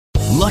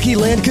Lucky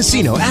Land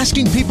Casino,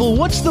 asking people,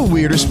 what's the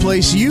weirdest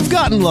place you've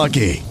gotten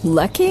lucky?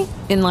 Lucky?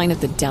 In line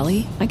at the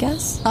deli, I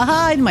guess?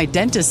 Aha, in my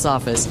dentist's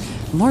office.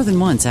 More than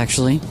once,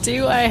 actually.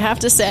 Do I have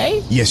to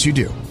say? Yes, you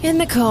do. In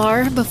the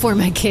car before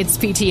my kids'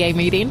 PTA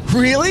meeting.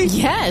 Really?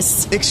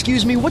 Yes.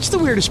 Excuse me, what's the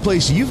weirdest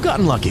place you've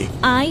gotten lucky?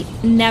 I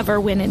never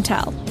win and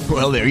tell.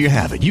 Well, there you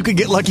have it. You can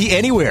get lucky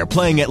anywhere,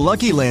 playing at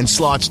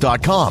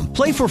LuckyLandSlots.com.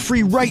 Play for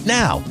free right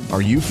now.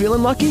 Are you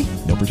feeling lucky?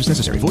 No purchase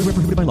necessary. Void where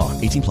prohibited by law.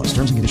 18 plus.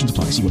 Terms and conditions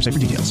apply. See website for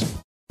details.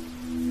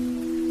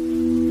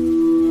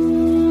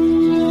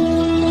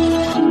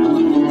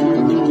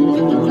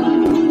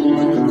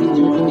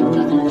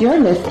 You're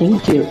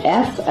listening to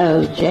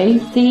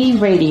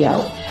Fojc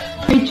Radio,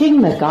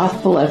 preaching the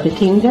gospel of the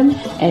kingdom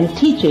and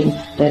teaching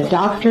the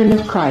doctrine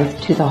of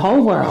Christ to the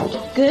whole world.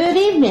 Good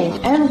evening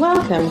and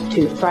welcome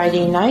to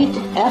Friday night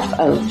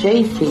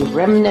Fojc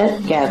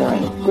Remnant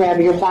Gathering. Grab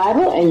your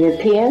Bible and your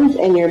pens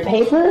and your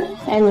paper,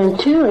 and when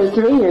 2 or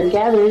 3 are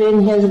gathered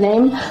in His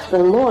name,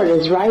 the Lord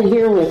is right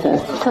here with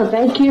us. So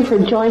thank you for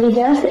joining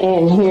us,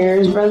 and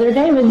here's Brother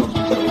David.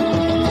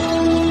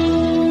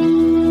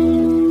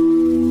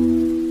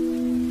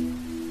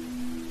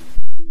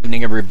 Good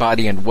evening,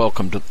 everybody, and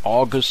welcome to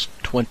August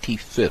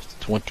 25th,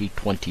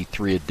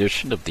 2023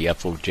 edition of the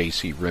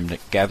Fojc Remnant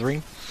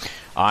Gathering.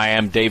 I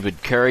am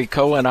David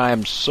Carrico, and I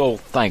am so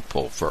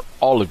thankful for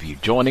all of you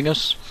joining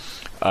us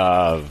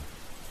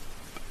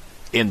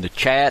in the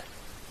chat.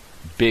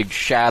 Big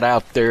shout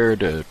out there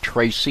to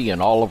Tracy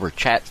and all of our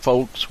chat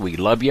folks. We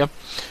love you.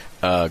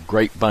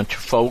 Great bunch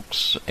of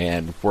folks,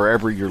 and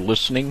wherever you're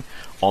listening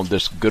on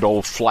this good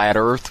old flat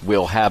earth,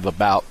 we'll have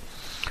about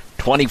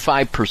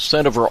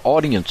 25% of our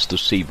audience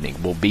this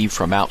evening will be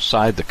from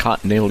outside the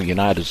continental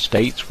United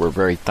States. We're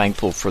very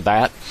thankful for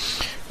that.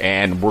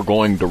 And we're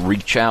going to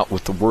reach out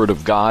with the Word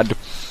of God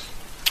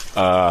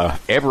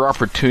every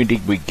opportunity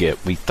we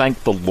get. We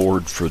thank the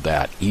Lord for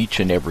that each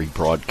and every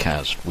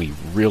broadcast. We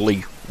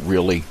really,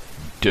 really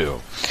do.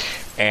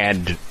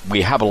 And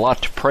we have a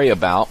lot to pray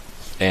about.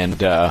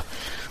 And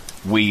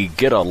we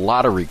get a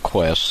lot of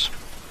requests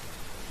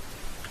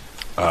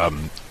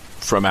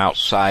from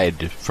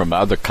outside, from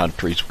other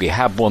countries. We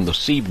have one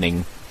this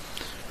evening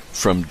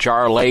from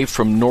Jarle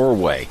from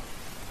Norway,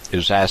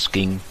 is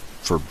asking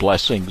for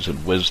blessings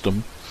and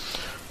wisdom.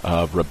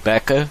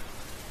 Rebecca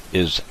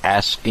is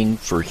asking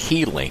for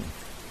healing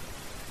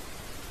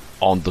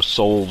on the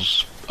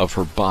soles of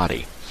her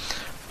body.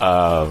 We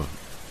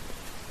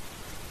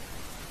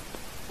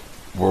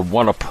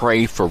want to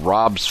pray for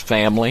Rob's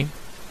family.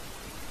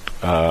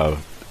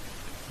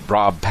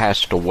 Rob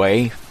passed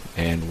away,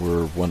 and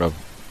we want to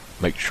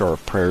make sure our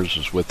prayers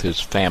is with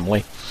his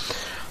family.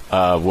 We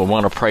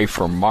want to pray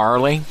for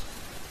Marley.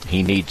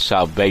 He needs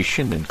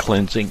salvation and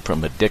cleansing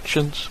from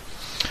addictions.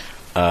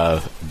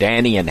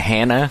 Danny and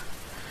Hannah,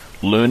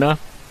 Luna,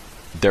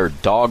 their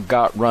dog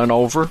got run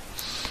over,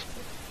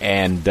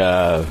 and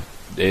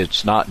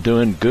it's not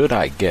doing good,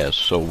 I guess,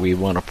 so we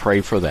want to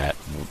pray for that.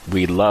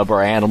 We love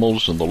our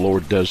animals, and the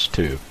Lord does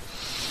too.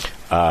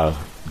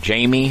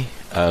 Jamie,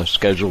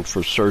 scheduled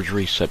for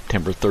surgery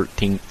September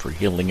 13th for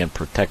healing and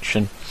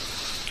protection.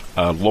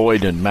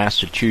 Lloyd in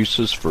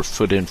Massachusetts for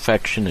foot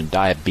infection and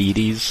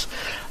diabetes.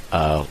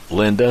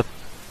 Linda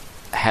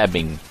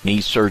having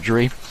knee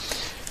surgery.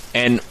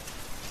 And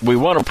we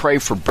want to pray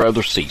for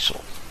Brother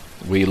Cecil.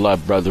 We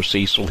love Brother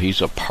Cecil.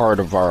 He's a part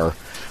of our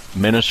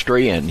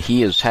ministry, and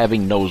he is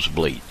having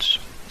nosebleeds.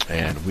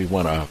 And we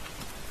want to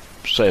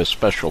say a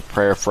special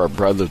prayer for our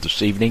brother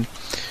this evening,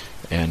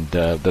 and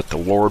that the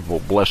Lord will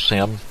bless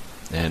him,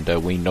 and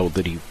we know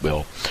that he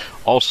will.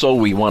 Also,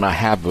 we want to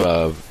have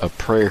a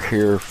prayer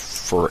here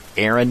for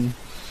Aaron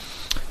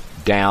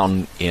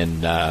down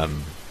in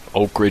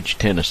Oak Ridge,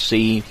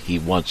 Tennessee. He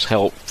wants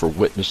help for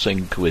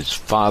witnessing to his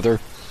father.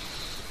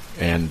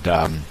 And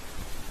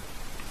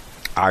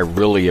I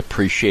really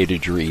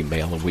appreciated your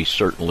email, and we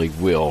certainly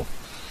will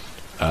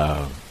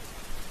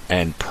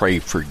and pray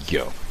for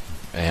you.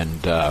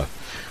 And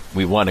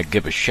we want to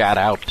give a shout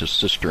out to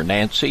Sister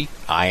Nancy.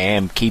 I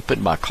am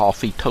keeping my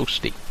coffee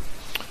toasty.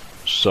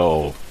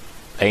 So,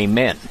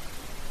 amen.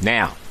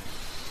 Now,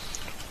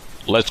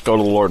 let's go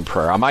to the Lord in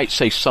prayer. I might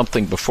say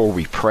something before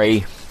we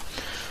pray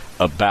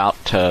about,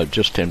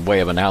 just in way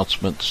of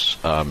announcements,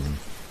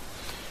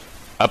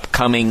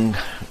 upcoming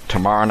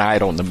tomorrow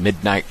night on the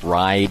Midnight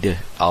Ride,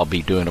 I'll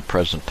be doing a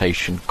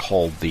presentation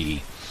called the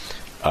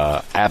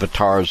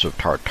Avatars of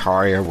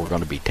Tartaria. We're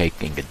going to be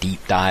taking a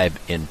deep dive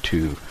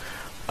into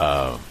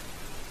the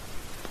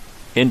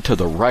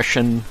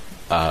Russian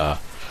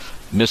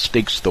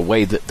mystics, the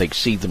way that they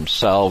see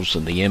themselves,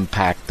 and the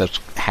impact that's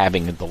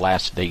having in the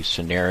last day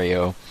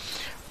scenario.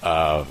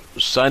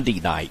 Sunday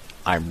night,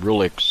 I'm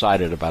really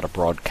excited about a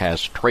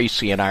broadcast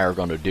Tracy and I are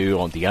going to do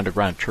on the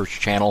Underground Church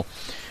channel,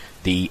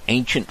 the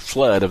ancient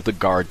flood of the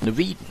Garden of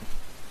Eden.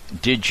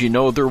 Did you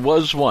know there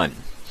was one?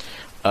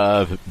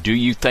 Do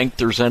you think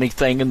there's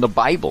anything in the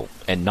Bible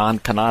and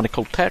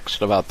non-canonical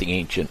text about the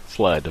ancient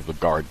flood of the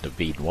Garden of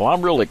Eden? Well,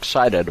 I'm really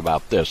excited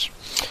about this,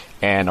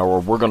 and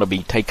we're going to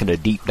be taking a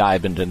deep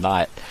dive into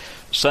that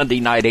Sunday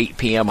night, 8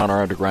 p.m. on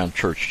our Underground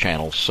Church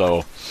channel.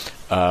 So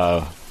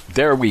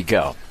there we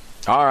go.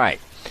 All right.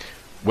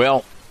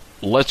 Well,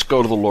 let's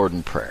go to the Lord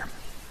in prayer.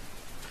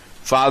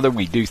 Father,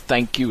 we do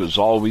thank you, as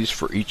always,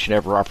 for each and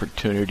every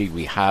opportunity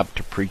we have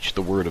to preach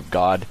the Word of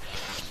God,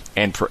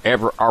 and for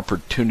every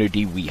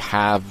opportunity we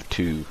have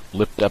to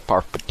lift up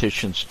our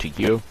petitions to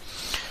you.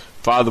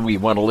 Father, we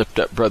want to lift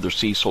up Brother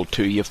Cecil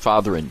to you.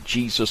 Father, in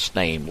Jesus'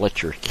 name,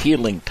 let your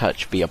healing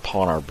touch be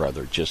upon our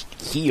brother.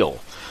 Just heal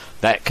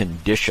that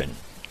condition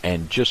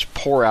and just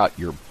pour out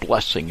your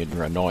blessing and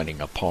your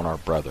anointing upon our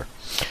brother.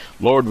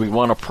 Lord, we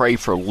want to pray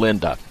for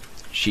Linda.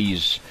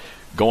 She's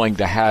going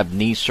to have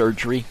knee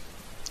surgery,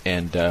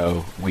 and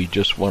we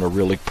just want to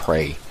really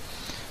pray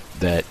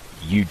that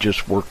you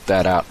just work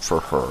that out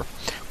for her.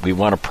 We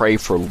want to pray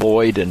for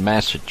Lloyd in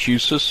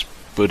Massachusetts,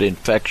 foot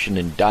infection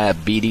and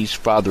diabetes.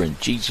 Father, in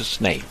Jesus'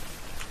 name,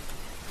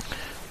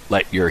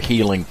 let your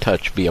healing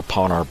touch be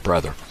upon our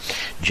brother.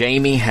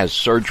 Jamie has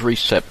surgery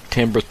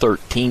September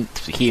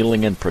 13th,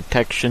 healing and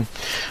protection.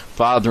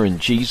 Father, in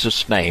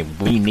Jesus' name,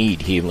 we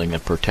need healing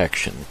and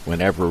protection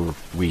whenever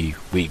we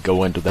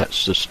go into that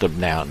system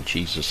now, in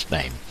Jesus'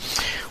 name.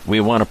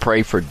 We want to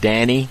pray for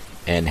Danny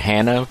and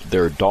Hannah.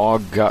 Their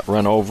dog got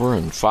run over,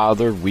 and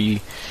Father,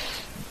 we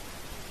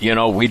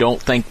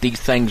don't think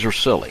these things are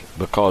silly,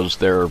 because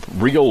they're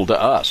real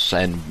to us,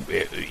 and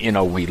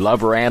we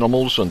love our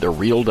animals, and they're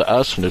real to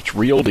us, and it's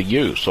real to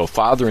you. So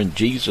Father, in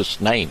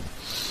Jesus' name,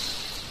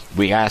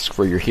 we ask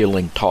for your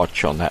healing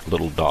touch on that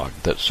little dog.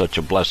 That's such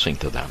a blessing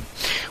to them.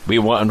 We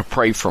want to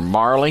pray for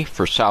Marley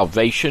for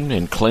salvation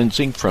and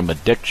cleansing from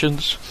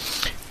addictions,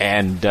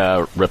 and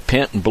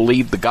repent and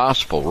believe the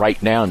gospel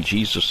right now in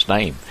Jesus'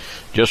 name.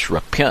 Just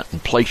repent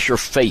and place your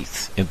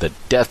faith in the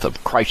death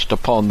of Christ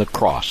upon the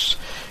cross,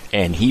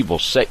 and he will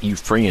set you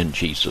free in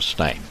Jesus'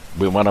 name.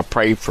 We want to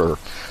pray for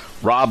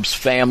Rob's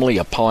family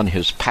upon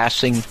his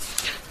passing.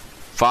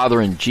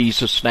 Father, in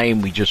Jesus'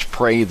 name, we just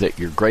pray that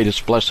your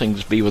greatest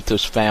blessings be with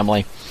this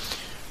family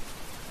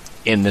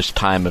in this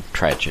time of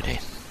tragedy.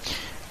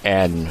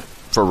 And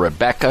for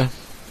Rebecca,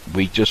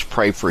 we just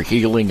pray for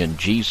healing in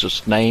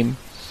Jesus' name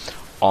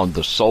on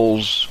the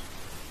soles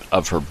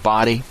of her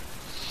body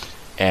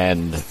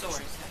and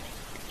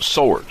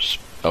sores.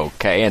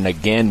 Okay, and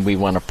again, we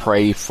want to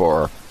pray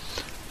for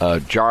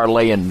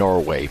Jarley in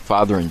Norway.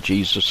 Father, in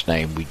Jesus'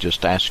 name, we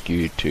just ask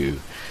you to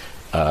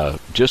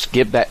just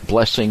give that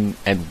blessing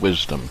and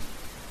wisdom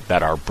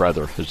that our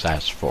brother has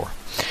asked for.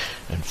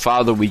 And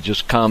Father, we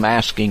just come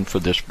asking for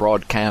this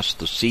broadcast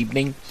this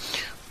evening.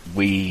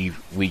 We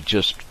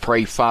just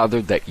pray,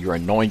 Father, that your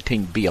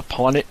anointing be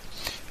upon it,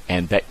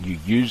 and that you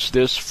use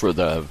this for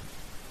the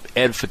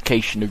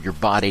edification of your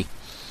body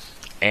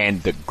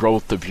and the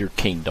growth of your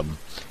kingdom.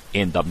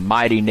 In the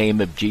mighty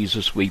name of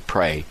Jesus we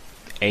pray.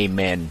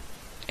 Amen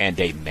and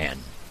amen.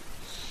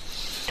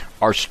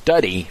 Our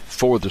study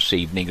for this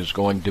evening is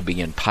going to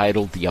be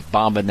entitled The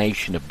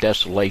Abomination of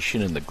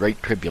Desolation and the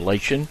Great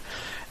Tribulation.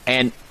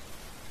 And,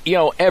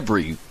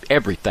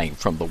 everything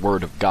from the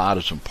Word of God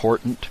is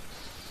important.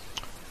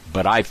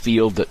 But I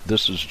feel that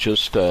this is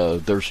just,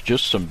 there's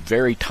just some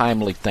very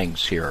timely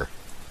things here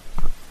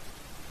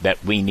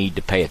that we need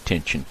to pay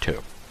attention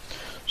to.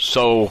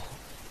 So,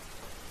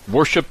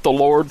 worship the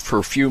Lord for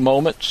a few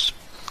moments,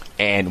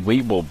 and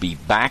we will be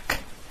back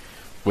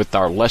with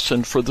our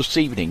lesson for this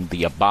evening,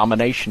 The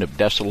Abomination of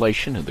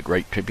Desolation and the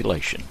Great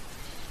Tribulation.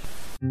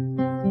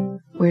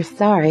 We're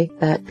sorry,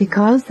 but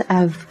because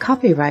of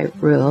copyright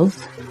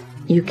rules,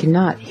 you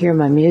cannot hear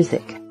my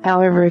music.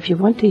 However, if you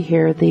want to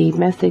hear the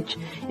message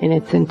in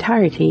its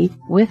entirety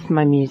with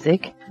my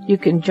music, you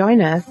can join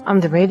us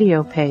on the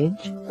radio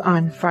page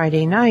on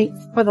Friday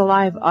nights for the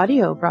live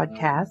audio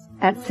broadcast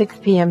at 6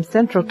 p.m.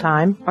 Central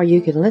Time, or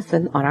you can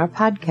listen on our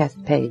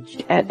podcast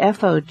page at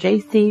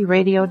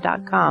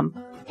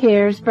fojcradio.com.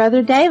 Here's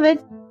Brother David.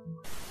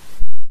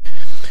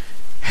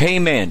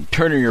 Amen.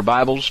 Turn in your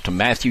Bibles to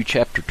Matthew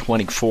chapter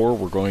 24.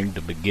 We're going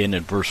to begin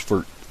in verse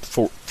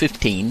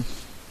 15,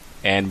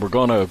 and we're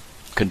going to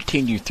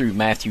continue through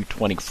Matthew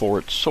 24.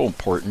 It's so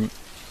important.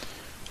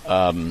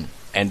 And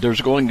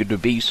there's going to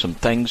be some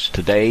things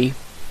today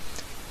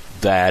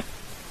that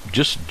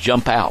just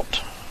jump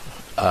out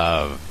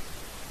of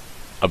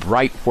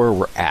right where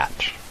we're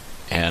at.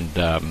 And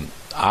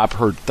I've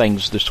heard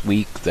things this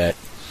week that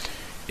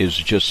is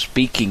just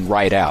speaking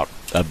right out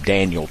of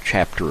Daniel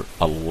chapter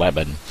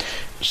 11.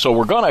 So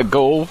we're going to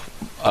go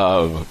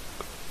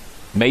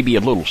maybe a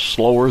little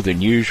slower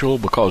than usual,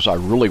 because I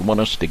really want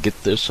us to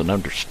get this and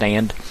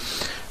understand.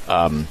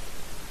 And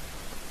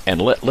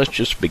let's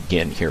just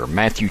begin here.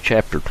 Matthew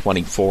chapter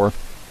 24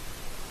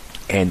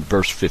 and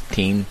verse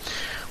 15.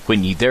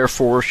 When ye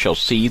therefore shall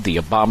see the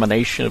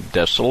abomination of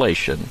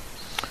desolation,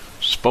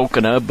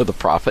 spoken of by the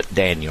prophet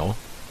Daniel,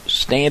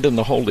 stand in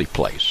the holy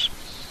place.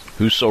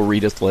 Whoso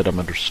readeth, let him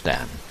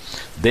understand.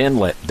 Then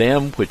let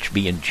them which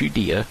be in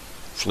Judea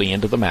flee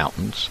into the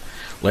mountains.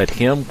 Let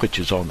him which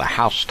is on the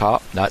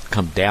housetop not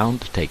come down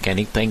to take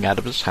anything out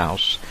of his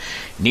house.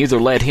 Neither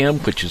let him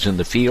which is in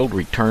the field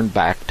return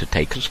back to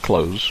take his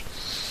clothes.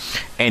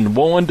 And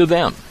woe unto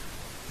them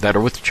that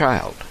are with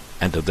child,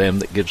 and to them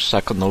that give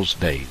suck in those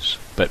days.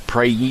 But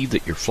pray ye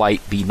that your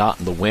flight be not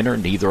in the winter,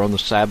 neither on the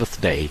Sabbath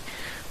day,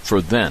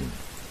 for then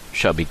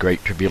shall be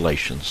great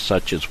tribulation,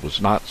 such as was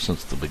not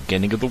since the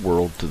beginning of the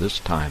world to this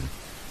time,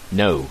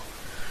 no,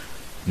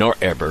 nor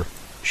ever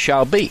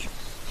shall be.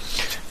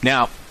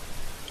 Now,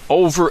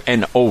 over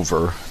and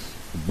over,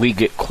 we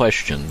get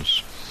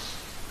questions,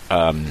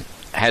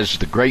 has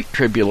the Great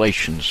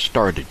Tribulation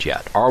started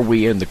yet? Are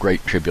we in the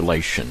Great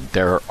Tribulation?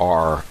 There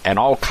are, and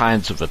all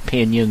kinds of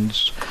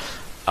opinions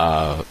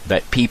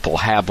that people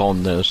have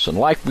on this, and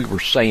like we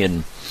were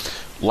saying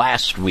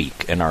last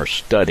week in our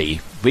study,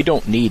 we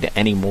don't need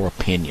any more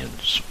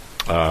opinions.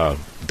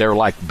 They're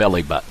like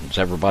belly buttons.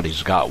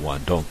 Everybody's got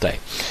one, don't they?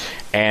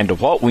 And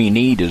what we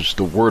need is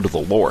the word of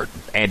the Lord.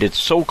 And it's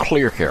so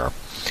clear here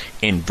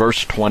in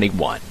verse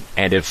 21.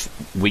 And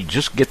if we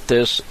just get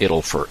this,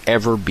 it'll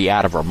forever be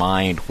out of our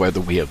mind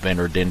whether we have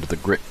entered into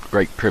the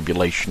great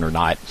tribulation or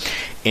not.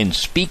 In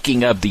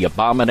speaking of the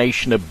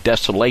abomination of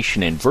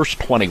desolation in verse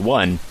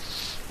 21,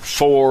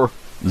 for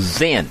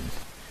then.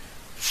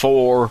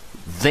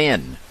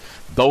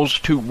 Those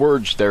two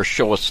words there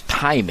show us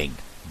timing,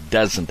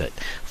 doesn't it?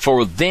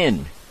 For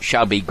then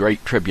shall be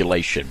great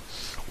tribulation.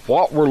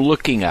 What we're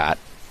looking at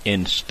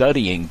in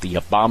studying the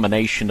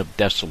abomination of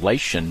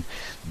desolation,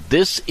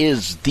 this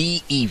is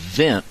the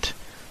event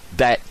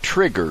that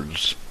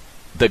triggers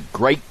the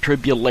great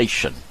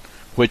tribulation,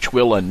 which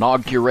will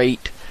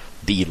inaugurate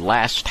the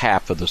last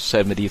half of the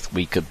 70th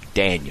week of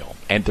Daniel.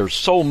 And there's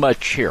so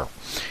much here.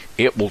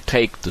 It will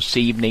take this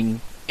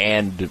evening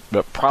and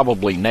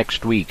probably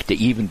next week to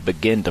even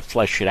begin to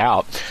flesh it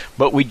out.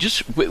 But we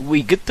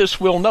get this,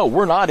 we'll know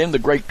we're not in the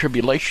Great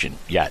Tribulation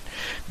yet,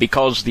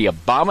 because the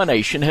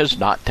abomination has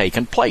not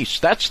taken place.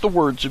 That's the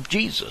words of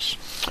Jesus.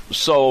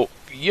 So,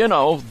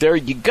 there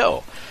you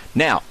go.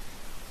 Now,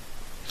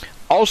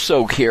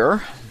 also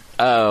here,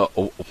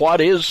 what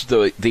is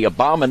the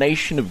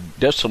abomination of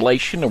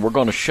desolation? And we're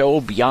going to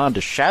show beyond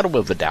a shadow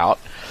of a doubt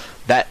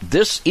that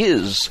this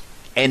is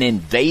an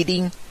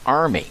invading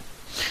army.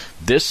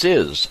 This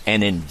is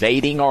an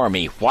invading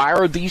army. Why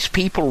are these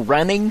people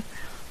running?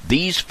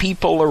 These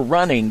people are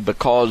running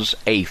because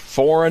a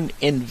foreign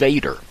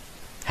invader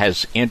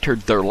has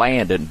entered their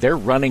land, and they're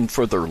running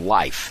for their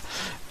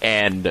life.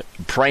 And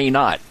pray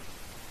not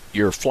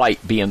your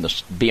flight be on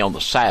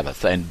the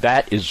Sabbath. And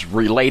that is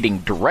relating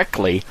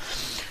directly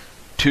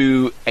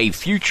to a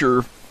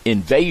future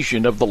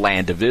invasion of the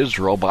land of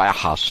Israel by a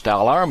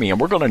hostile army. And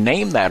we're going to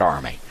name that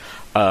army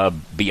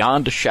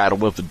beyond a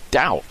shadow of a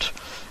doubt.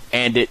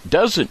 And it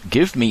doesn't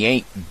give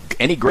me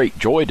any great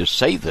joy to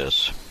say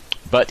this,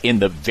 but in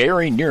the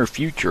very near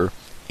future,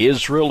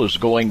 Israel is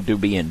going to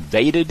be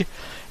invaded,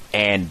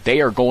 and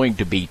they are going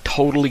to be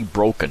totally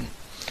broken.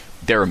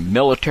 Their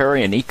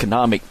military and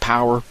economic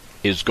power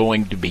is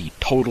going to be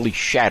totally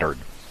shattered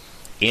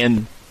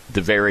in the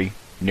very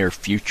near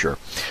future.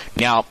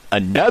 Now,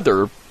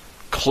 another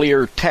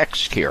clear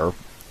text here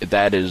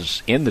that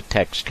is in the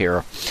text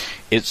here,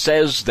 it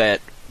says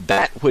that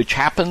which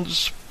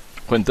happens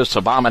when this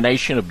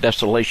abomination of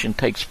desolation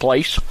takes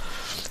place,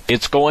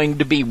 it's going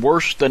to be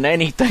worse than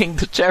anything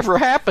that's ever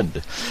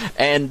happened.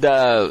 And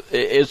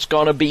it's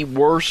going to be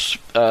worse,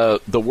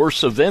 the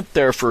worst event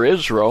there for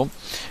Israel.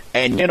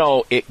 And,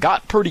 it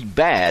got pretty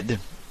bad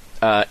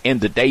in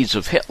the days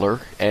of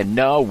Hitler. And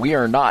no, we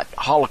are not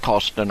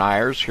Holocaust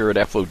deniers here at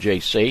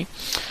FOJC.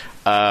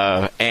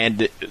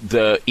 And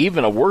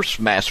even a worse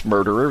mass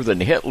murderer than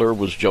Hitler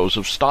was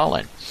Joseph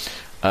Stalin.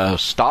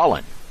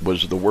 Stalin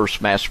was the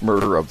worst mass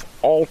murderer of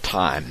all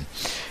time.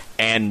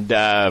 And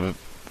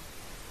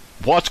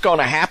what's going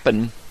to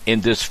happen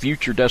in this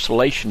future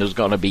desolation is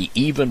going to be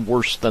even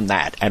worse than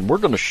that. And we're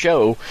going to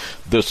show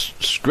the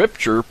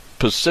Scripture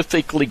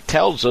specifically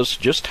tells us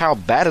just how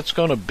bad it's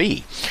going to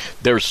be.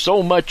 There's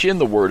so much in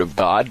the Word of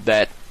God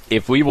that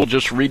if we will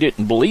just read it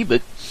and believe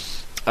it,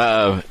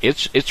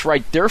 it's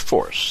right there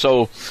for us.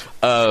 So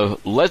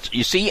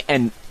you see,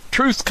 and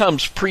truth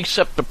comes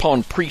precept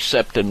upon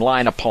precept and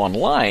line upon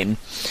line.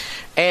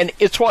 And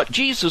it's what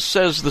Jesus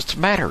says that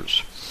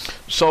matters.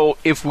 So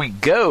if we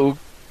go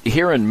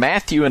here in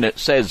Matthew and it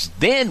says,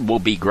 then will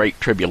be great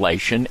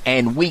tribulation,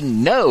 and we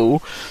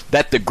know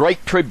that the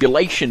great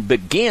tribulation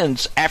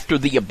begins after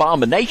the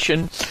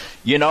abomination,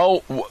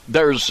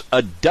 there's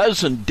a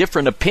dozen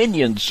different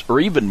opinions,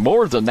 or even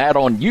more than that,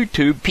 on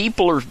YouTube.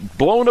 People are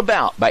blown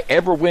about by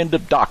every wind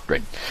of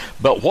doctrine.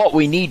 But what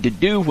we need to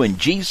do when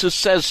Jesus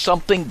says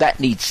something,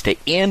 that needs to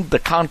end the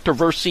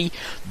controversy.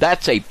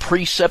 That's a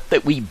precept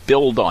that we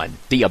build on.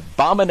 The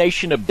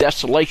abomination of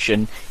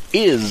desolation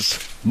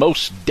is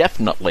most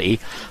definitely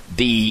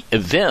the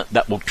event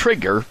that will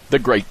trigger the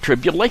Great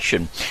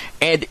Tribulation.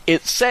 And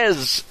it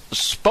says,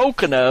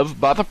 spoken of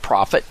by the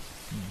prophet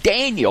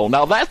Daniel.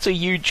 Now that's a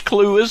huge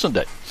clue, isn't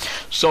it?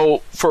 So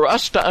for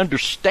us to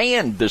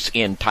understand this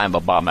end-time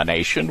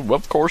abomination, well,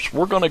 of course,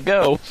 we're going to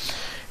go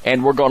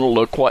and we're going to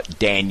look what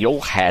Daniel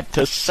had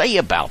to say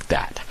about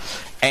that.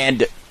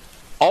 And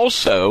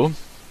also,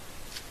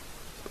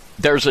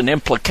 there's an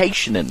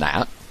implication in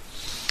that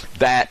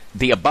that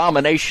the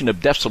abomination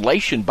of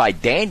desolation by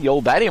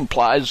Daniel, that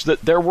implies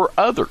that there were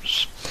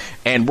others.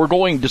 And we're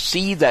going to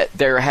see that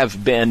there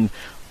have been,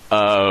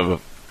 there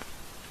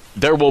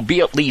will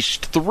be at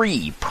least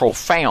 3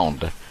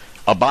 profound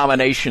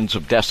abominations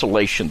of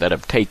desolation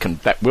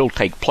that will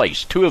take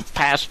place. 2 have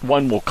passed,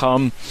 1 will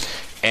come,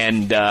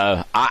 and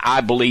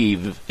I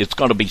believe it's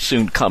going to be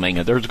soon coming.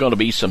 And there's going to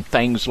be some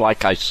things,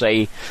 like I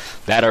say,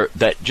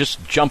 that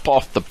just jump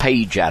off the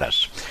page at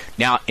us.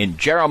 Now, in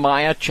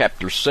Jeremiah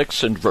chapter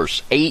 6 and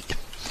verse 8,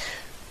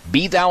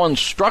 "Be thou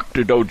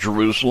instructed, O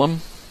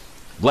Jerusalem,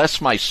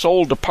 lest my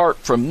soul depart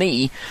from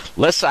thee,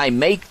 lest I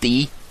make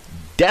thee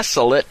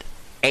desolate,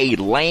 a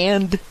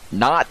land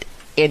not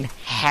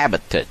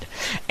inhabited."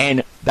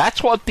 And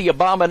that's what the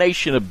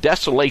abomination of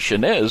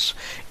desolation is.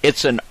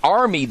 It's an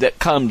army that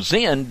comes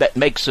in that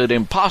makes it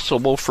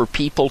impossible for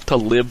people to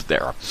live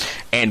there.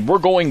 And we're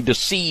going to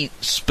see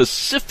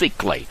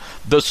specifically,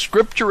 the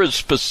scripture is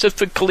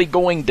specifically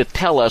going to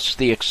tell us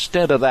the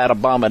extent of that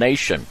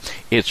abomination.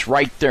 It's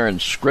right there in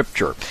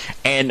scripture.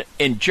 And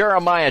in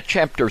Jeremiah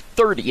chapter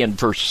 30 and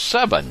verse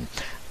 7,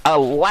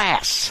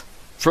 "Alas,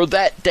 for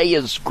that day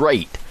is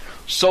great,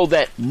 so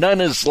that none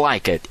is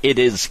like it. It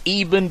is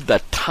even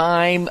the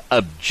time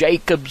of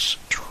Jacob's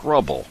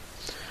trouble,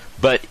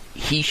 but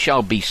he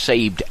shall be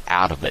saved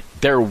out of it."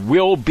 There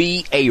will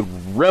be a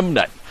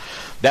remnant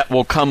that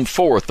will come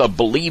forth, a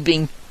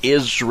believing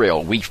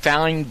Israel. We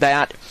find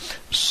that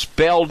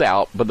spelled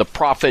out by the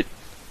prophet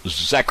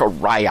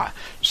Zechariah.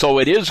 So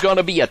it is going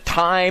to be a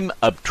time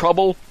of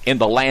trouble in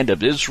the land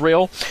of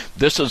Israel.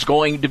 This is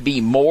going to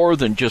be more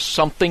than just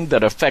something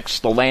that affects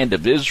the land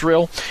of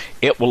Israel.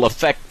 It will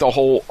affect the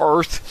whole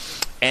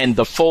earth, and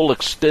the full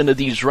extent of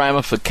these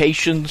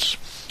ramifications,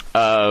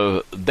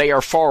 they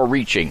are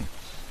far-reaching,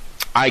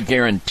 I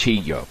guarantee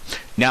you.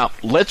 Now,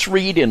 let's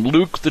read in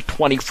Luke the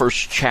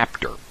 21st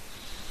chapter,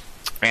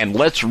 and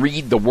let's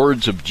read the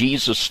words of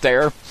Jesus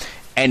there,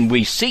 and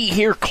we see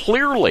here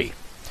clearly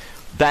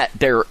that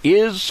there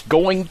is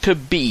going to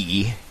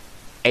be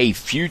a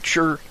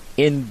future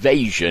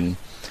invasion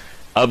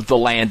of the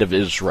land of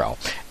Israel.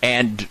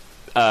 And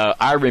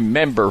I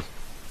remember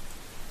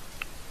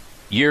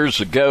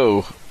years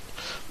ago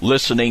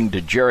listening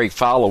to Jerry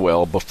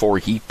Falwell before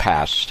he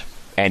passed,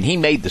 and he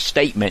made the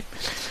statement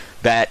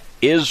that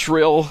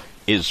Israel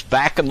is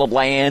back in the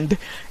land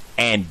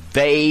and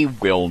they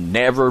will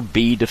never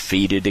be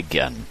defeated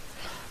again.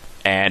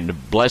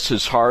 And bless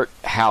his heart,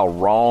 how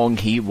wrong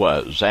he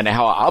was, and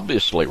how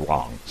obviously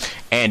wrong.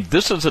 And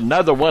this is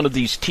another one of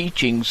these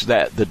teachings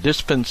that the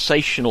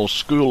dispensational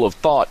school of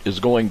thought is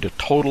going to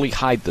totally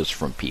hide this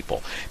from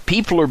people.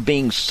 People are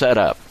being set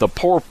up. The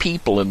poor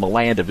people in the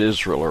land of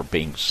Israel are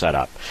being set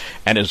up.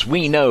 And as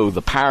we know,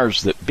 the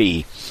powers that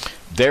be,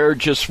 they're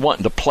just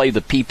wanting to play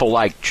the people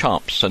like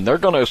chumps, and they're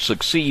going to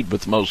succeed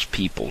with most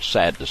people,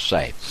 sad to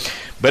say.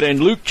 But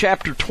in Luke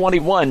chapter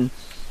 21,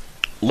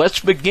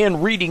 let's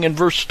begin reading in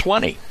verse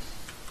 20.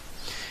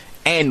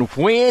 "And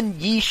when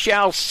ye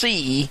shall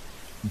see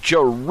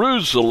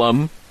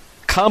Jerusalem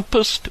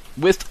compassed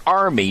with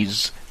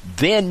armies,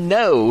 then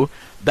know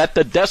that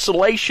the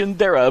desolation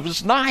thereof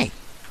is nigh."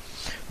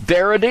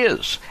 There it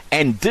is.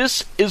 And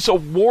this is a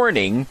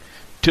warning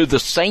to the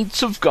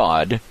saints of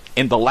God.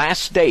 In the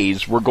last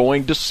days, we're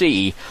going to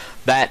see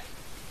that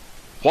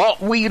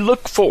what we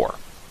look for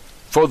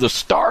the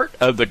start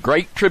of the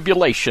Great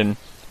Tribulation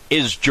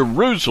is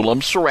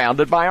Jerusalem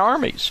surrounded by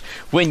armies.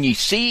 When ye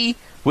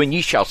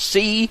shall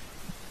see,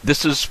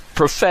 this is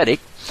prophetic,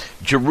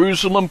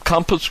 Jerusalem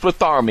compassed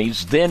with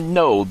armies, then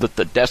know that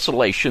the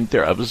desolation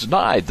thereof is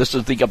nigh. This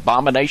is the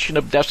abomination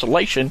of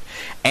desolation,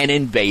 an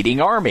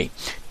invading army.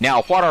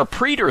 Now, what our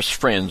preterist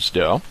friends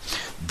do,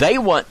 they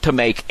want to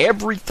make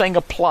everything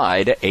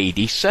apply to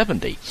AD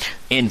 70.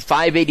 In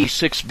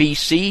 586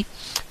 BC,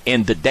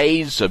 in the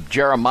days of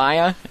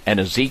Jeremiah and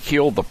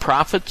Ezekiel the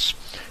prophets,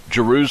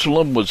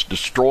 Jerusalem was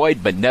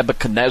destroyed by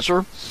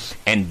Nebuchadnezzar,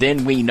 and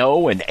then we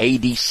know in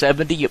AD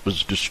 70 it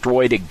was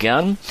destroyed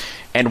again.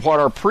 And what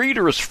our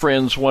preterist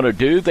friends want to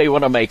do, they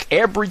want to make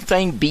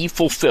everything be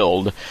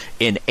fulfilled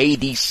in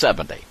AD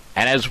 70.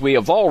 And as we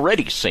have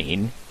already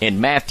seen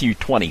in Matthew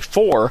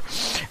 24,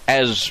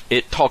 as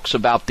it talks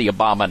about the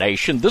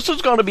abomination, this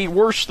is going to be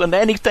worse than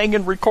anything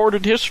in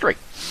recorded history.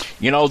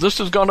 You know, this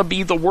is going to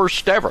be the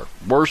worst ever.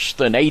 Worse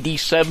than AD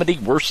 70,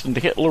 worse than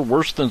Hitler,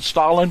 worse than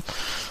Stalin.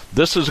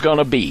 This is going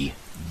to be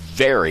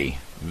very,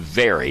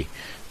 very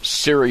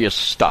serious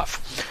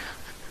stuff.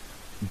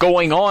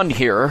 Going on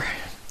here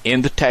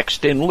in the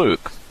text in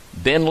Luke,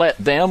 "Then let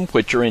them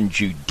which are in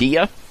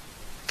Judea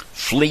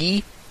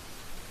flee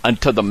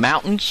unto the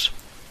mountains,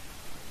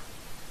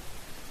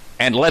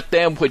 and let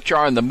them which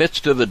are in the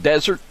midst of the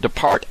desert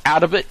depart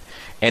out of it,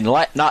 and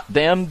let not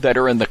them that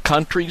are in the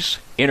countries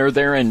enter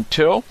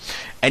thereinto."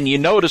 And you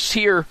notice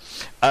here,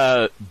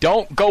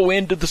 don't go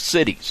into the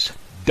cities.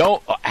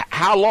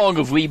 How long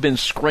have we been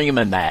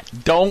screaming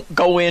that? Don't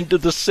go into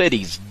the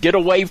cities. Get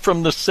away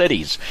from the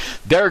cities.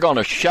 They're going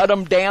to shut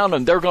them down,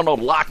 and they're going to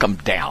lock them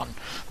down.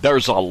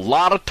 There's a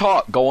lot of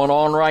talk going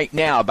on right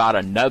now about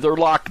another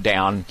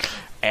lockdown,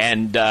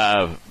 and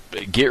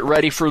get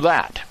ready for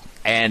that.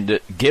 And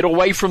get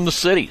away from the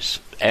cities.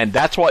 And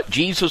that's what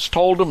Jesus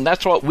told them.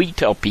 That's what we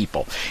tell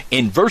people.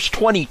 In verse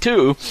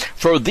 22,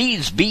 for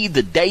these be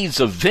the days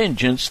of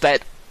vengeance,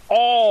 that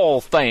all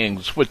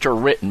things which are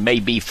written may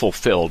be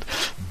fulfilled.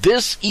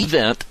 This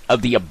event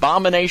of the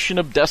abomination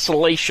of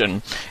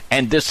desolation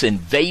and this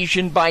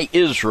invasion by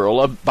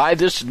Israel, by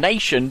this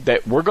nation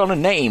that we're going to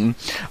name,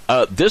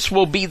 this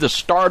will be the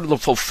start of the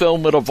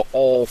fulfillment of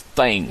all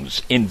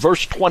things. In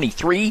verse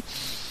 23,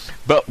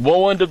 but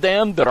woe unto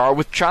them that are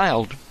with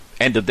child,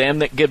 and to them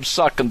that give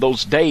suck in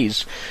those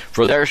days,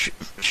 for there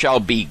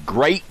shall be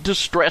great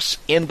distress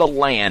in the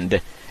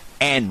land,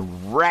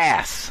 and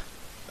wrath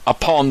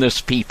upon this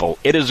people.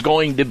 It is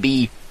going to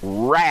be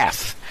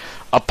wrath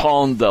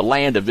upon the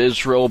land of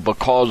Israel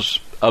because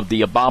of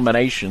the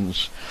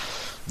abominations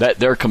that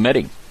they're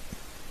committing.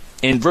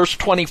 In verse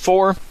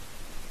 24,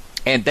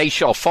 and they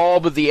shall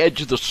fall with the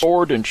edge of the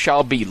sword, and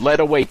shall be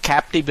led away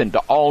captive into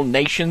all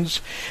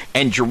nations,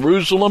 and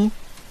Jerusalem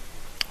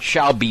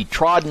shall be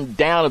trodden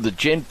down of the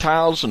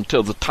Gentiles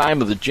until the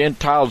time of the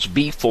Gentiles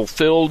be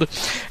fulfilled.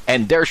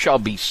 And there shall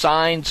be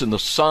signs in the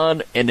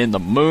sun and in the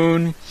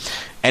moon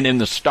and in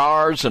the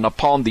stars, and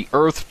upon the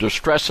earth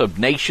distress of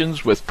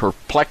nations with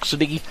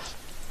perplexity,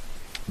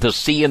 the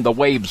sea and the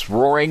waves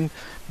roaring,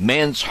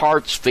 men's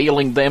hearts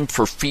failing them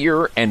for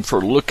fear and for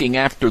looking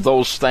after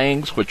those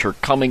things which are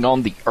coming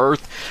on the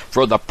earth,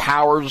 for the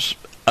powers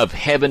of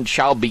heaven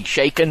shall be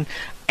shaken,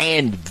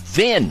 and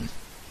then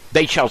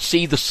they shall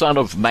see the Son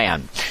of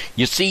Man.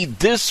 You see,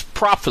 this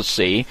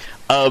prophecy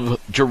of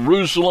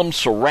Jerusalem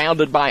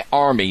surrounded by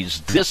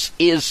armies, this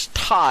is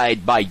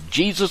tied by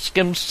Jesus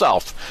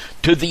himself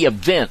to the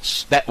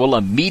events that will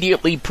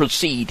immediately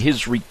precede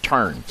his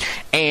return.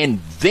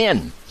 And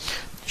then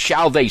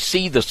shall they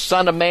see the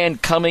Son of Man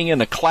coming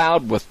in a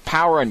cloud with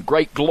power and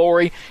great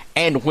glory.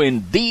 And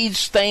when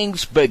these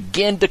things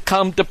begin to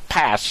come to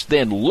pass,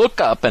 then look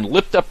up and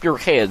lift up your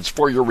heads,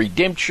 for your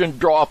redemption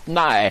draweth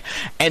nigh.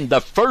 And the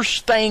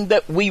first thing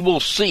that we will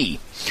see,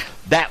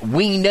 that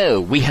we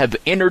know we have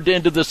entered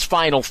into this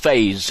final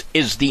phase,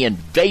 is the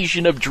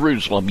invasion of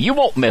Jerusalem. You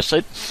won't miss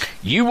it.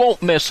 You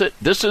won't miss it.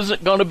 This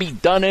isn't going to be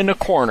done in a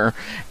corner.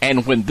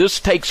 And when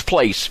this takes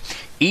place,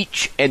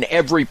 each and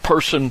every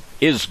person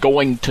is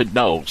going to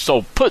know.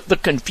 So put the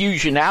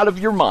confusion out of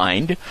your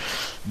mind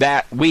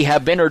that we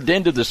have entered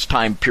into this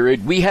time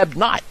period. We have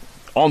not,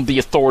 on the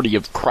authority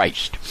of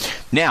Christ.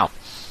 Now,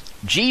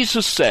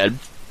 Jesus said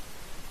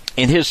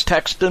in his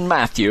text in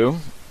Matthew,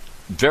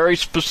 very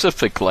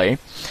specifically,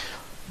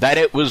 that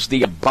it was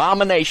the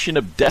abomination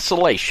of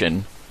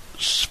desolation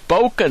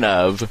spoken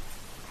of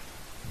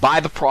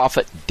by the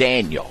prophet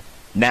Daniel.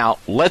 Now,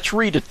 let's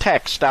read a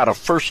text out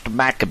of 1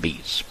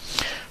 Maccabees.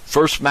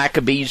 1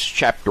 Maccabees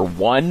chapter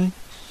 1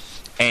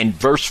 and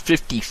verse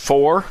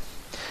 54.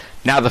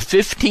 Now the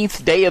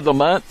 15th day of the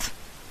month,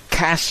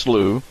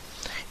 Caslu,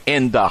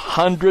 in the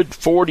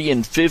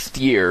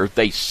 145th year,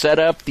 they set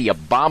up the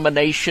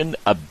abomination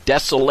of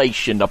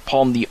desolation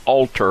upon the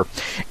altar,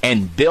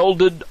 and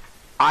builded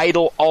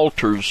idol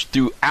altars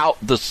throughout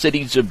the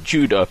cities of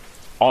Judah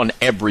on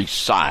every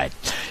side.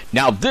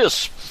 Now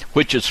this,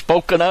 which is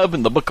spoken of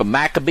in the book of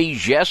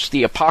Maccabees, yes,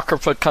 the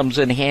Apocrypha comes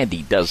in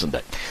handy, doesn't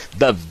it?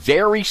 The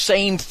very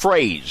same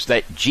phrase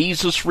that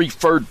Jesus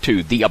referred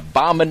to, the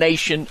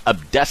abomination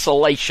of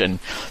desolation,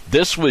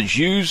 this was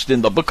used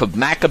in the book of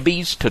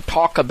Maccabees to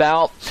talk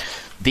about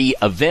the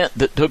event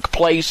that took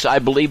place, I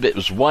believe it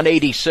was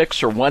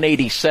 186 or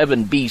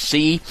 187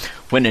 BC,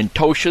 when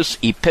Antiochus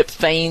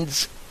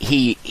Epiphanes,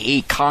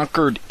 he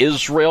conquered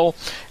Israel.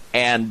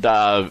 And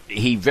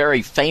he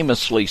very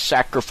famously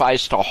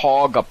sacrificed a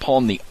hog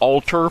upon the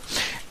altar.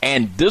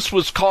 And this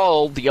was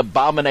called the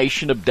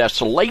abomination of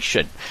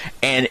desolation.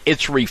 And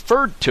it's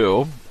referred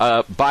to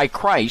by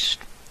Christ,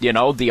 you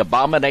know, the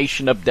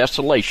abomination of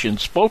desolation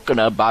spoken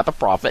of by the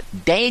prophet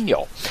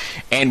Daniel.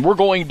 And we're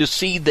going to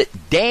see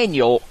that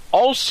Daniel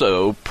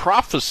also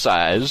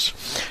prophesies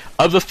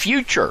of a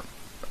future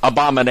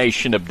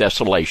abomination of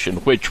desolation,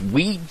 which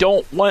we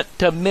don't want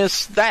to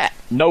miss that.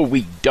 No,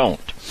 we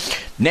don't.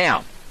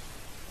 Now,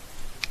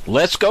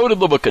 let's go to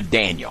the book of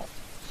Daniel.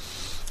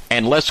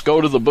 And let's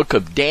go to the book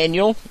of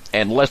Daniel,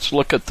 and let's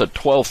look at the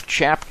 12th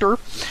chapter.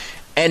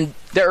 And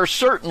there are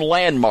certain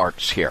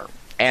landmarks here.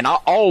 And I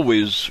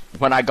always,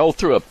 when I go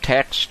through a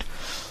text,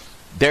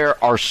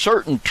 there are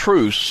certain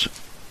truths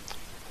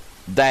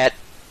that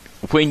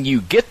when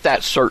you get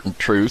that certain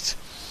truth,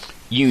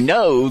 you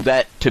know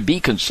that to be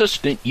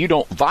consistent, you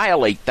don't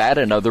violate that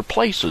in other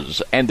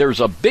places. And there's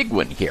a big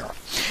one here.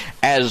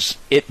 As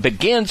it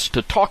begins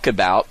to talk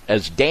about,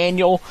 as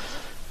Daniel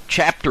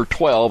chapter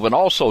 12 and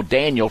also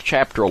Daniel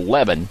chapter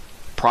 11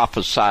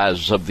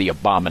 prophesies of the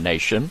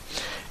abomination.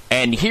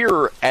 And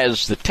here,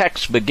 as the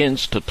text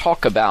begins to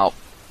talk about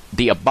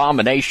the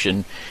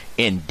abomination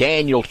in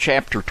Daniel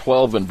chapter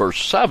 12 and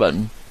verse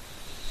 7,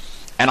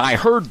 and I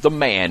heard the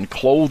man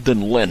clothed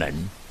in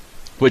linen,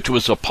 which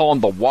was upon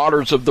the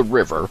waters of the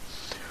river,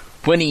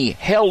 when he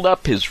held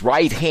up his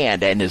right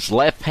hand and his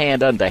left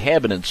hand unto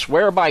heaven, and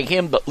sware by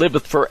him that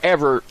liveth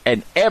forever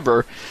and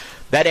ever,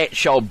 that it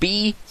shall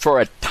be for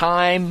a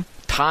time,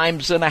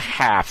 times and a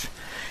half,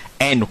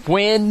 and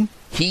when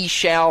he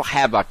shall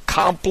have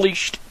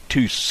accomplished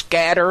to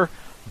scatter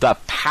the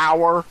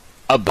power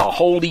of the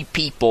holy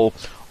people,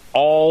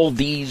 all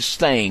these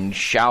things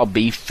shall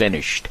be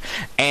finished.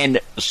 And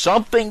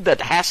something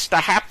that has to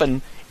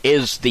happen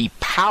is the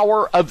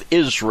power of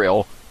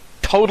Israel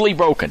totally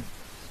broken.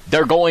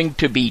 They're going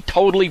to be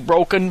totally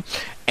broken,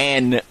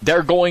 and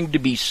they're going to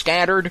be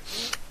scattered,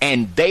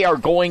 and they are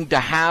going to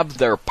have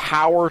their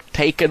power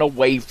taken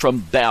away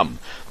from them.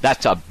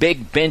 That's a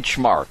big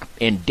benchmark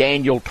in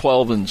Daniel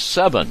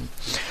 12:7.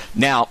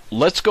 Now,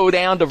 let's go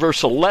down to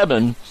verse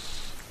 11,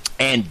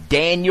 and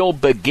Daniel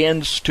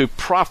begins to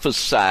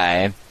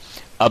prophesy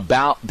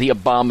about the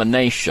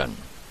abomination.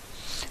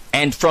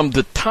 And from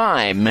the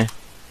time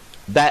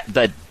that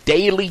the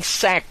daily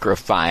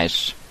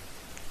sacrifice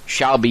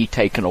shall be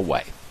taken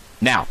away.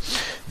 Now,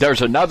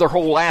 there's another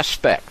whole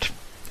aspect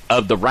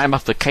of the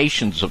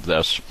ramifications of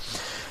this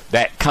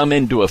that come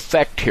into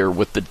effect here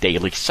with the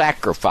daily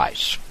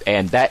sacrifice,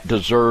 and that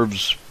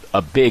deserves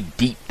a big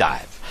deep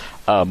dive,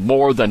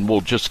 more than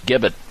we'll just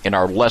give it in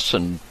our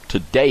lesson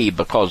today,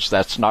 because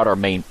that's not our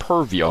main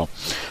purview.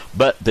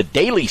 But the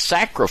daily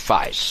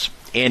sacrifice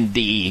in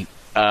the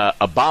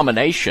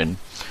abomination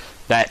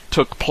that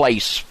took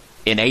place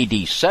in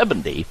AD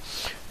 70,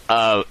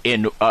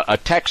 in a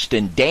text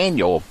in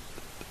Daniel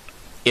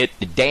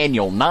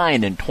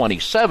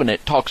 9:27,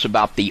 it talks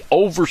about the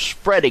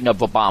overspreading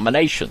of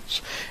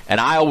abominations. And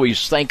I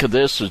always think of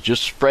this as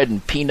just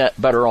spreading peanut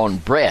butter on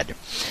bread.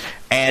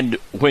 And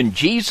when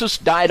Jesus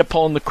died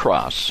upon the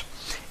cross,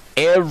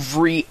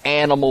 every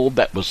animal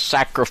that was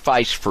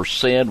sacrificed for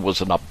sin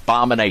was an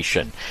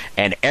abomination.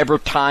 And every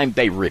time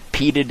they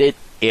repeated it,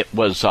 it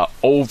was an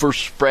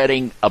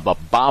overspreading of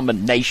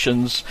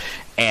abominations.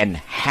 And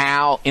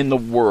how in the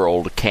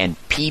world can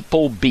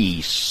people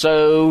be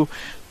so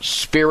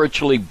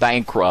spiritually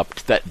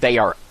bankrupt that they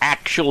are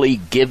actually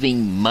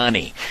giving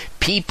money?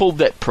 People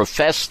that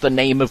profess the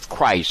name of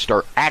Christ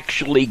are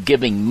actually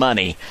giving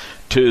money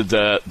to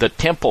the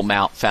Temple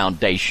Mount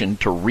Foundation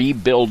to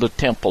rebuild a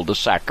temple to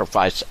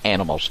sacrifice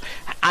animals.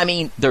 I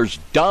mean, there's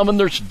dumb and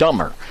there's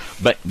dumber,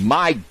 but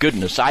my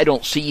goodness, I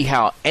don't see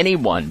how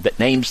anyone that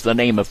names the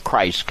name of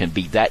Christ can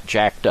be that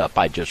jacked up.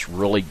 I just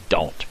really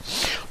don't.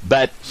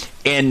 But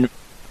in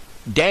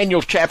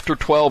Daniel chapter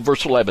 12,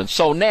 verse 11.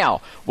 So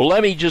now, well,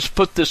 let me just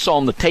put this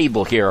on the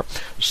table here.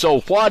 So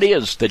what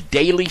is the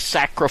daily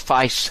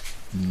sacrifice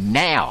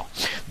now?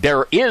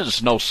 There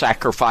is no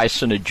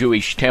sacrifice in a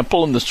Jewish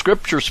temple, and the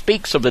scripture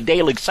speaks of the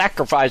daily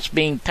sacrifice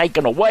being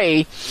taken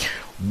away.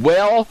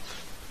 Well,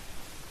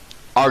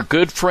 our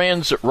good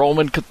friends at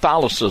Roman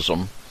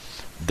Catholicism,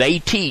 they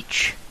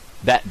teach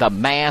that the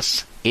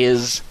Mass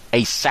is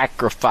a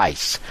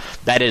sacrifice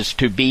that is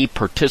to be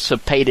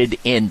participated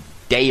in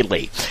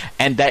daily.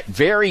 And that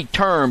very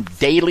term,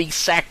 daily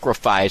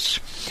sacrifice,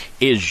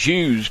 is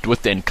used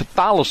within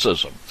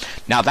Catholicism.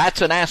 Now,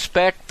 that's an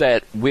aspect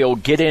that we'll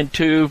get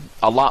into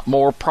a lot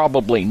more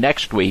probably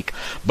next week.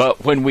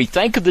 But when we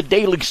think of the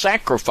daily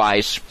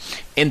sacrifice,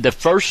 in the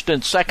first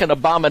and second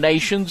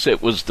abominations,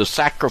 it was the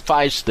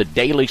sacrifice, the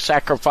daily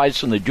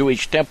sacrifice in the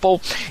Jewish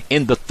temple.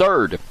 In the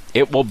third,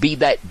 it will be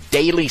that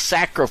daily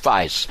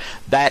sacrifice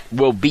that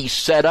will be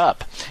set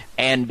up.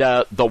 And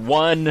the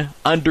one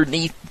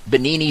underneath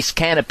Benini's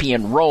canopy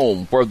in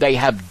Rome, where they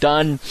have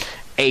done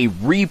a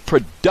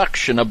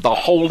reproduction of the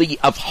Holy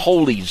of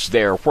Holies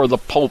there, where the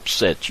Pope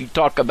sits. You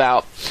talk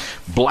about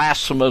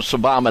blasphemous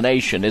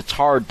abomination. It's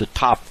hard to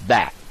top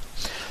that.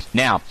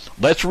 Now,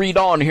 let's read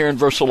on here in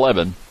verse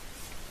 11.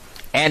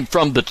 And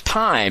from the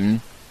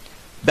time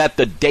that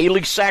the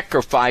daily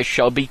sacrifice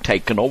shall be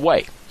taken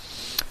away.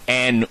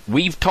 And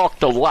we've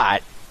talked a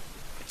lot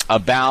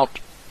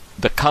about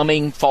the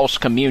coming false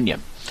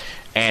communion.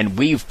 And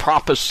we've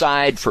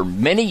prophesied for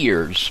many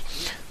years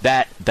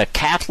that the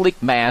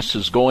Catholic Mass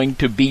is going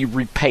to be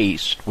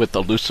replaced with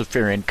the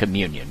Luciferian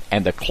communion.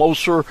 And the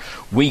closer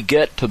we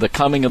get to the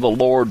coming of the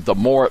Lord, the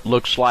more it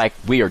looks like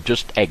we are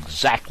just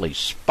exactly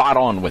spot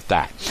on with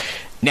that.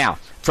 Now,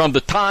 from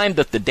the time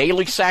that the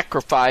daily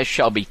sacrifice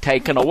shall be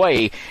taken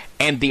away,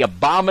 and the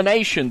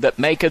abomination that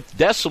maketh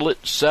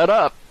desolate set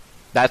up,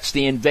 that's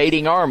the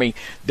invading army,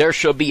 there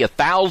shall be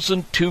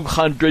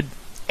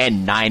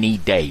 1,290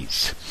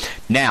 days.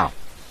 Now,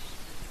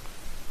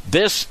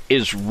 this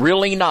is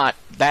really not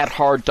that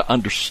hard to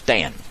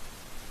understand.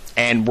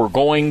 And we're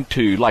going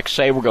to, like I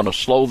say, we're going to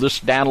slow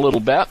this down a little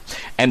bit.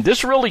 And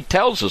this really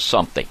tells us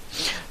something,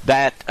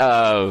 that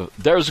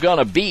there's going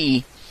to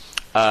be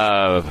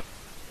a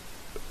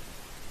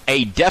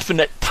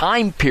definite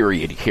time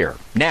period here.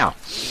 Now,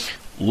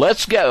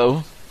 let's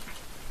go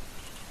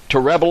to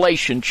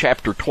Revelation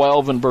chapter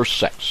 12 and verse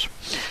 6.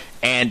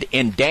 And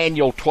in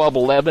Daniel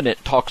 12:11,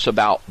 it talks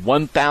about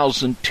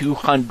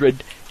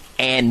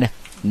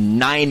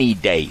 1,290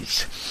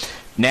 days.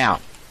 Now,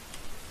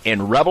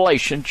 in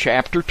Revelation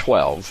chapter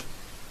 12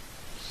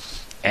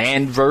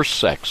 and verse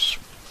 6,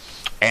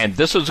 and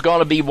this is going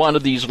to be one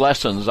of these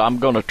lessons I'm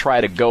going to try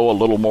to go a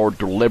little more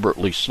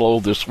deliberately slow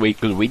this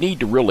week, because we need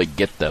to really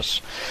get this.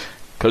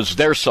 because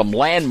there's some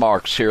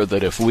landmarks here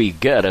that if we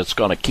get, it's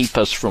going to keep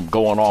us from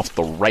going off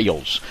the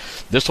rails.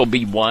 This will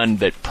be one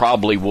that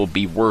probably will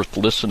be worth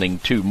listening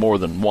to more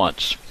than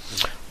once.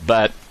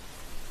 But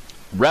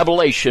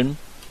Revelation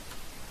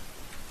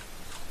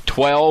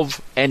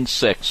 12 and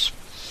 6.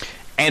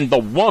 And the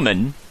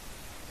woman,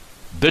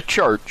 the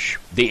church,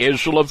 the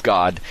Israel of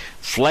God,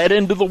 fled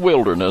into the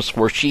wilderness,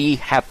 where she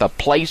hath a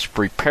place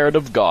prepared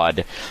of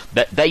God,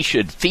 that they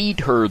should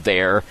feed her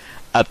there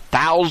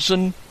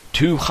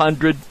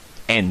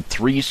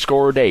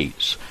 1,260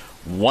 days.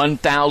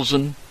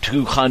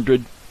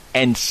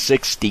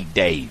 1,260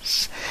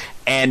 days.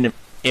 And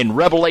in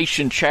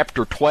Revelation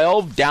chapter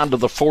 12, down to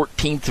the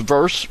 14th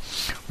verse,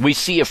 we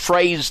see a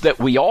phrase that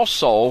we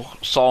also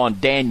saw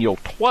in Daniel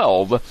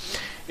 12.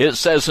 It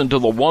says, unto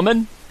the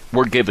woman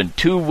were given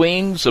 2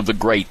 wings of the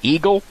great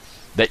eagle,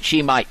 that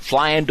she might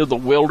fly into the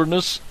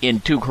wilderness,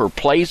 into her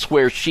place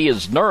where she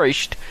is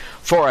nourished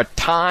for a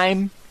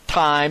time,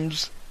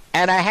 times,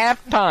 and a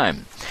half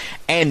time.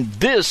 And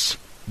this,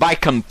 by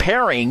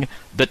comparing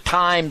the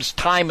times,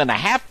 time, and a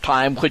half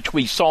time, which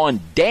we saw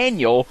in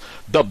Daniel,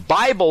 the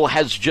Bible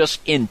has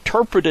just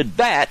interpreted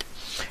that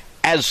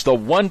as the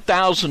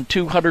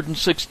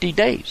 1,260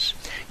 days.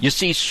 You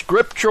see,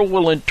 Scripture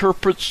will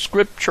interpret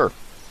Scripture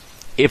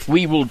if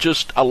we will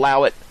just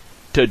allow it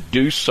to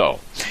do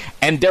so.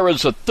 And there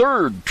is a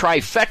third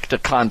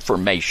trifecta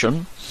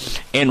confirmation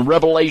in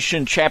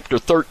Revelation chapter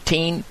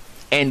 13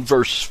 and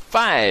verse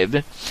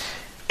 5.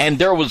 And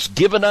there was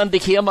given unto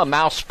him a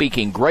mouth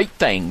speaking great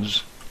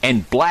things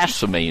and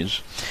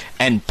blasphemies,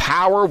 and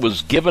power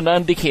was given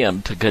unto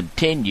him to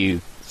continue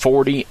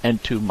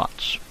 42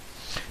 months.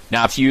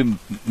 Now, if you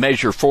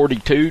measure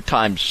 42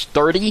 times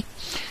 30,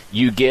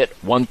 you get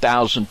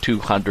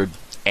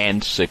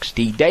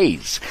 1,260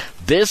 days.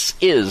 This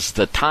is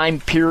the time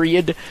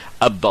period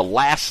of the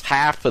last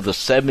half of the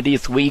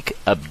 70th week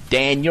of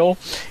Daniel,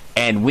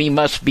 and we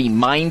must be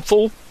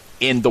mindful,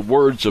 in the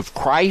words of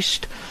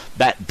Christ,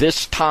 that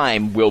this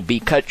time will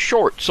be cut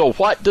short. So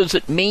what does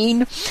it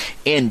mean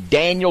in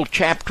Daniel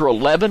chapter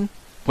 11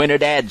 when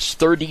it adds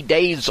 30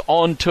 days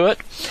onto it?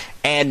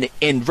 And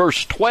in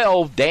verse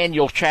 12,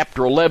 Daniel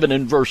chapter 11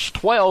 and verse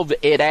 12,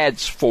 it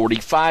adds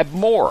 45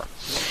 more.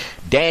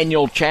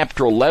 Daniel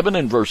chapter 11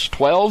 and verse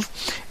 12,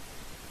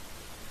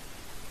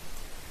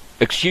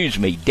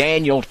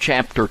 Daniel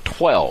chapter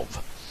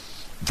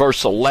 12,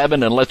 verse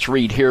 11, and let's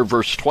read here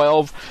verse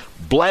 12.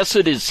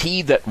 Blessed is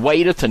he that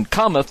waiteth and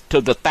cometh to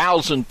the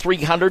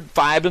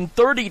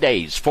 1,330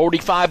 days.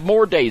 45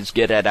 more days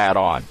get it add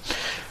on.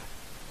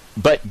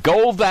 But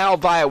go thou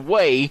thy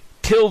way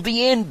till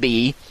the end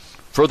be,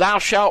 for thou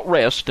shalt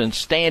rest and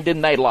stand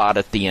in thy lot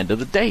at the end of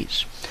the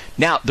days.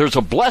 Now, there's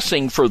a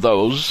blessing for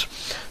those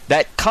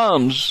that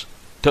comes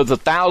to the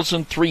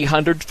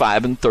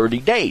 1,330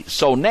 days.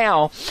 So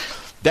now,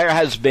 there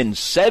has been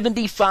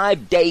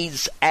 75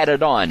 days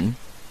added on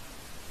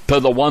to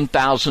the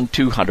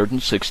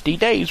 1,260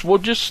 days. Well,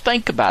 just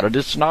think about it.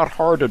 It's not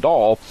hard at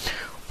all.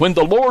 When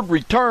the Lord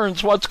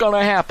returns, what's going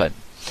to happen?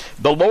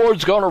 The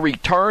Lord's going to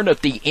return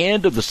at the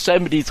end of the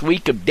 70th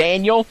week of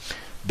Daniel.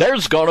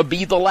 There's going to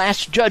be the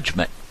last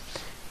judgment.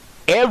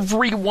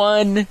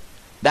 Everyone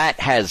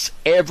that has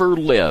ever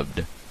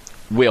lived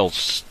will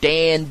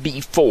stand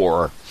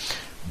before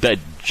the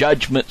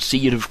judgment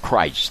seat of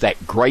Christ,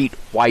 that great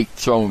white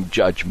throne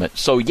judgment.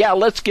 So yeah,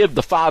 let's give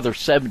the Father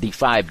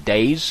 75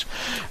 days.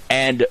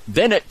 And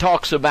then it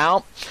talks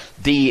about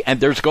and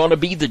there's going to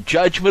be the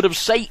judgment of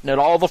Satan and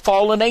all the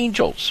fallen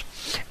angels.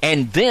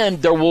 And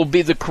then there will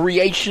be the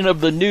creation of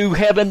the new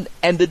heaven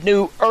and the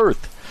new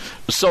earth.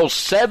 So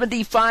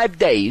 75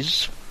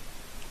 days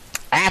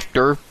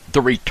after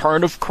the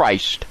return of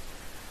Christ,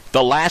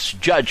 the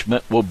last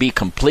judgment will be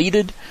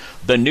completed.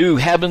 The new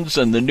heavens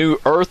and the new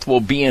earth will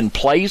be in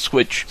place,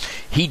 which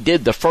he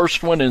did the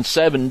first one in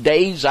 7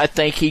 days. I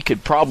think he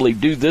could probably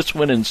do this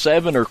one in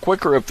 7 or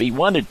quicker if he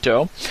wanted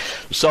to.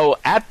 So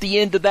at the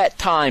end of that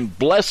time,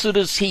 blessed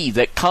is he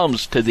that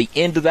comes to the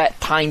end of that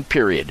time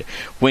period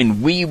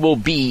when we will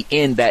be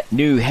in that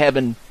new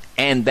heaven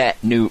and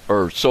that new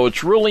earth. So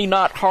it's really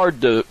not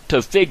hard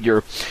to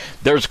figure.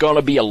 There's going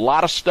to be a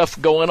lot of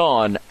stuff going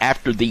on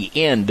after the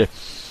end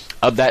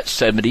of that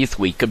 70th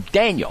week of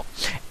Daniel.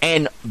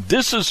 And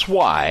this is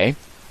why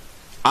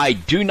I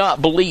do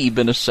not believe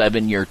in a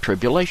 7-year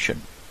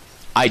tribulation.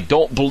 I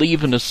don't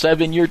believe in a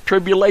 7-year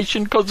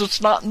tribulation because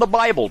it's not in the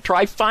Bible.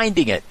 Try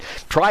finding it.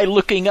 Try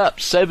looking up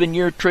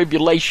 7-year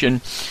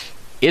tribulation.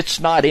 It's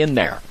not in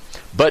there.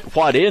 But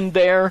what in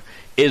there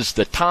is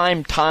the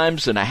time,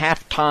 times, and a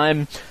half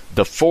time,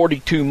 the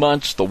 42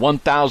 months, the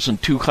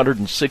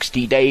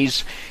 1,260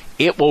 days.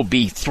 It will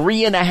be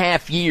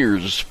 3.5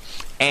 years.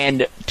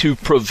 And to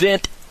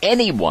prevent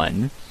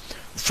anyone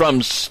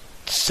from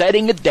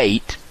setting a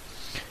date,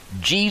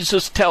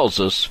 Jesus tells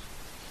us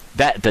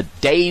that the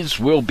days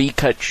will be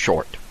cut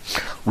short.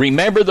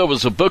 Remember, there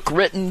was a book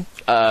written,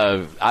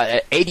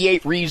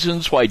 88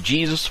 Reasons Why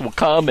Jesus Will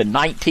Come, in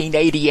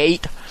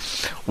 1988.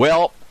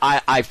 Well,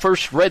 I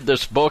first read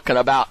this book in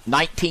about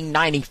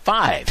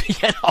 1995,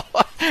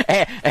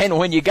 And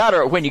when you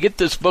get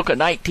this book of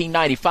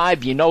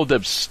 1995, you know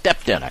they've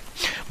stepped in it.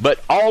 But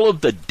all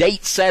of the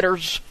date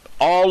setters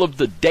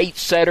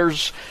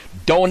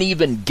don't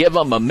even give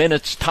them a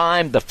minute's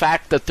time. The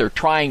fact that they're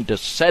trying to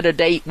set a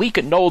date, we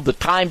can know the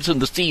times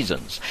and the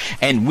seasons,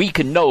 and we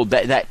can know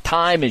that that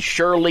time is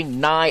surely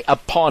nigh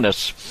upon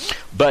us.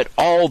 But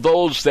all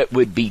those that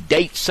would be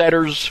date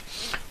setters,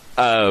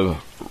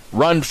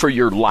 run for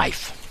your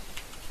life.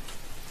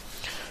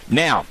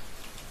 Now,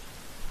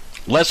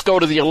 let's go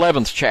to the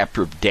 11th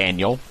chapter of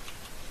Daniel.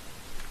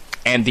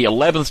 And the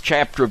 11th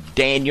chapter of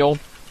Daniel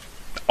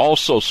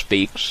also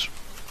speaks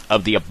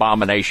of the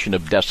abomination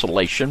of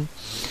desolation.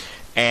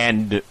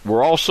 And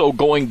we're also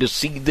going to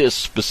see this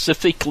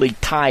specifically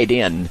tied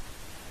in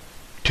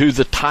to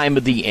the time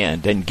of the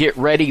end. And get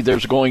ready,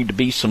 there's going to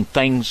be some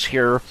things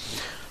here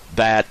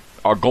that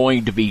are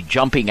going to be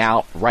jumping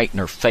out right in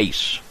our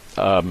face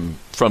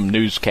from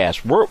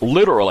newscasts.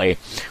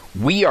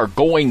 We are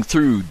going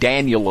through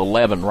Daniel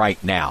 11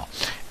 right now.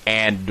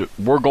 And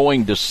we're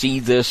going to see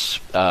this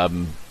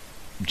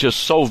just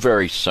so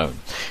very soon.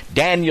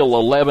 Daniel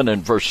 11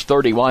 and verse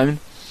 31,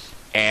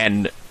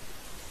 and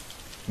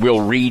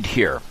we'll read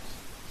here.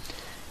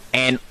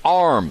 And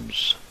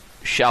arms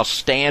shall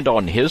stand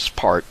on his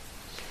part,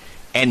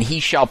 and he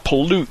shall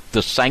pollute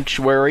the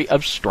sanctuary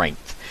of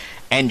strength,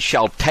 and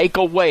shall take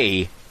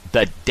away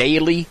the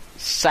daily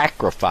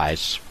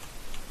sacrifice,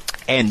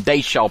 and they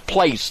shall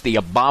place the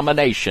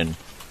abomination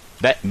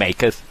that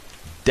maketh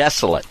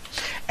desolate.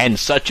 And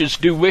such as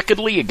do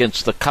wickedly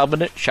against the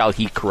covenant shall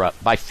he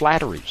corrupt by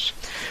flatteries.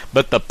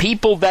 But the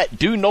people that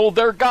do know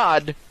their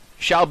God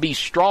shall be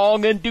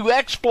strong and do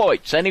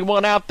exploits.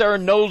 Anyone out there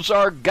knows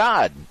our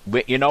God?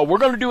 We're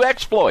going to do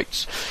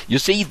exploits. You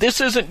see, this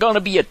isn't going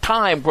to be a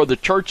time where the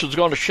church is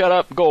going to shut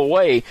up and go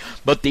away,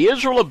 but the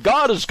Israel of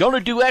God is going to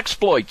do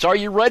exploits. Are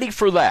you ready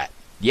for that?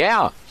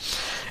 Yeah.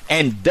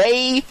 And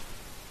they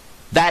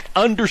that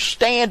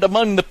understand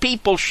among the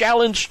people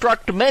shall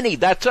instruct many.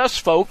 That's us,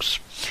 folks.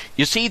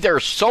 You see, there are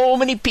so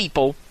many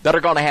people that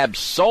are going to have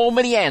so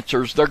many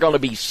answers. They're going to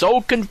be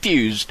so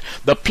confused.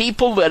 The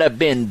people that have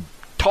been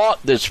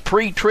taught this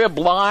pre-trib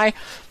lie,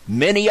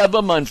 many of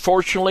them,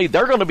 unfortunately,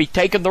 they're going to be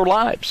taking their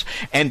lives.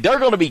 And they're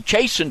going to be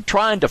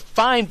trying to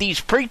find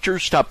these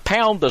preachers to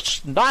pound the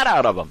snot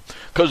out of them.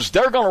 Because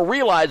they're going to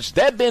realize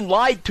they've been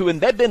lied to, and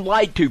they've been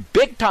lied to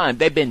big time.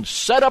 They've been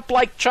set up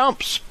like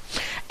chumps.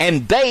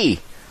 And they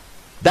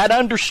that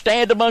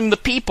understand among the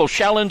people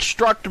shall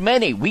instruct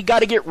many. We got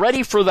to get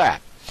ready for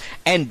that.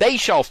 And they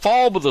shall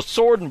fall with the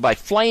sword, and by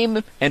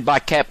flame, and by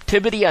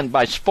captivity, and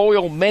by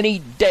spoil many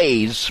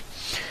days.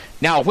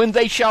 Now when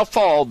they shall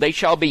fall, they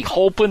shall be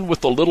holpen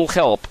with a little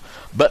help,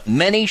 but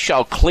many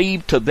shall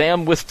cleave to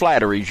them with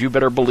flatteries. You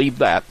better believe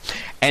that.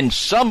 And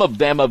some of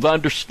them of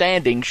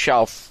understanding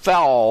shall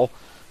fall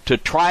to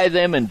try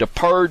them, and to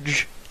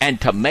purge,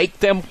 and to make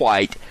them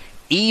white,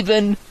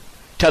 even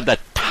to the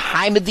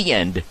time of the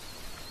end,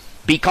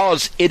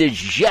 because it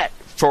is yet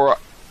for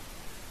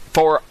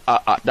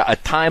a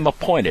time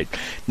appointed.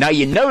 Now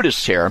you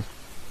notice here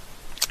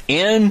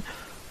in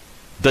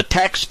the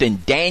text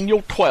in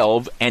Daniel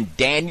 12 and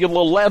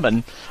Daniel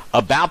 11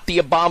 about the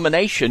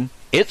abomination,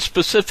 it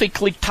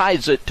specifically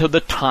ties it to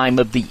the time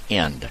of the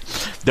end.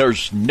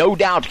 There's no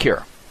doubt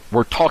here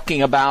we're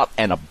talking about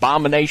an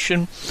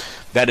abomination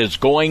that is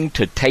going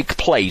to take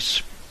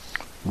place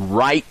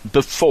right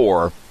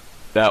before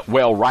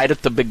right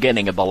at the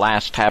beginning of the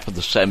last half of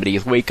the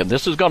 70th week. And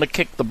this is going to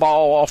kick the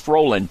ball off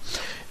rolling.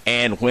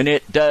 And when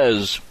it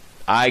does,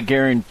 I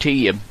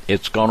guarantee you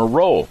it's going to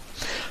roll.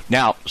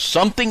 Now,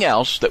 something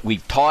else that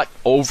we've taught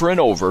over and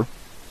over,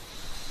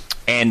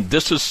 and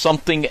this is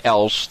something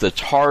else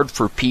that's hard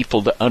for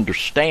people to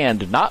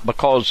understand, not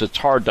because it's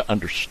hard to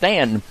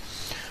understand,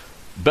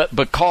 but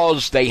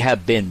because they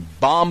have been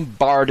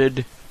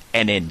bombarded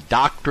and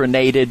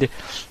indoctrinated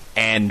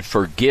and,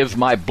 forgive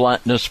my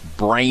bluntness,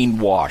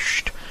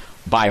 brainwashed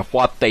by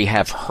what they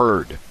have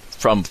heard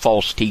from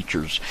false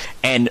teachers.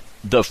 And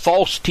the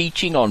false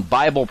teaching on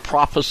Bible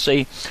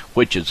prophecy,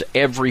 which is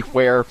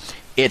everywhere,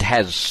 it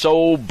has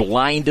so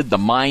blinded the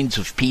minds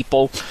of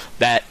people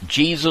that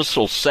Jesus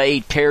will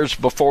say tares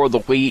before the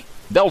wheat.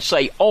 They'll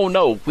say, oh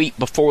no, wheat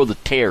before the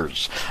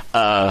tares.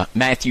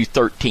 Matthew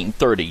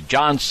 13:30.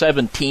 John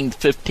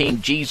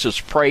 17:15, Jesus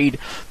prayed.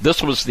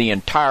 This was the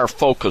entire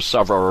focus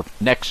of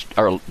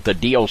the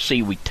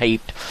DOC we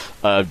taped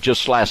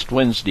just last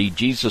Wednesday.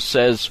 Jesus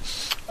says,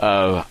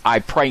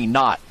 I pray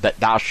not that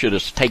thou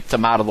shouldest take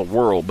them out of the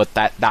world, but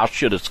that thou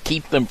shouldest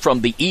keep them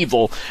from the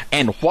evil.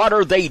 And what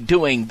are they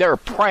doing? They're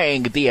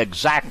praying the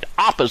exact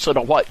opposite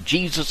of what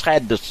Jesus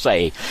had to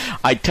say.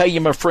 I tell you,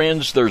 my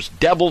friends, there's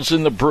devils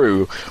in the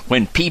brew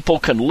when people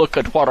can look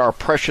at what our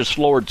precious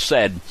Lord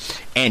said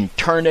and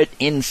turn it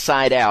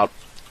inside out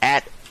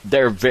at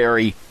their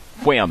very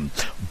whim.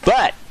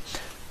 But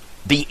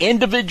the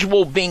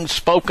individual being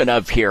spoken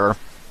of here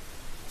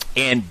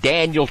in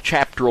Daniel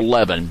chapter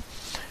 11,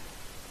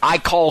 I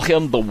call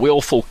him the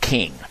willful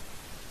king.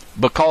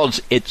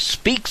 because it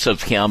speaks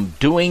of him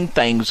doing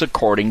things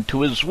according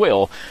to his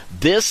will.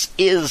 This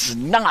is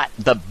not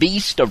the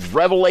beast of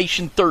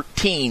Revelation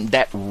 13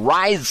 that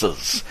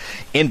rises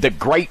in the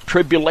great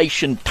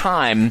tribulation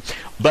time,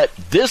 but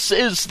this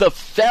is the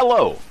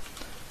fellow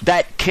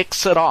that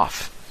kicks it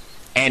off.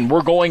 And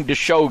we're going to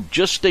show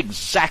just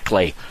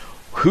exactly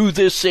who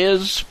this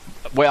is.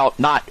 Well,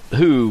 not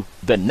who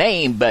the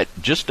name, but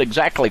just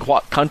exactly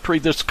what country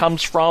this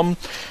comes from.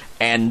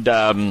 And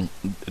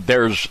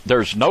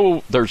there's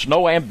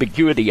no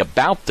ambiguity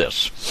about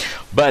this.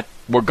 But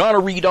we're going to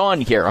read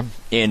on here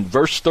in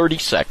verse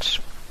 36.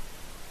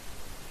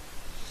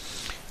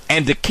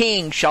 And the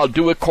king shall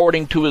do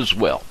according to his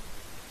will.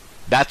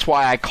 That's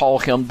why I call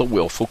him the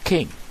willful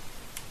king.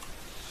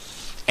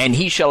 And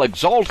he shall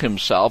exalt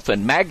himself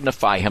and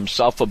magnify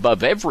himself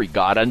above every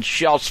god, and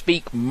shall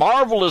speak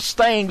marvelous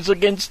things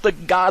against the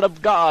God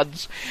of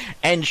gods,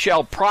 and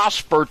shall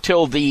prosper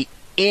till the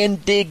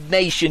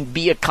indignation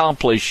be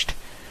accomplished.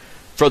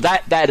 For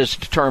that is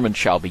determined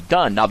shall be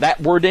done. Now that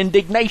word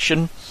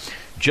indignation,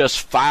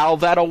 just file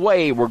that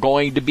away. We're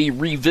going to be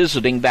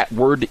revisiting that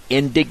word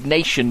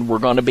indignation. We're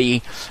going to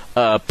be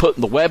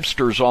putting the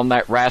Websters on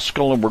that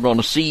rascal, and we're going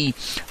to see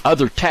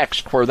other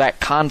texts where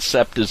that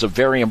concept is a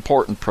very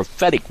important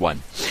prophetic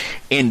one.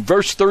 In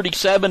verse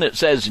 37 it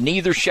says,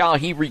 neither shall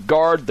he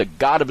regard the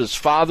God of his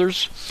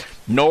fathers,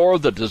 nor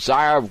the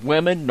desire of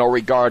women, nor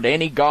regard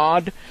any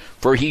god,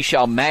 for he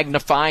shall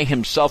magnify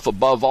himself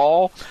above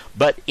all,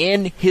 but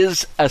in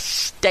his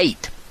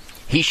estate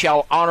he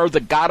shall honor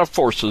the God of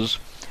forces,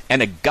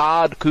 and a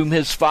God whom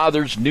his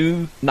fathers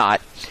knew not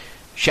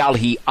shall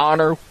he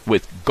honor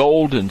with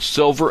gold and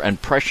silver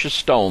and precious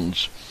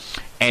stones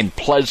and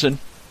pleasant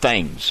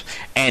things.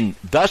 And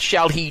thus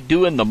shall he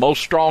do in the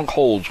most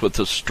strongholds with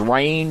a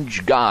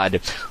strange God,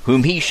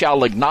 whom he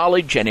shall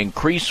acknowledge and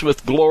increase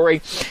with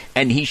glory,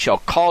 and he shall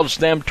cause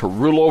them to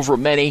rule over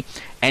many,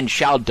 and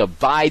shall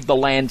divide the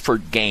land for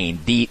gain.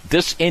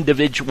 This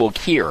individual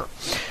here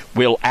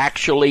will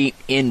actually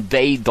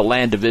invade the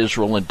land of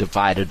Israel and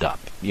divide it up.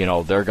 You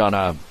know,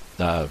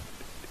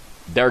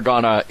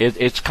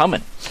 it's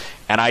coming.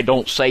 And I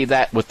don't say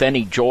that with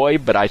any joy,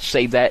 but I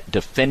say that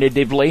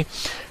definitively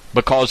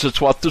because it's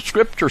what the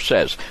Scripture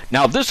says.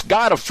 Now, this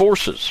God of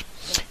forces,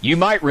 you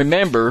might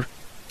remember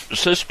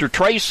Sister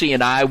Tracy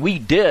and I, we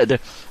did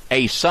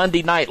a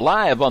Sunday Night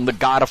Live on the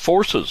God of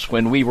forces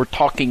when we were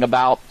talking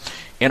about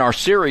in our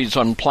series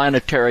on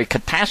planetary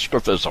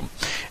catastrophism.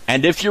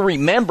 And if you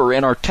remember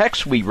in our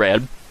text we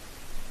read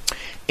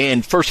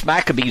in 1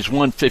 Maccabees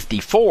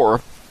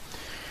 1:54,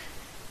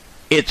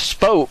 it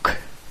spoke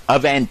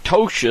of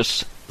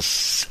Antiochus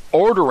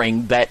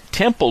ordering that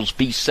temples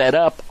be set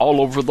up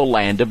all over the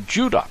land of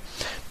Judah.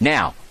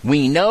 Now,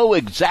 we know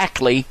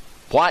exactly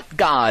what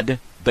God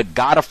the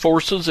God of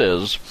forces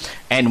is,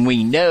 and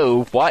we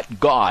know what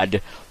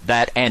God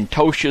that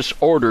Antiochus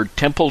ordered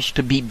temples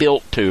to be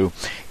built to.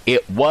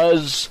 It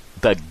was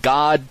the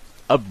God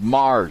of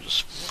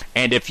Mars.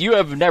 And if you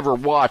have never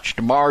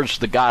watched Mars,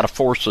 the God of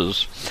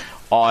forces,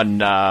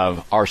 on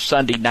our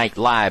Sunday Night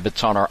Live,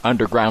 it's on our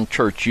Underground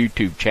Church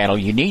YouTube channel,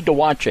 you need to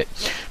watch it,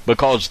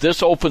 because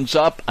this opens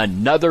up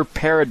another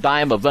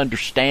paradigm of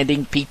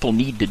understanding people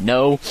need to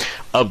know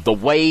of the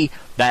way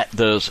that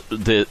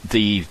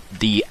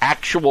the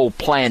actual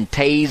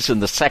planets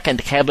in the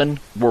second heaven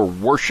were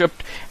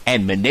worshipped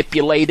and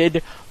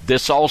manipulated.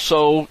 This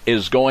also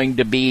is going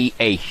to be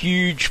a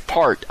huge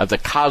part of the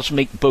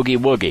cosmic boogie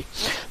woogie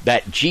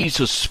that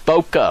Jesus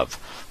spoke of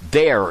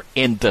there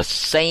in the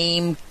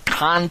same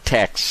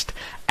context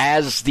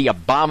as the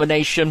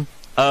abomination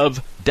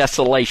of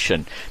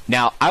desolation.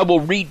 Now, I will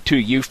read to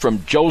you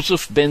from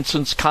Joseph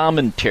Benson's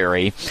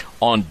commentary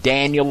on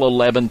Daniel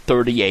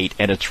 11:38,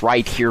 and it's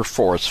right here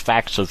for us,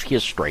 Facts of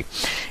History.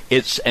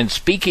 And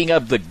speaking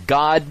of the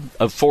God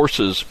of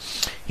forces,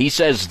 he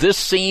says, this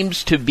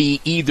seems to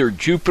be either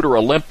Jupiter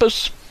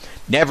Olympus,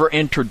 never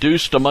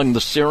introduced among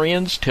the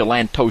Syrians till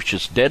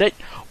Antiochus did it,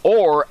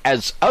 or,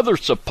 as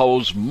others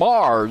suppose,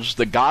 Mars,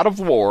 the god of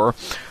war,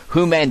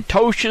 whom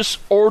Antiochus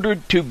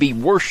ordered to be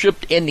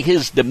worshipped in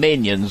his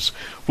dominions,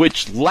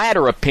 which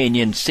latter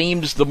opinion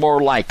seems the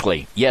more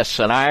likely. Yes,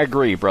 and I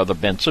agree, Brother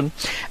Benson,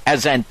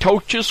 as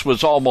Antiochus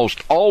was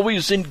almost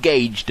always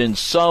engaged in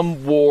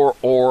some war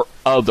or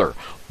other.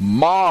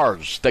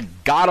 Mars, the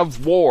god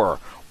of war,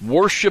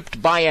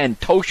 worshipped by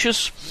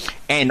Antiochus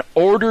and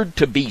ordered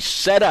to be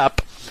set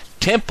up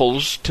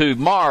temples to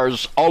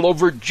Mars all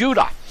over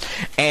Judah.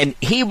 And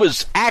he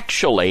was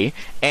actually,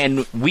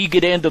 and we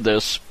get into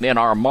this in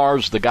our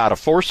Mars, the God of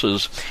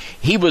Forces,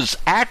 he was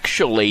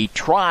actually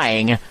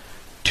trying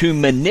to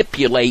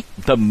manipulate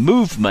the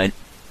movement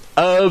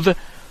of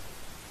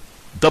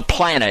the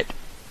planet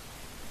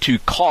to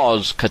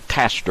cause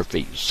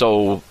catastrophes.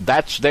 So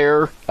that's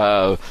there.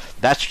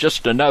 That's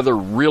just another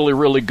really,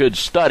 really good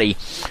study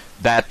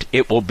that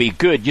it will be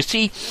good. You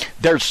see,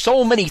 there's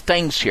so many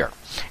things here.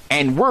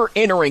 And we're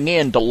entering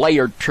into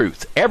layered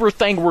truth.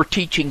 Everything we're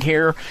teaching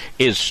here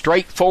is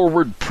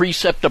straightforward,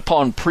 precept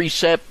upon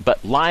precept,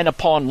 but line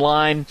upon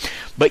line.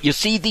 But you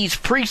see, these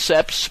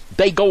precepts,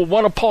 they go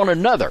one upon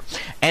another.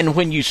 And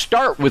when you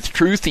start with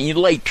truth and you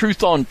lay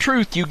truth on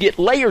truth, you get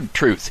layered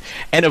truth.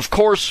 And of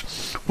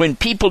course, when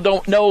people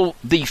don't know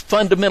the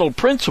fundamental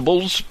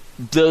principles,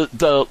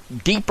 the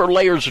deeper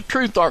layers of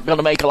truth aren't going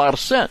to make a lot of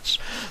sense.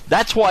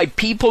 That's why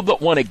people that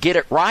want to get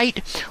it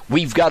right,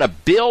 we've got to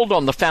build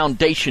on the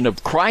foundation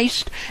of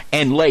Christ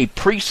and lay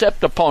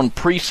precept upon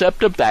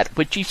precept of that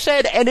which he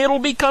said, and it'll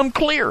become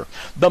clear.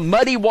 The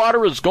muddy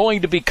water is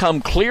going to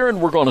become clear, and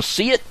we're going to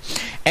see it.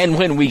 And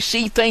when we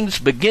see things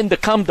begin to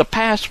come to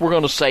pass, we're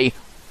going to say,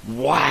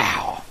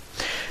 wow.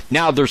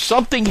 Now, there's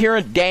something here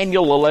in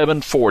Daniel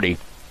 11:40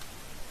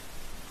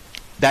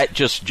 that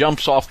just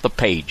jumps off the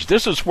page.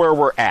 This is where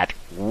we're at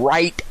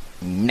right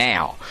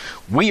now.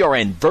 We are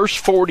in verse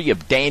 40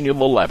 of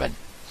Daniel 11.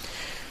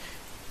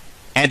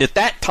 And at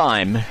that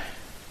time,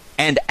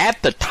 and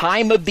at the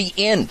time of the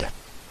end,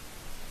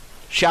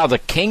 shall the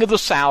king of the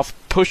south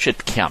push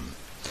at him,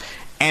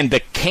 and the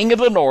king of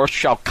the north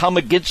shall come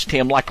against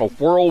him like a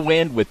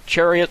whirlwind with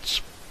chariots,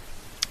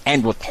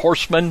 and with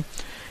horsemen,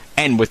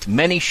 and with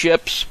many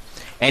ships,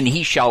 and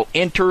he shall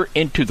enter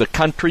into the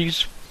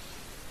countries,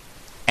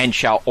 and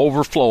shall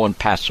overflow and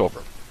pass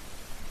over.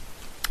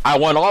 I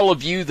want all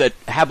of you that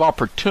have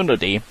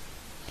opportunity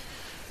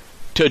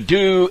to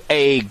do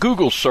a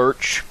Google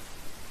search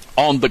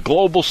on the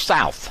global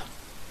south.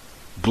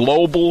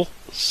 Global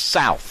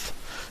south.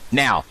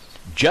 Now,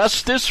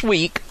 just this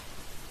week,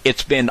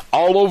 it's been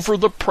all over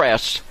the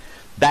press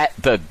that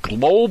the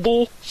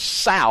global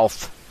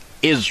south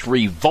is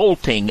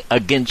revolting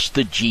against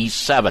the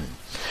G7.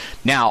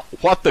 Now,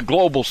 what the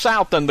global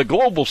south, and the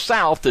global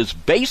south is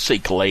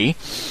basically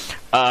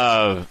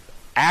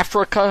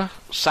Africa,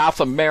 South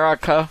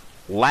America,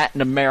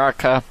 Latin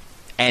America,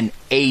 and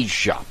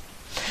Asia.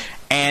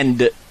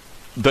 And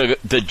the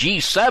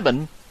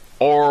G7,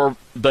 or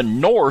the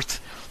North,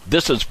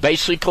 this is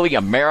basically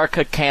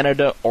America,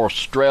 Canada,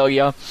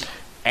 Australia,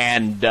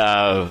 and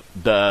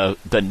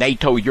the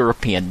NATO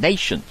European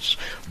nations.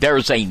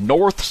 There's a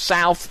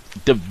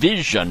North-South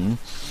division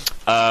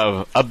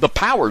of the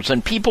powers,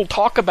 and people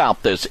talk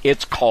about this.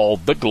 It's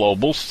called the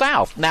Global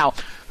South. Now,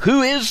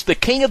 who is the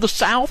king of the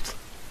South?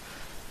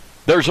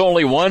 There's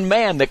only one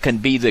man that can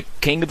be the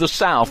king of the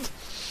South,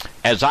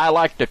 as I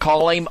like to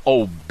call him,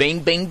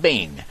 Bing, Bing,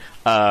 Bing,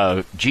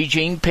 Xi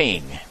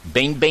Jinping,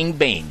 Bing, Bing,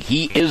 Bing.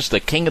 He is the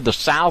king of the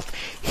South.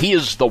 He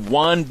is the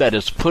one that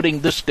is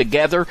putting this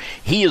together.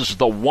 He is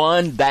the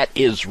one that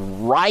is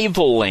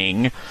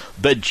rivaling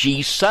the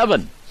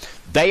G7.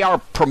 They are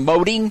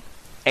promoting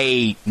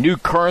a new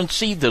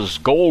currency that's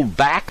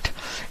gold-backed,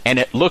 and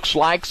it looks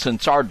like,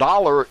 since our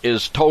dollar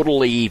is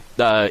totally,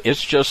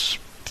 it's just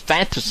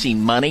fantasy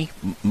money,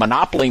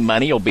 monopoly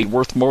money, will be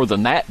worth more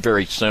than that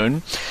very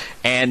soon.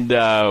 And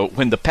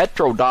when the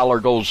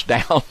petrodollar goes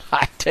down,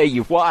 I tell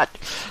you what,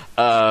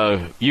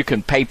 you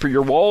can paper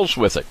your walls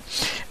with it.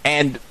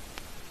 And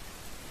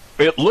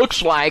it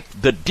looks like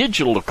the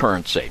digital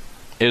currency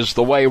is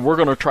the way we're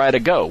going to try to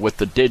go with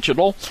the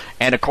digital.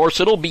 And, of course,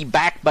 it'll be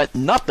backed by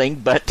nothing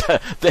but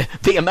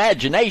the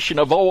imagination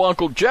of old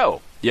Uncle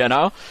Joe. You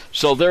know,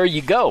 so there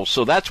you go.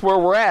 So that's where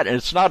we're at, and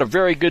it's not a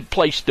very good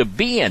place to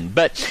be in.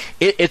 But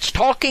it's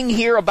talking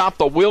here about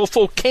the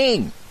willful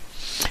king,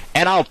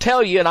 and I'll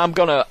tell you, and I'm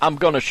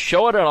gonna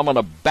show it, and I'm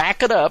gonna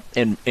back it up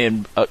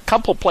in a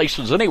couple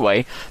places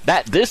anyway.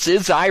 That this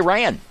is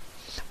Iran.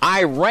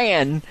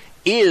 Iran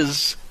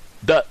is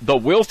the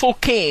willful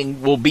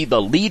king will be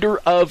the leader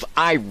of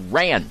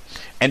Iran,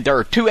 and there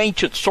are two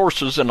ancient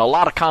sources and a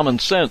lot of common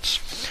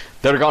sense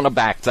that are going to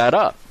back that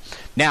up.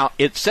 Now,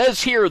 it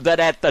says here that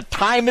at the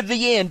time of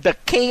the end, the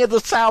king of the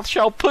south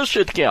shall push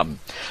at him.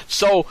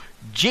 So,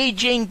 Xi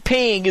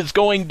Jinping is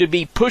going to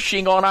be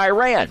pushing on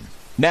Iran.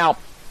 Now,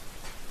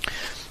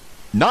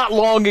 not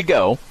long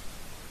ago,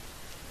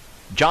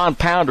 John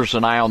Pounders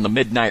and I on the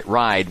Midnight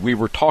Ride, we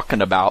were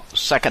talking about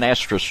 2nd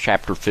Esdras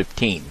chapter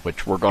 15,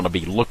 which we're going to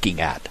be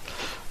looking at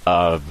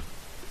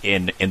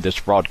in this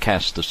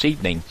broadcast this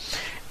evening.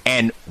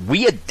 And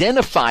we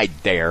identified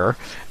there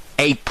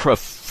a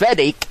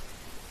prophetic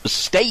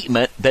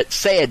statement that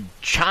said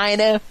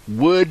China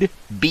would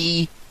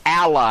be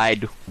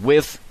allied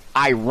with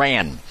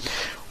Iran.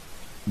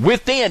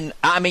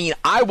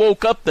 I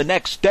woke up the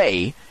next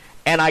day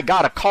and I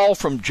got a call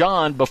from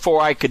John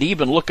before I could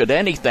even look at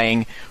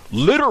anything,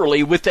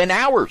 literally within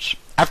hours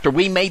after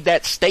we made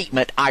that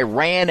statement.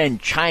 Iran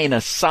and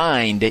China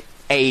signed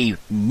a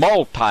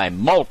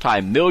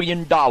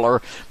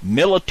multi-million-dollar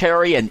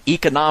military and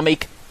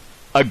economic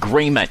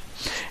agreement.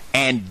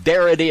 And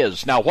there it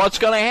is. Now, what's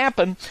going to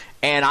happen?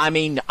 And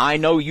I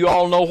know you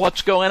all know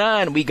what's going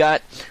on. We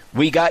got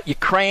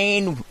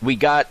Ukraine, we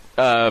got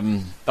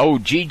Xi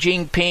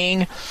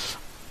Jinping,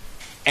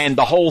 and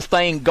the whole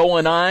thing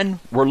going on.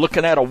 We're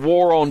looking at a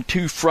war on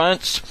two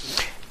fronts,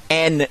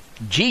 and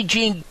Xi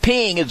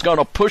Jinping is going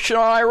to push it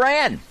on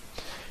Iran.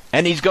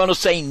 And he's going to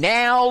say,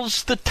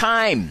 now's the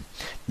time.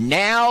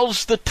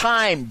 Now's the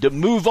time to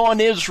move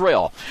on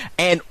Israel.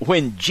 And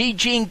when Xi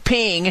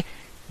Jinping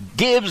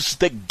gives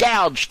the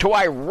gouge to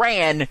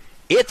Iran,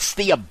 it's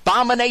the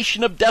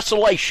abomination of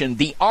desolation.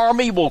 The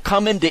army will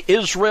come into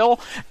Israel,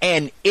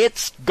 and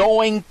it's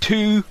going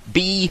to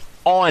be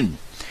on.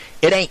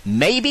 It ain't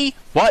maybe.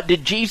 What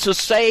did Jesus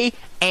say?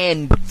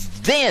 And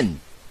then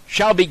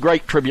shall be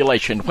great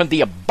tribulation, when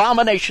the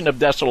abomination of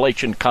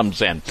desolation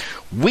comes in.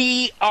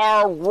 We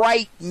are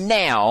right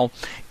now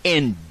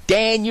in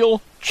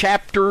Daniel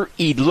chapter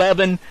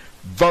 11,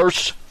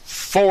 verse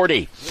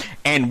 40.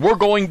 And we're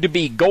going to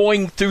be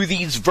going through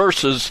these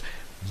verses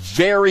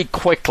very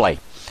quickly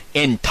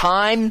in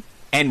time,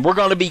 and we're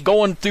going to be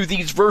going through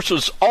these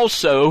verses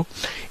also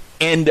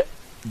in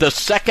the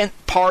second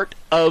part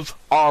of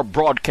our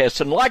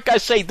broadcast. And like I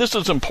say, this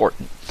is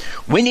important.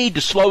 We need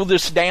to slow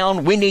this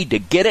down. We need to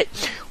get it.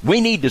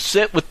 We need to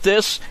sit with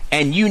this,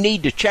 and you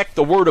need to check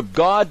the Word of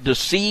God to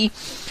see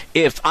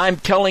if I'm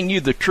telling you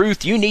the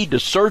truth. You need to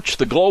search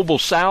the global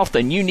south,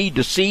 and you need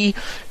to see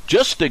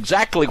just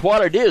exactly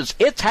what it is.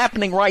 It's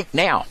happening right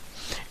now.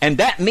 And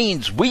that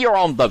means we are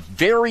on the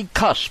very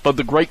cusp of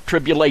the Great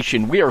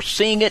Tribulation. We are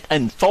seeing it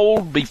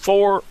unfold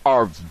before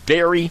our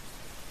very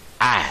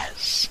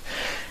eyes.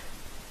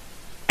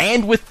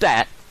 And with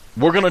that,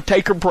 we're going to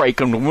take a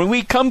break. And when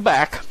we come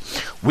back,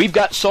 we've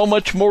got so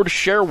much more to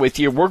share with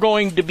you. We're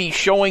going to be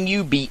showing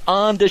you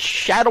beyond a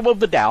shadow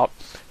of a doubt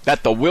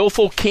that the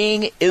willful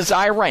king is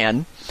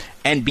Iran.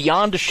 And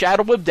beyond a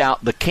shadow of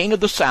doubt, the king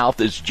of the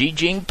south is Xi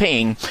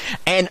Jinping.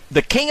 And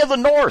the king of the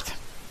north.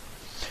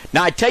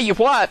 Now, I tell you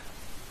what,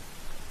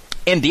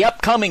 in the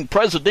upcoming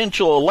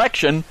presidential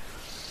election,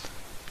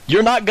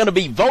 you're not going to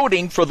be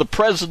voting for the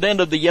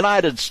president of the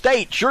United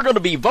States. You're going to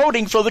be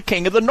voting for the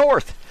king of the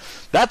north.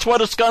 That's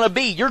what it's going to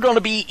be. You're going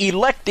to be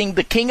electing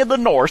the king of the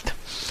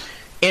north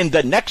in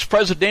the next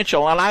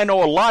presidential. And I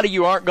know a lot of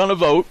you aren't going to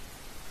vote.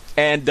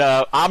 And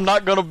I'm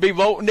not going to be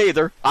voting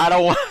either. I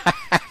don't want...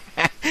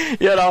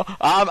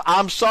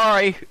 I'm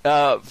sorry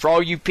for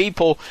all you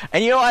people.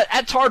 And,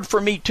 that's hard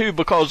for me, too,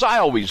 because I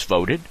always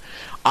voted.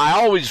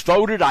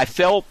 I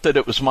felt that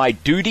it was my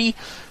duty.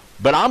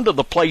 But I'm to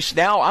the place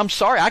now, I'm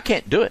sorry, I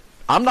can't do it.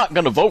 I'm not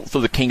going to vote for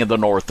the king of the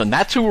north. And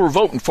that's who we're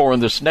voting for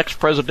in this next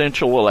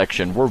presidential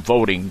election. We're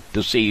voting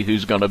to see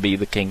who's going to be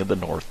the king of the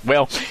north.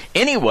 Well,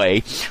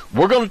 anyway,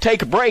 we're going to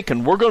take a break,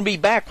 and we're going to be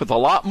back with a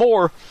lot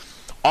more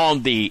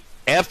on the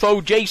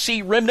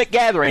FOJC Remnant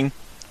Gathering.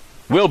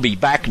 We'll be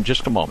back in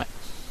just a moment.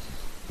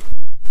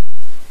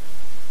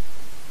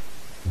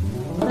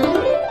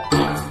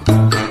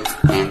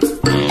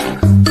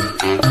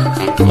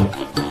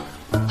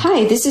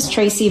 Hi, this is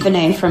Tracy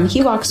Vinay from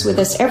He Walks With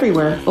Us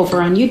Everywhere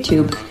over on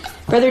YouTube.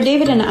 Brother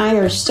David and I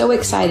are so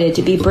excited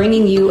to be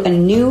bringing you a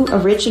new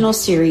original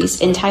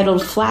series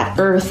entitled Flat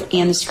Earth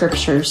and the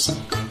Scriptures.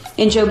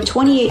 In Job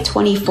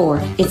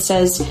 28:24, it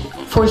says,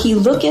 "For he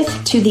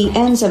looketh to the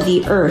ends of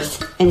the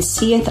earth and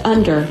seeth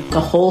under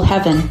the whole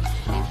heaven."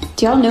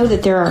 Do y'all know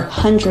that there are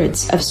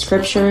hundreds of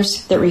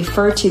scriptures that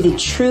refer to the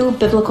true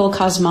biblical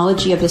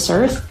cosmology of this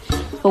earth?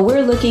 Well,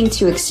 we're looking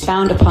to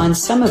expound upon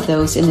some of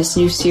those in this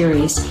new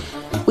series.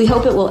 We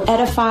hope it will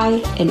edify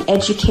and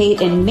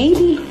educate and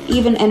maybe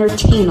even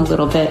entertain a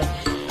little bit.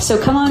 So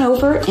come on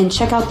over and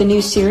check out the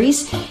new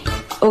series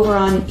over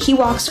on He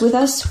Walks With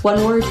Us,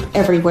 one word,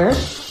 everywhere.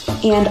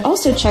 And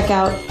also check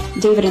out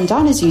David and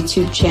Donna's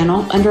YouTube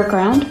channel,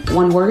 Underground,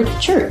 One Word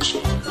Church.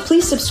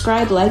 Please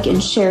subscribe, like,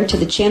 and share to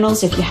the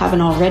channels if you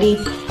haven't already.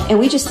 And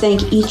we just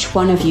thank each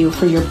one of you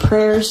for your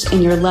prayers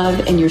and your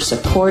love and your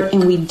support.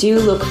 And we do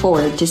look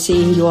forward to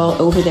seeing you all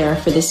over there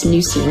for this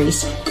new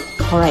series.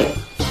 All right.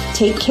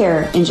 Take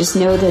care, and just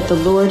know that the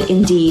Lord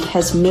indeed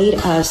has made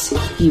us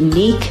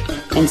unique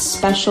and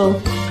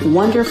special.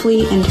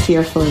 Wonderfully and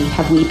fearfully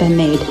have we been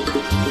made.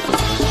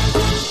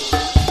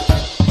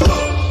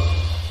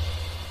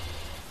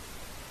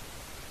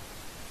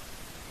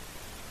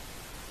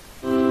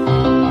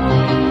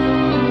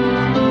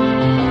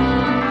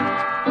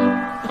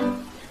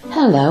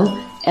 Hello,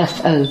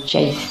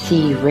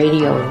 FOJC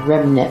Radio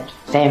Remnant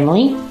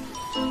family.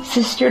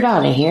 Sister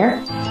Donna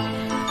here.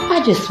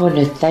 I just want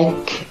to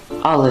thank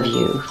all of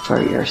you for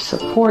your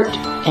support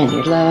and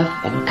your love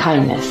and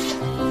kindness.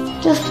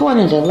 Just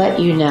wanted to let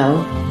you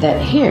know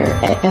that here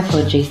at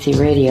FOJC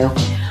Radio,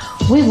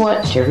 we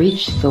want to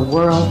reach the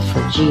world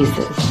for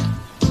Jesus.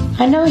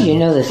 I know you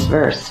know this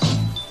verse.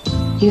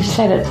 You've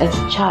said it as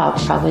a child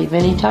probably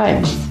many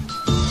times.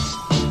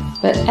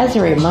 But as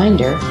a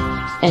reminder,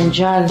 in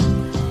John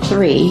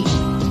 3,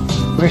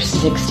 verse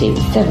 16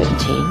 and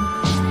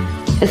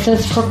 17, it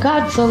says, "For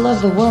God so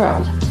loved the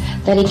world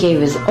that he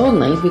gave his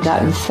only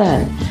begotten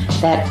Son,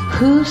 that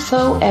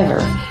whosoever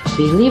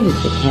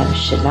believeth in him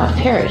should not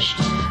perish,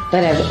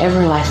 but have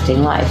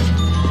everlasting life.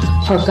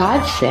 For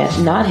God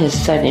sent not his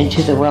Son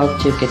into the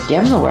world to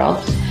condemn the world,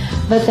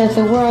 but that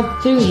the world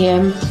through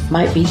him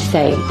might be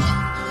saved."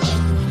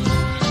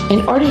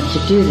 In order to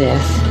do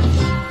this,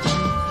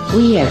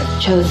 we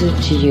have chosen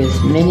to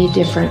use many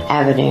different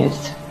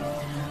avenues.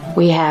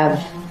 We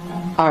have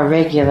our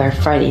regular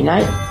Friday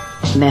night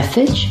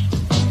message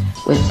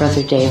with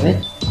Brother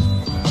David.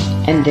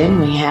 And then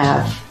we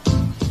have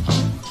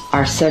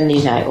our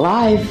Sunday Night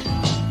Live,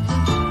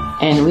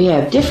 and we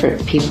have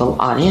different people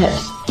on it.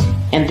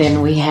 And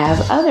then we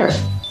have other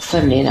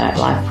Sunday Night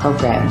Live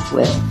programs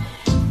with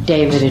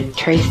David and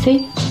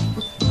Tracy.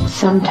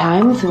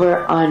 Sometimes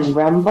we're on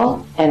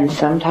Rumble, and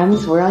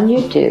sometimes we're on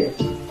YouTube.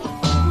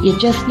 You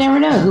just never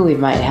know who we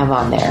might have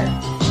on there.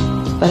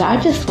 But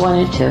I just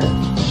wanted to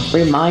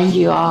remind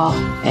you all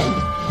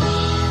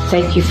and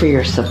thank you for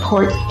your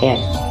support, and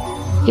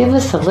give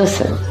us a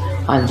listen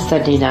on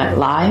Sunday Night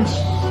Live.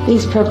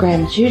 These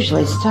programs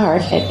usually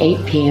start at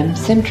 8 p.m.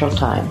 Central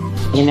Time.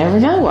 You never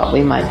know what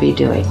we might be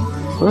doing.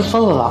 We're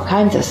full of all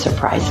kinds of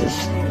surprises.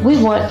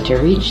 We want to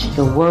reach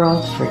the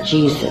world for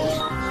Jesus.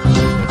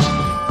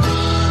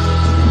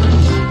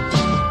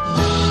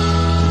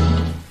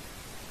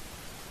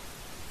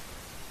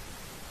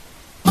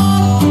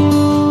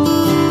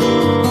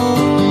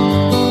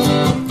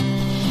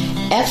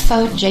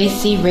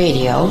 Fojc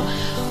Radio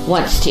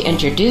wants to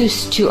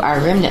introduce to our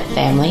Remnant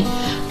family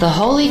the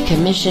Holy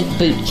Commission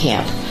Boot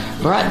Camp,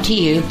 brought to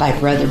you by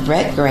Brother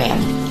Brett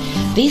Graham.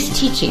 These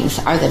teachings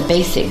are the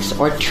basics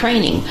or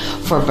training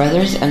for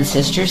brothers and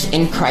sisters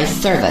in Christ's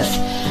service.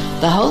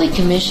 The Holy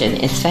Commission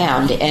is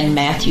found in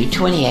Matthew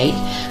 28,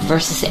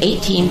 verses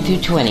 18 through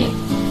 20.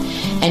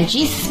 And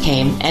Jesus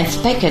came and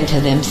spake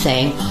unto them,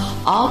 saying,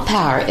 All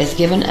power is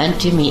given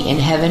unto me in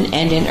heaven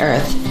and in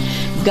earth.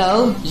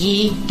 Go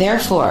ye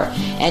therefore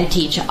and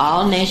teach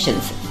all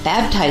nations,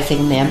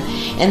 baptizing them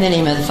in the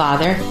name of the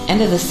Father,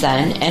 and of the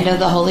Son, and of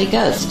the Holy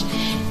Ghost,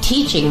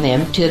 teaching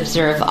them to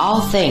observe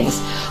all things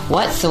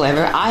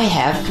whatsoever I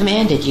have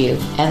commanded you.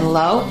 And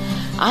lo,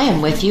 I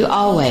am with you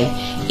always,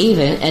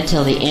 even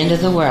until the end of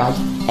the world.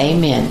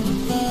 Amen.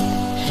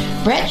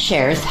 Brett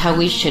shares how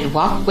we should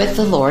walk with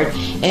the Lord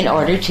in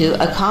order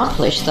to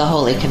accomplish the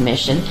Holy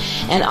Commission,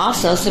 and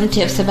also some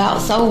tips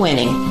about soul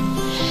winning.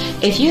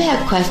 If you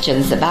have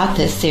questions about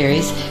this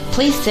series,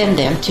 please send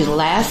them to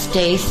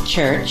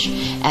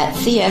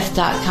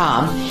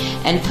lastdayschurch@cs.com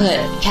and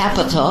put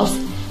capitals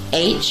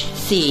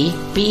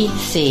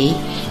HCBC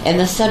in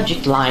the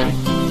subject line.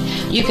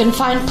 You can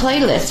find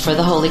playlists for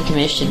the Holy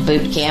Commission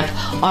Boot Camp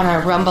on our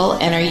Rumble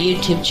and our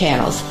YouTube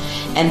channels.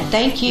 And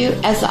thank you,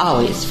 as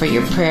always, for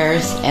your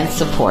prayers and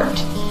support.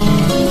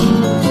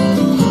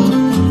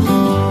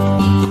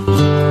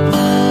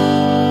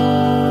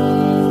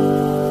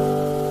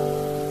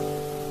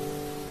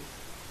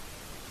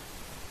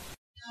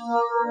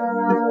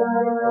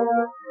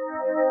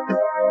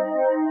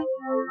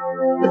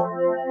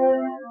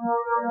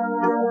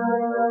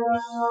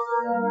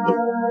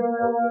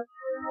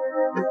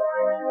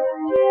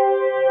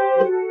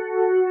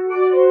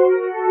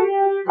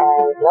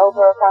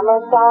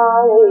 Overcomer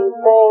song we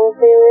sing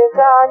to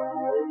God.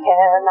 We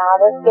cannot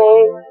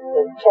escape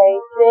the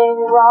chasing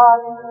rod.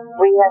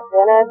 We have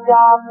been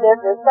adopted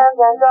as sons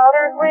and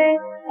daughters.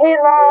 He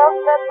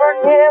loves us,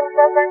 forgives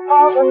us, and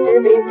calls us to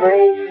be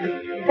free.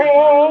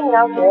 Sing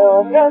now,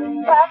 children,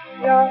 clap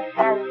your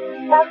hands.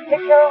 Have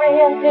victory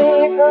in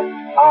Jesus,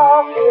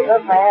 all through the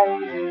land.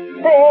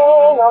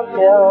 Sing, oh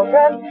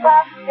children,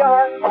 clap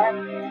your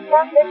hands.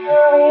 Have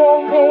victory in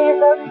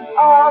Jesus,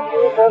 all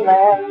through the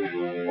land.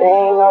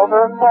 Sing,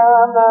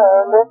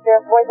 overcomer, lift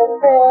your voice and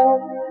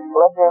sing.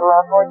 Let your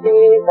love for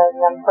Jesus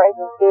and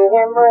praises to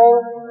Him bring.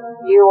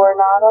 You are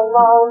not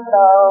alone,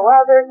 so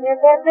others you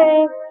can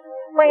be.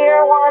 We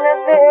are one in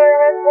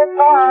spirit, His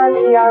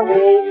body are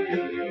we.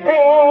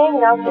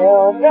 Sing now,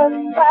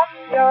 children, clap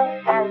your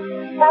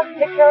hands. Have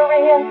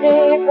victory in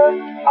Jesus,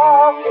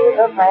 all through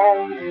the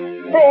land.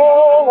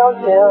 Sing, oh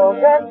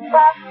children,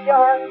 clap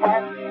your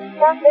hands.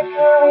 Have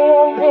victory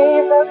in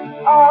Jesus,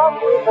 all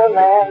through the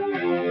land.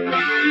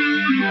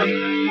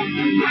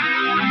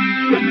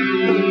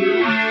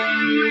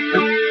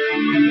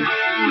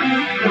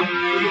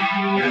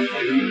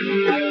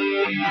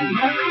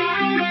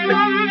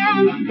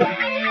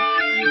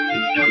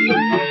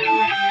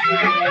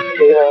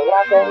 To the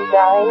rock and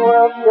dying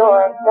world,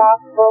 your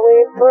gospel we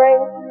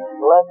bring.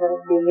 Blessed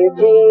be you,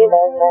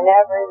 Jesus, in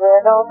every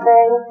little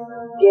thing.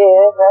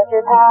 Give us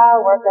your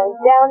power, send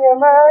down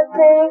your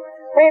mercy.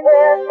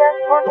 Repentance,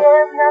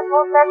 forgiveness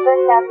will set the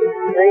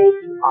captives free.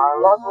 Our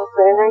Lord will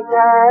soon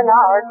return,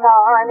 our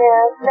time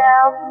is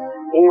now.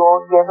 He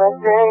won't give us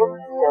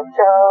strength, He'll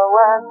show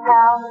us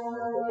how.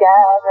 To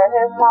gather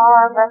His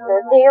harvest,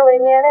 there's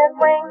healing in His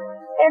wings.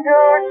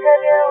 Endure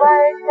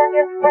tribulation,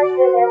 His praise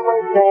in Him we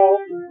sing.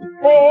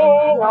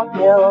 Sing, oh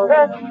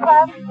children,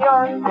 clap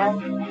your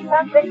hands.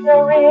 The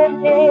victory in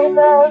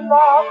Jesus,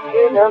 all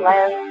through the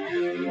land.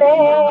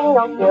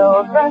 Sing, oh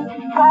children,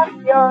 clap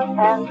your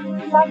hands.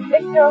 The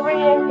victory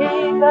in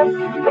Jesus,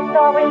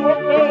 victory in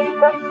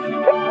Jesus,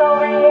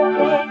 victory in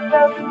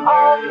Jesus,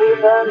 all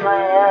through the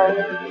land.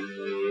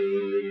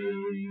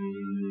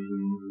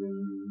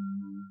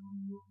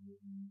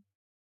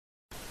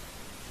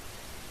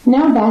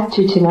 Now back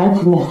to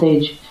tonight's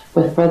message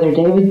with Brother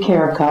David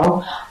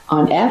Carrico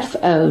on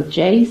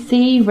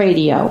Fojc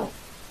Radio.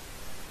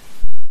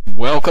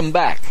 Welcome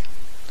back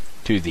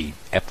to the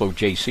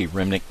Fojc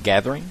Remnant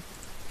Gathering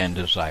and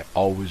as I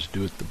always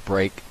do at the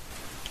break,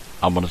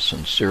 I'm going to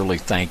sincerely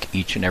thank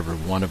each and every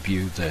one of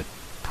you that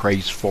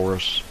prays for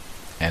us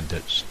and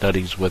that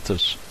studies with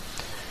us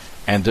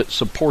and that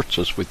supports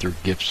us with your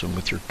gifts and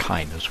with your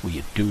kindness.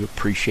 We do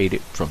appreciate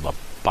it from the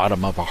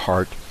bottom of our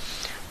heart.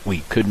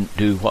 We couldn't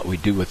do what we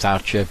do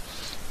without you,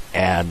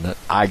 and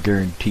I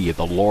guarantee you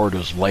the Lord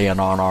is laying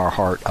on our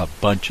heart a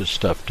bunch of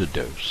stuff to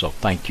do. So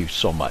thank you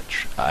so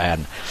much.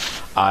 And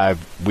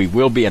we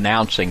will be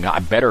announcing, I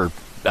better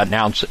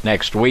announce it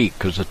next week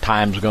because the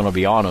time's going to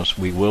be on us.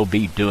 We will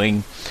be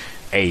doing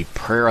a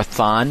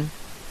prayer-a-thon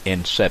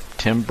in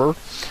September.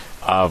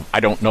 I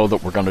don't know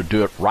that we're going to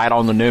do it right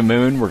on the new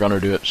moon. We're going to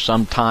do it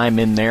sometime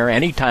in there.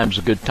 Anytime's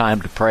a good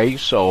time to pray,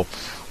 so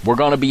we're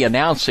going to be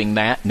announcing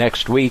that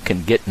next week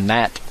and getting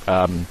that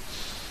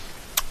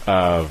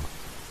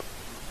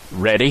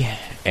ready,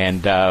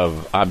 and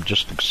I'm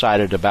just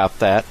excited about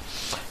that.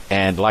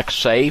 And like I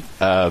say,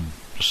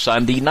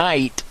 Sunday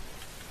night,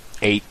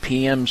 8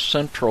 p.m.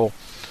 Central,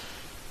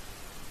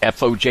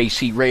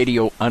 Fojc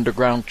Radio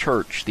Underground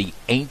Church, the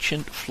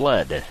ancient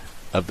flood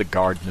of the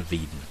Garden of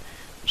Eden.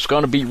 It's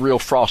going to be real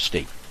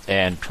frosty,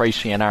 and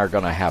Tracy and I are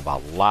going to have a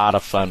lot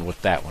of fun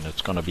with that one.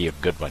 It's going to be a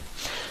good one.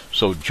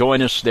 So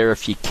join us there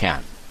if you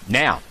can.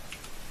 Now,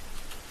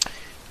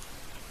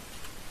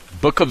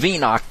 Book of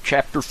Enoch,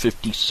 chapter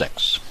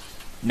 56.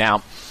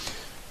 Now,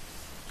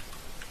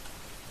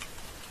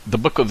 the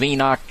Book of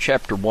Enoch,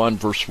 chapter 1,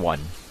 verse 1,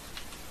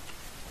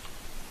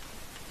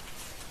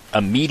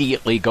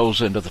 immediately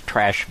goes into the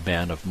trash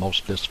bin of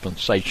most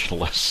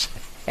dispensationalists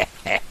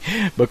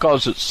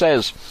because it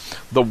says,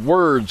 the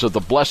words of the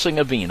blessing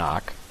of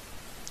Enoch,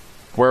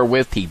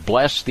 wherewith he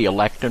blessed the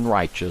elect and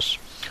righteous,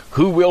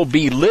 who will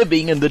be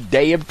living in the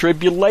day of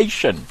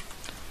tribulation,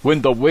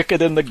 when the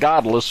wicked and the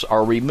godless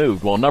are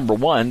removed. Well, number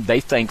one, they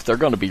think they're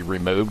going to be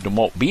removed and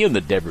won't be in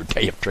the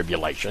day of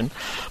tribulation.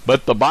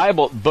 But the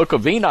Book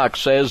of Enoch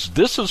says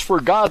this is for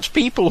God's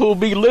people who will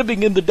be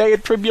living in the day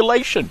of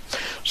tribulation.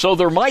 So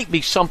there might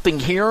be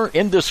something here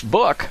in this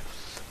book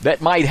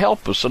that might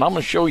help us, and I'm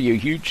going to show you a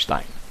huge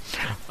thing.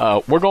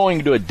 We're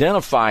going to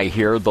identify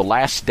here the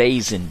last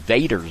days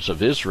invaders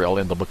of Israel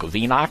in the Book of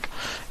Enoch,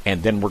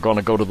 and then we're going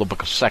to go to the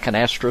Book of 2nd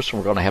Esdras, and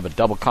we're going to have a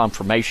double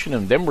confirmation,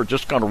 and then we're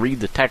just going to read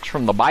the text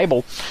from the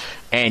Bible,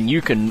 and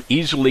you can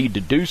easily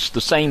deduce the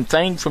same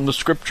thing from the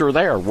scripture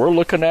there. We're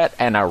looking at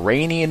an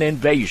Iranian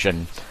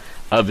invasion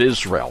of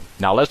Israel.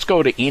 Now let's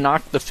go to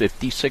Enoch, the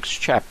 56th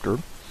chapter,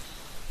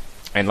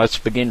 and let's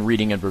begin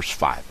reading in verse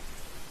 5.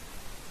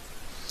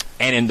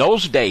 And in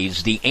those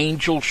days the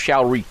angel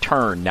shall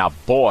return. Now,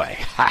 boy,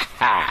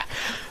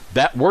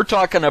 that we're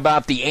talking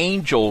about the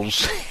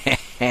angels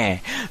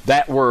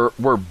that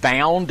were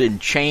bound in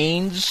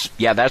chains.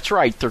 Yeah, that's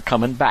right, they're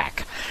coming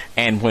back.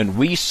 And when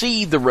we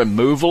see the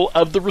removal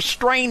of the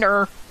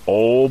restrainer,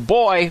 oh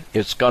boy,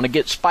 it's going to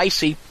get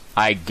spicy.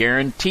 I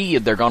guarantee you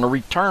they're going to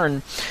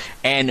return.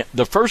 And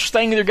the first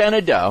thing they're going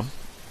to do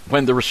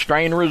when the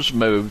restrainer is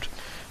moved,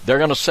 they're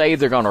going to say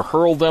they're going to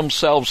hurl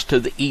themselves to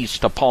the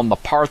east upon the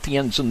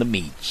Parthians and the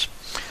Medes.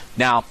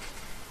 Now,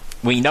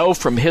 we know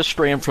from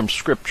history and from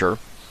Scripture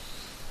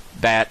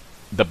that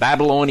the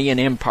Babylonian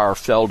Empire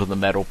fell to the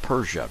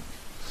Medo-Persia.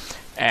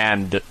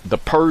 And the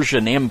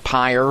Persian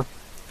Empire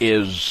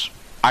is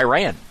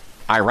Iran.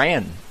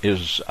 Iran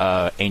is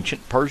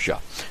ancient Persia.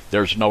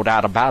 There's no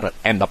doubt about it.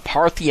 And the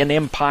Parthian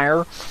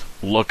Empire,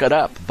 look it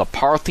up. The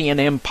Parthian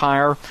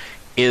Empire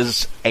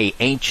is an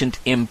ancient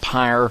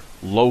empire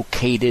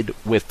located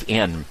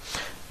within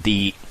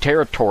the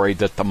territory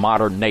that the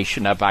modern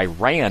nation of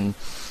Iran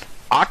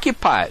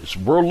occupies.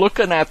 We're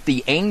looking at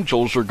the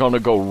angels are going to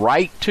go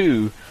right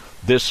to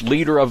this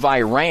leader of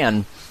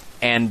Iran,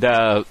 and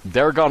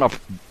they're going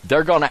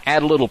to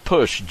add a little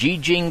push. Xi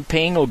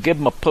Jinping will give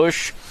them a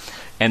push,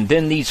 and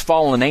then these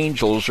fallen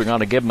angels are going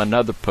to give them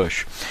another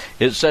push.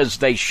 It says,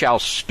 they shall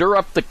stir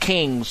up the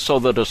kings so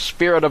that a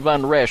spirit of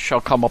unrest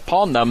shall come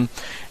upon them,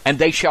 and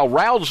they shall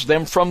rouse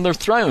them from their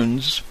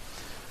thrones,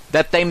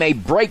 that they may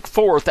break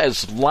forth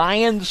as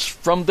lions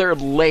from their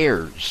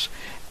lairs,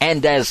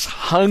 and as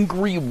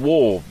hungry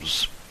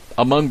wolves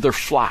among their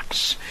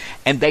flocks.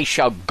 And they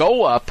shall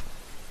go up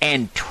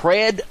and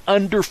tread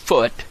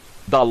underfoot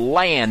the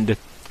land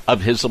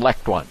of his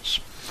elect ones.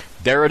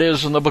 There it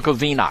is in the Book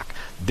of Enoch.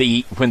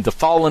 When the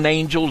fallen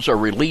angels are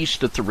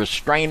released at the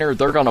restrainer,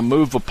 they're going to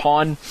move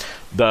upon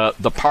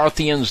the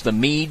Parthians, the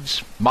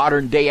Medes,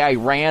 modern-day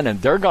Iran,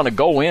 and they're going to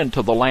go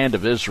into the land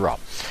of Israel.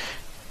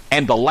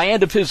 And the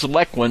land of his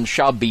elect ones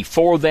shall be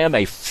for them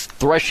a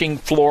threshing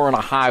floor and a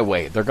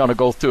highway. They're going to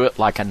go through it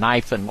like a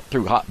knife and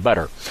through hot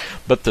butter.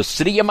 But the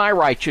city of my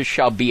righteous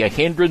shall be a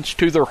hindrance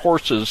to their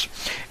horses,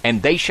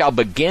 and they shall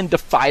begin to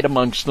fight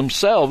amongst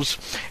themselves,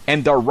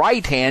 and their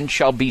right hand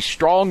shall be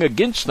strong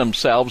against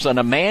themselves, and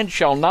a man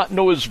shall not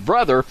know his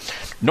brother,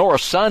 nor a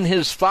son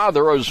his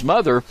father or his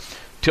mother,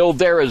 till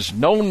there is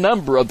no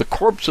number of the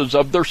corpses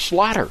of their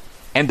slaughter,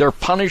 and their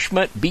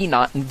punishment be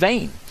not in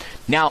vain.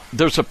 Now,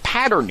 there's a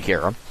pattern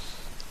here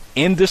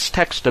in this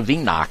text of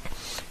Enoch.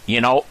 You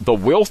know, the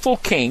willful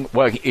king,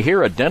 well,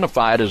 here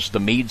identified as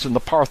the Medes and the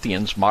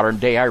Parthians,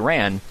 modern-day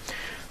Iran,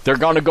 They're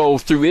going to go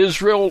through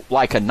Israel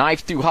like a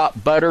knife through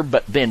hot butter,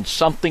 but then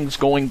something's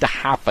going to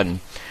happen,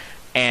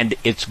 and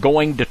it's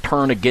going to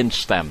turn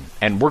against them.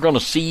 And we're going to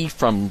see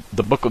from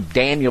the book of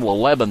Daniel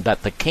 11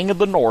 that the king of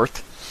the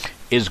north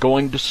is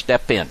going to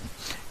step in.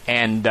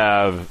 And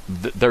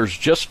there's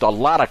just a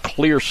lot of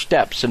clear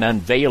steps in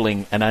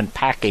unveiling and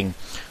unpacking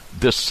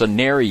this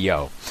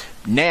scenario.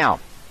 Now,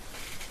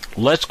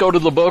 let's go to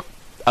the book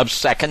of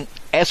 2nd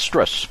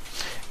Esdras.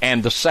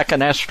 And the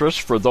 2nd Esdras,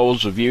 for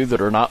those of you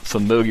that are not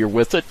familiar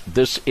with it,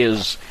 this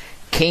is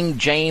King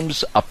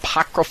James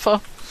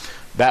Apocrypha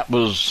that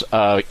was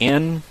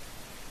in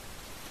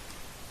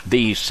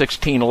the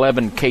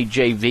 1611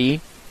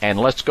 KJV. And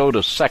let's go to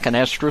 2nd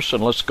Esdras,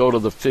 and let's go to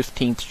the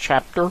 15th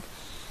chapter.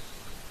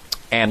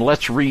 And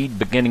let's read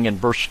beginning in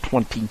verse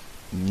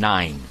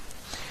 29.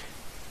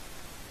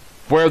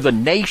 Where the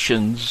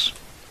nations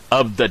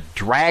of the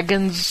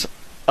dragons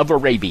of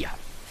Arabia.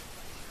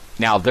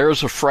 Now,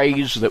 there's a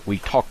phrase that we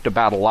talked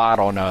about a lot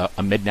on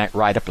a Midnight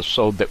Ride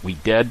episode that we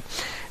did.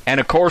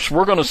 And, of course,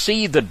 we're going to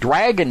see the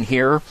dragon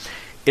here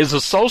is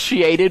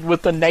associated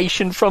with the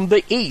nation from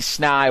the east.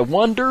 Now, I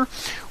wonder,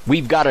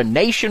 we've got a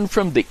nation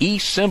from the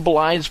east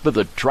symbolized by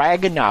the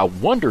dragon. Now, I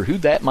wonder who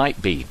that might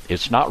be.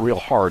 It's not real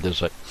hard,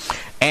 is it?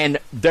 And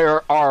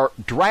there are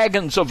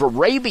dragons of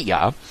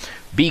Arabia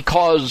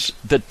because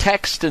the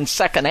text in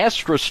 2nd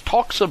Esdras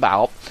talks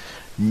about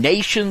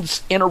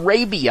nations in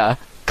Arabia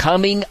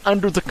coming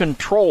under the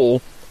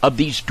control of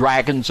these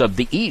dragons of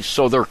the east.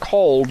 So they're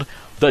called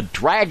the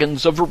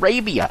dragons of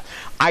Arabia.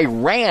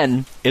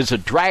 Iran is a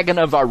dragon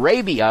of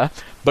Arabia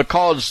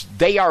because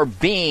they are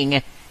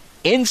being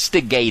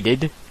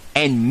instigated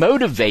and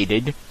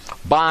motivated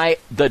by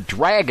the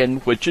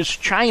dragon, which is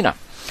China.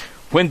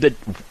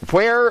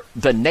 Where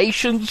the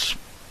nations,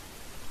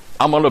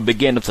 I'm going to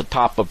begin at the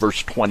top of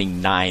verse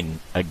 29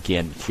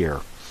 again here.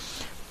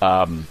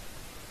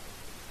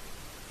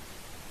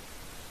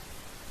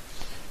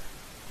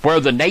 Where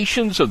the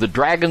nations of the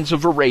dragons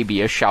of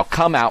Arabia shall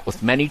come out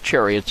with many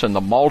chariots, and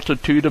the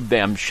multitude of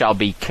them shall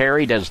be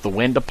carried as the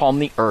wind upon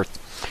the earth,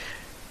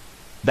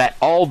 that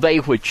all they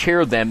which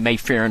hear them may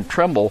fear and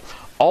tremble.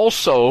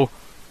 Also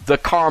the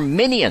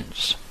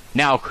Carminians.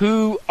 Now,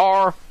 who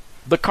are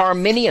the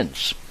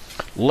Carminians?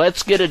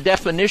 Let's get a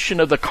definition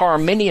of the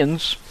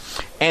Carminians.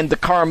 And the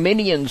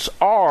Carminians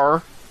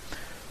are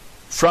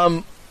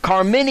from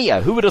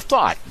Carminia. Who would have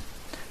thought?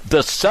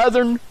 The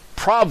southern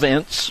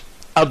province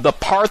of the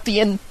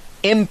Parthian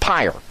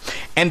Empire.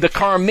 And the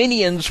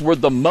Carminians were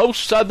the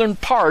most southern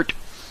part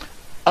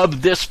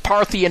of this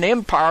Parthian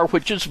Empire,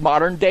 which is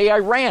modern-day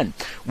Iran.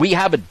 We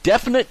have a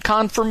definite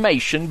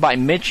confirmation by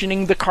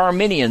mentioning the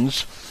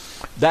Carminians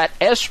that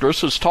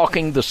Esdras is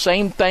talking the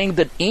same thing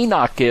that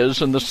Enoch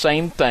is, and the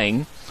same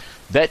thing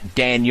that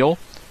Daniel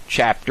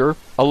chapter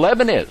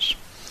 11 is.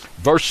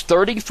 Verse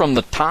 30 from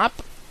the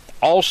top,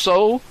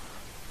 also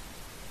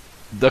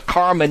the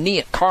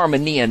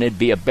Carminian, it'd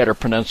be a better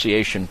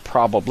pronunciation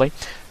probably,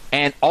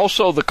 and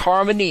also the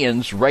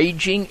Carminians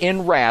raging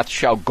in wrath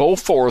shall go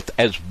forth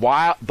as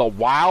the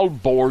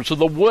wild boars of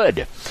the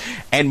wood,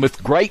 and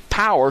with great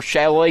power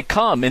shall they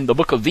come. In the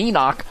book of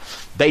Enoch,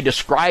 they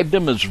described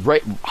them as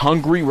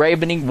hungry,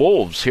 ravening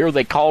wolves. Here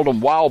they called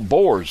them wild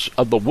boars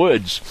of the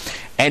woods.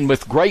 And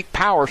with great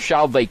power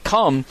shall they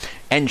come,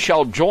 and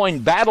shall join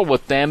battle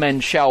with them,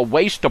 and shall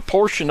waste a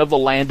portion of the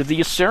land of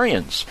the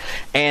Assyrians.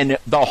 And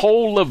the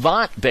whole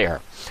Levant there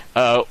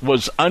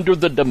was under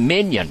the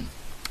dominion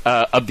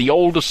of the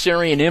old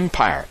Assyrian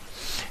Empire.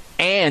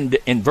 And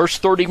in verse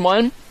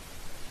 31,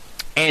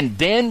 and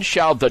then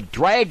shall the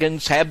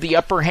dragons have the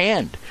upper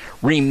hand.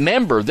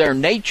 Remember their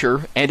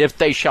nature, and if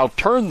they shall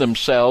turn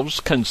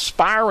themselves,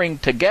 conspiring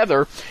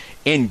together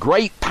in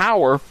great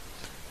power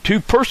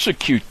to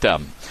persecute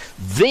them,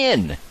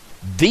 then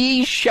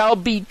these shall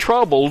be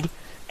troubled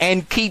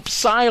and keep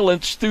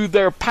silence through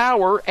their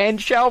power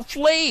and shall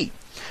flee.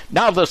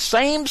 Now, the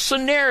same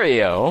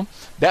scenario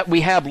that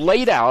we have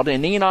laid out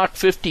in Enoch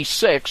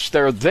 56,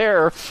 they're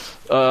there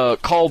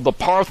called the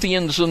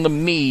Parthians and the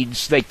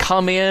Medes. They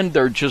come in,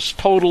 they're just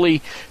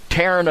totally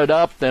tearing it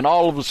up, then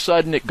all of a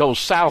sudden it goes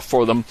south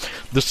for them.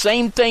 The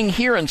same thing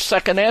here in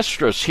 2nd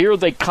Esdras. Here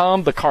they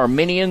come, the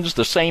Carminians,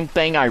 the same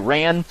thing,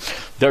 Iran.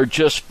 They're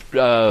just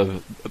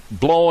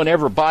blowing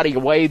everybody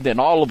away, then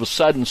all of a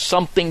sudden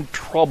something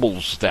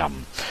troubles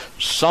them.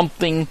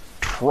 Something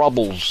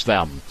troubles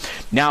them.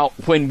 Now,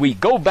 when we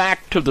go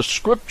back to the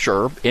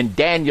scripture in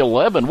Daniel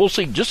 11, we'll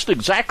see just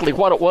exactly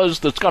what it was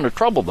that's going to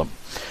trouble them.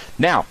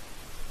 Now,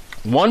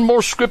 one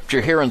more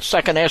scripture here in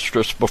 2nd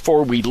Esdras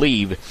before we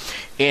leave.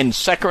 In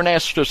 2nd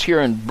Esdras here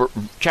in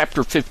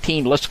chapter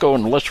 15, let's go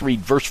and let's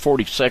read verse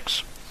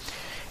 46.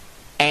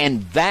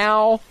 And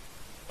thou,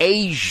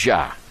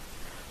 Asia,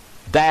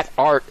 that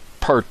art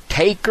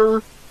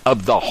partaker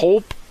of the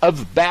hope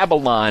of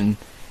Babylon,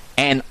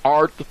 and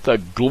art the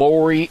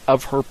glory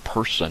of her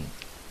person.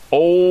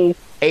 O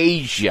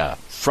Asia,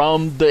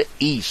 from the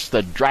east,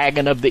 the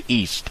dragon of the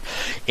east.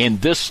 In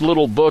this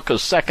little book of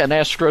 2nd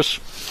Esdras,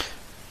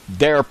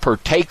 they're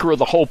partaker of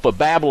the hope of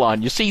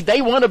Babylon. You see,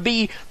 they're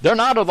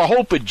not of the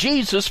hope of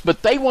Jesus,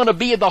 but they want to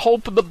be of the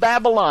hope of the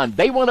Babylon.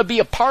 They want to be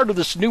a part of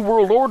this New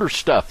World Order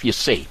stuff, you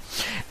see.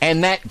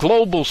 And that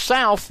global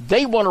South,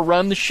 they want to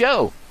run the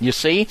show, you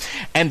see.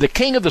 And the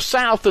king of the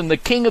South and the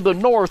king of the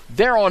North,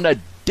 they're on a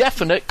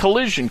definite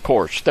collision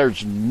course.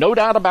 There's no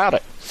doubt about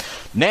it.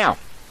 Now,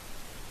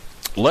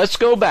 let's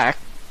go back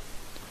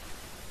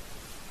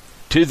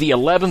to the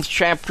 11th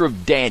chapter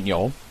of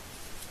Daniel,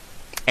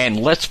 and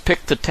let's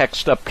pick the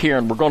text up here,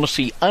 and we're going to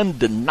see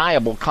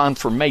undeniable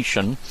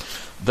confirmation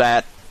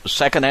that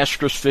 2nd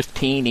Esdras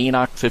 15,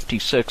 Enoch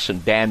 56,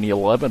 and Daniel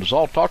 11 is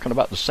all talking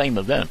about the same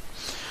event,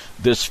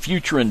 this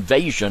future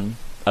invasion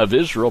of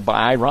Israel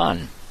by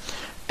Iran.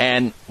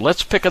 And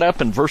let's pick it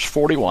up in verse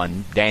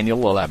 41,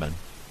 Daniel 11.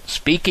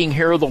 Speaking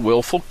here of the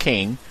willful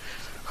king,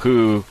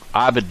 who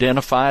I've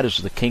identified as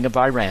the king of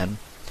Iran,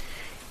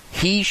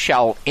 he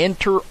shall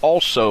enter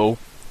also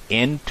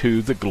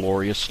into the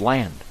glorious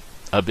land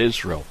of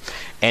Israel,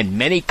 and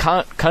many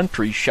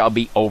countries shall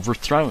be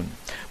overthrown,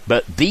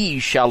 but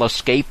these shall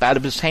escape out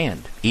of his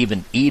hand,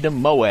 even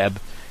Edom, Moab,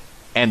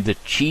 and the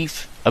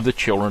chief of the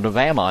children of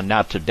Ammon.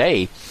 Now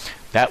today,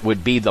 that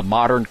would be the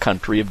modern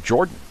country of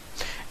Jordan.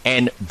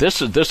 And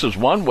this is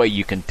one way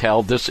you can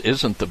tell this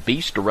isn't the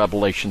beast of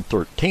Revelation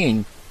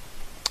 13.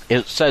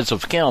 It says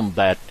of him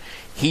that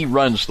he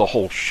runs the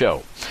whole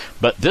show.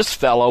 But this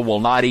fellow will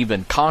not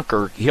even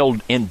conquer. He'll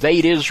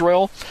invade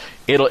Israel.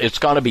 It's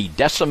going to be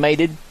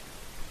decimated.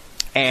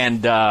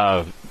 And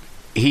but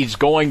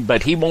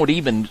he won't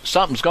even,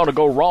 something's going to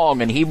go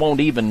wrong, and he won't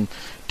even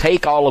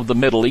take all of the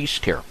Middle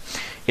East here.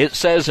 It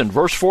says in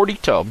verse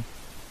 42,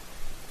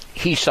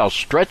 he shall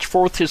stretch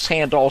forth his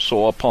hand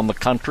also upon the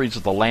countries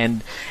of the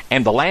land,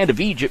 and the land of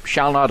Egypt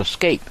shall not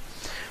escape.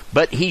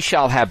 But he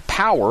shall have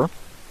power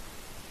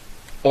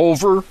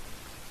over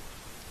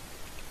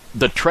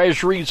the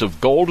treasuries of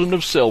gold and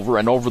of silver,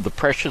 and over the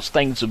precious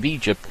things of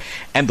Egypt,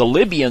 and the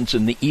Libyans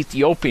and the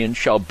Ethiopians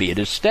shall be at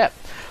his step.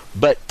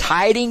 But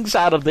tidings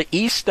out of the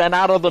east and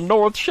out of the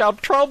north shall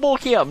trouble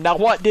him. Now,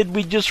 what did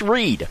we just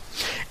read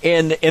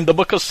in the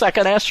book of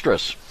 2nd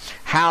Esdras?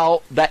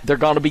 How that they're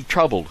going to be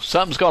troubled.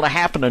 Something's going to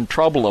happen and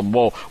trouble them.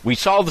 Well, we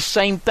saw the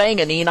same thing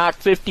in Enoch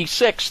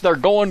 56. They're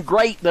going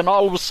great, then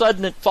all of a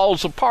sudden it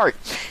falls apart.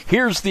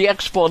 Here's the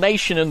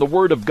explanation in the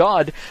Word of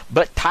God.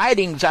 But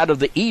tidings out of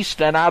the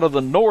east and out of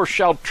the north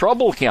shall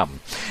trouble him.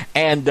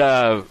 And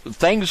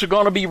things are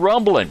going to be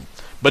rumbling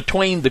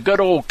between the good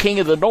old king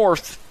of the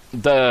north,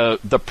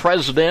 the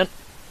president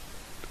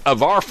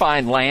of our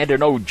fine land,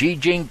 and old Xi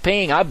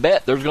Jinping. I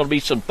bet there's going to be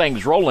some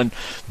things rolling.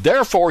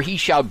 Therefore he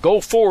shall go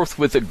forth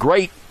with a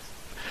great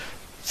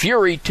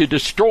fury to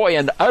destroy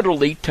and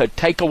utterly to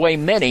take away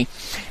many,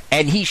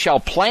 and he shall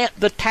plant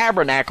the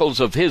tabernacles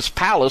of his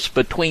palace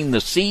between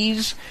the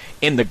seas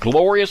in the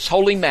glorious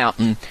holy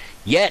mountain.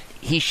 Yet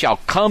he shall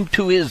come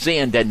to his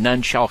end, and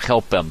none shall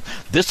help him.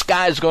 This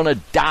guy's going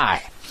to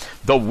die.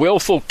 The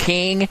willful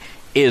king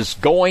is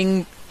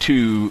going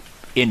to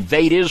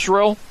invade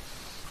Israel,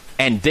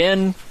 and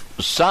then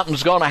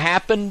something's going to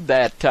happen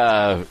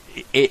that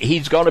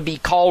he's going to be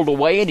called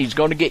away, and he's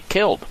going to get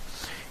killed.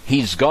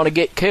 He's going to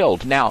get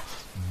killed. Now,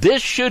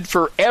 this should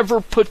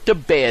forever put to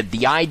bed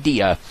the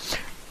idea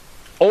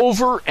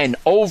over and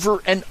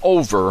over and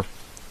over.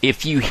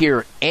 If you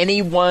hear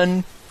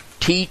anyone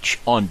teach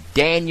on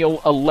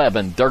Daniel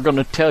 11, they're going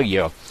to tell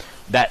you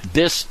that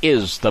this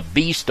is the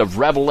beast of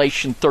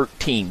Revelation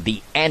 13,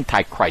 the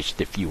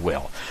Antichrist, if you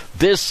will.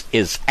 This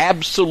is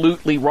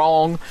absolutely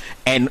wrong,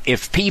 and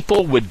if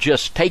people would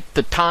just take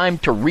the time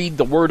to read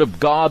the Word of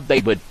God,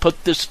 they would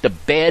put this to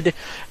bed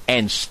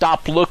and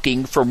stop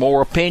looking for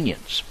more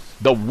opinions.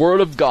 The Word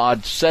of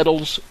God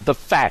settles the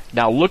fact.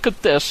 Now look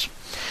at this.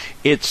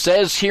 It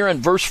says here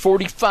in verse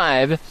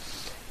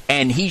 45,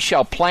 and he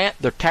shall plant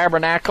the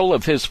tabernacle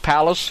of his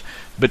palace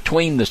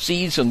between the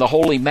seas and the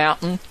holy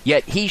mountain,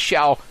 yet he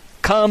shall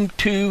come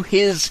to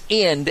his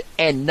end,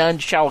 and none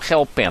shall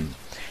help him.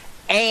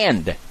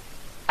 And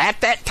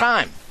at that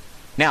time,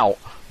 now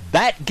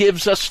that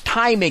gives us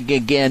timing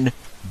again,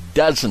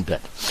 doesn't it?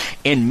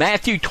 In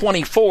Matthew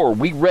 24,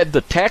 we read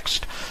the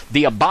text,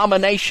 the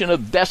abomination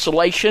of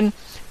desolation.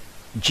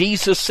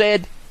 Jesus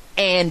said,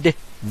 and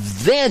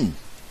then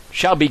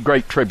shall be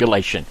great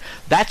tribulation.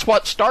 That's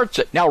what starts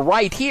it. Now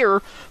right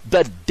here,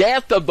 the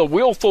death of the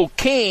willful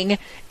king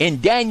in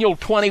Daniel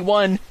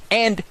 21,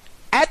 and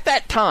at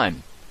that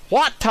time.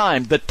 What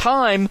time? The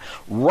time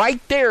right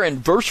there in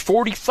verse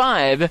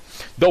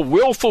 45, the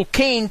willful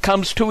king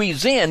comes to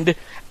his end,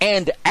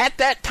 and at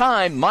that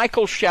time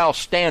Michael shall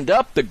stand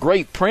up, the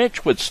great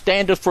prince which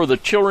standeth for the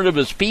children of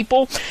his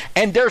people,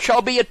 and there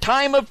shall be a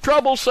time of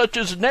trouble such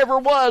as never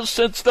was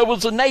since there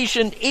was a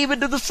nation, even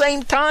to the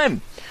same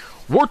time.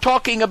 We're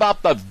talking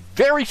about the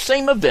very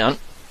same event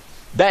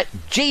that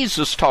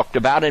Jesus talked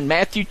about in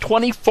Matthew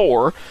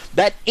 24,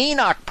 that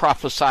Enoch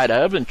prophesied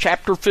of in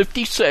chapter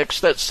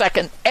 56, that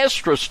 2nd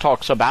Esdras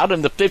talks about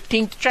in the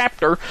 15th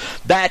chapter,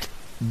 that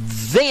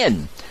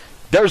then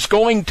there's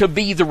going to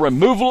be the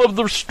removal of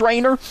the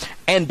restrainer,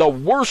 and the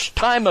worst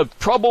time of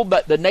trouble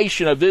that the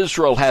nation of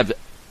Israel have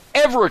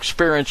ever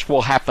experienced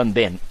will happen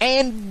then.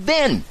 And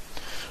then.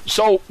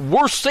 So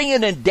we're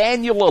seeing in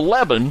Daniel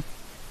 11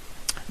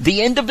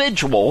 the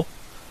individual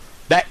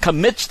that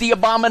commits the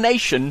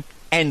abomination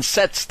and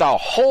sets the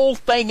whole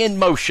thing in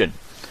motion.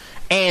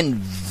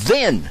 And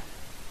then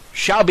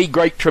shall be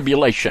great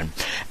tribulation.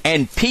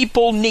 And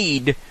people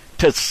need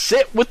to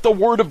sit with the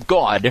Word of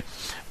God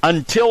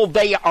until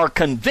they are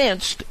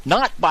convinced,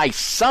 not by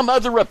some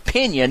other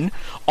opinion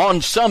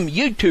on some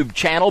YouTube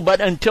channel, but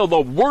until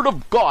the Word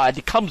of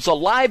God comes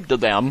alive to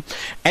them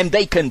and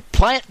they can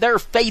plant their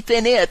faith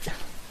in it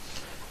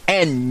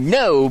and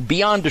know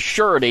beyond a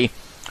surety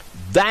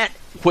that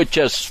which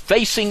is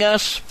facing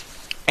us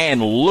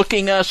and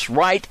looking us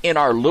right in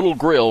our little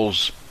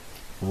grills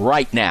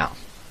right now.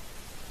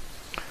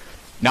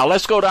 Now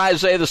let's go to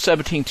Isaiah the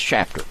 17th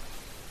chapter.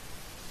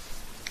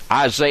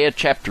 Isaiah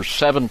chapter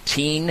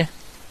 17.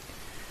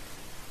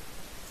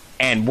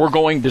 And we're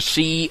going to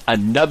see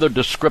another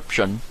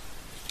description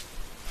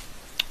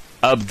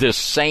of this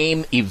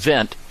same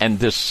event and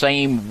this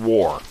same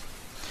war.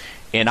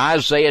 In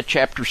Isaiah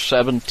chapter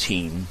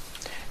 17,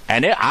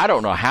 and I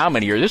don't know how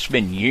many years, it's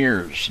been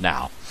years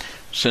now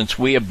since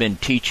we have been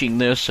teaching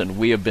this, and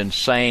we have been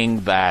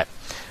saying that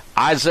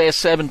Isaiah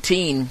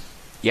 17,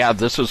 yeah,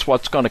 this is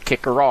what's going to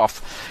kick her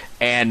off.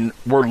 And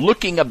we're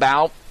looking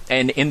about,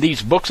 and in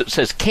these books it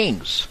says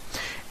kings.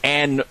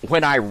 And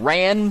when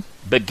Iran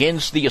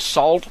begins the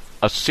assault,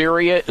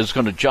 Syria is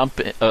going to jump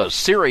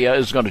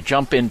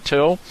in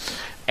too,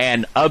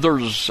 and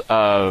others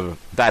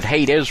that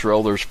hate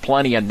Israel. There's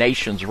plenty of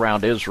nations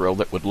around Israel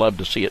that would love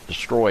to see it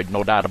destroyed,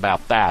 no doubt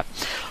about that.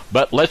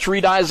 But let's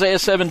read Isaiah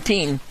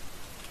 17.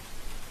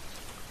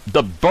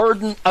 The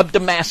burden of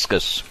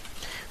Damascus.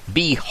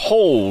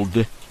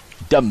 Behold,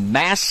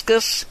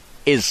 Damascus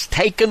is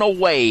taken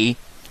away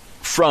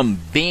from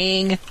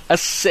being a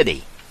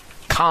city,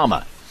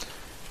 comma,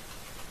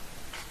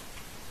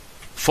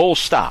 full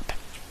stop.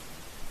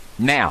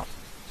 Now,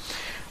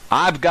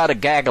 I've got a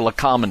gaggle of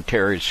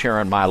commentaries here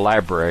in my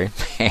library,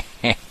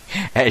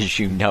 as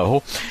you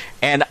know,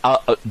 and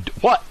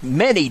what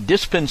many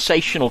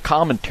dispensational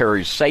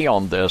commentaries say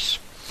on this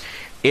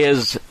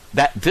is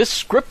that this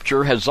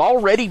scripture has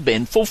already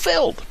been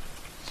fulfilled.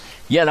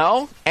 You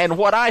know, and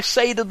what I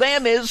say to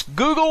them is,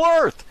 Google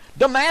Earth.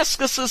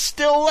 Damascus is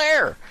still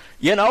there.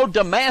 You know,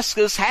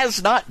 Damascus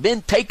has not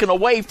been taken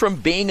away from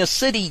being a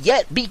city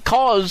yet,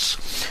 because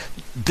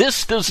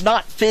this does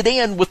not fit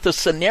in with the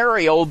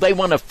scenario they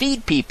want to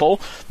feed people.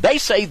 They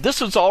say this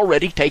has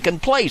already taken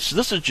place.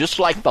 This is just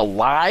like the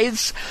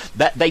lies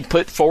that they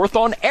put forth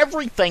on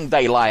everything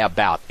they lie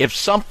about. If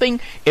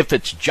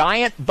it's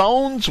giant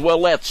bones, well,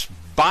 let's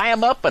buy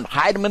them up and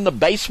hide them in the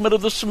basement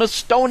of the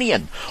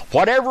Smithsonian.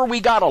 Whatever we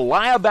got to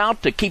lie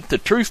about to keep the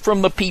truth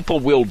from the people,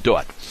 we'll do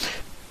it.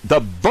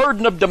 The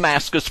burden of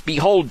Damascus,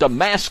 behold,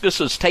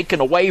 Damascus is taken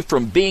away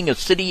from being a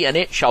city, and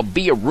it shall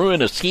be a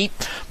ruinous heap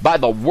by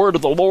the word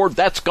of the Lord.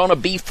 That's going to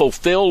be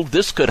fulfilled.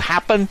 This could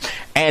happen.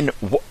 And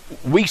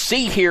we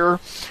see here,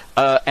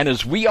 and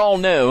as we all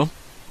know,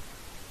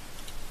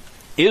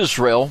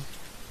 Israel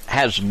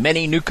has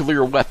many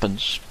nuclear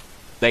weapons.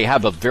 They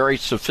have a very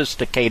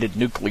sophisticated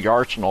nuclear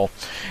arsenal,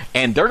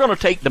 and they're going to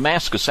take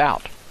Damascus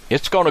out.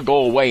 It's going to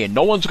go away, and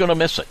no one's going to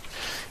miss it.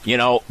 You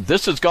know,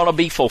 this is going to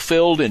be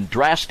fulfilled in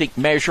drastic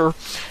measure,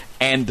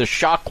 and the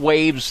shock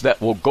waves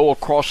that will go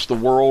across the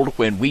world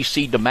when we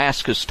see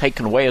Damascus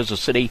taken away as a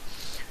city,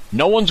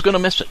 no one's going to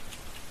miss it.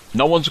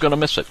 No one's going to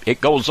miss it. It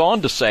goes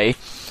on to say,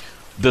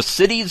 the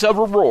cities of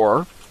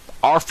Aurora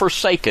are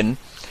forsaken,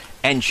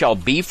 and shall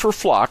be for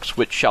flocks,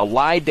 which shall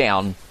lie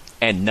down,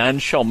 and none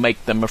shall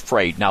make them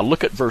afraid. Now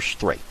look at verse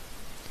 3.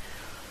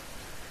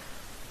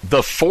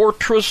 The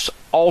fortress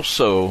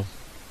also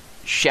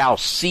shall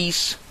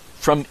cease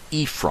from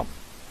Ephraim.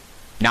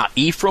 Now,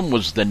 Ephraim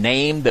was the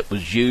name that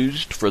was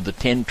used for the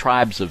 10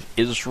 tribes of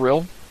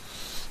Israel,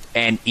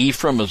 and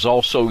Ephraim is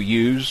also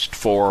used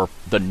for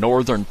the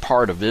northern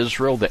part of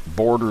Israel that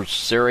borders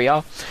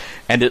Syria.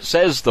 And it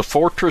says the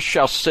fortress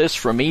shall cease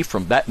from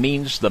Ephraim. That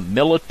means the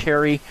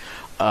military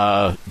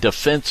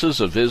defenses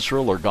of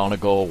Israel are going to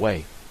go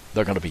away.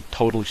 They're going to be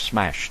totally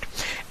smashed.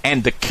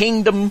 And the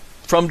kingdom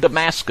from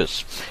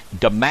Damascus,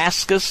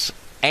 Damascus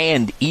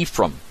and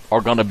Ephraim,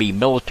 are going to be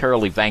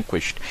militarily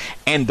vanquished.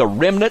 And the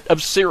remnant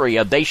of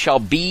Syria, they shall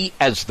be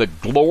as the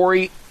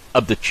glory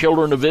of the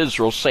children of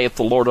Israel, saith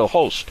the Lord of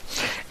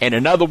hosts. And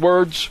in other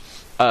words,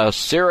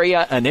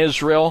 Syria and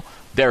Israel,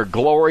 their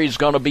glory is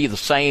going to be the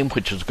same,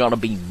 which is going to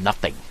be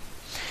nothing.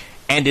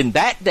 And in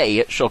that day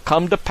it shall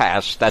come to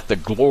pass that the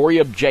glory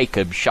of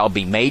Jacob shall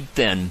be made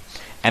thin,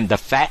 and the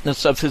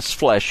fatness of his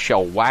flesh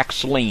shall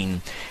wax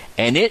lean.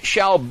 And it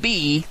shall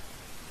be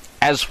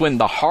as when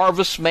the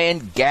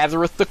harvestman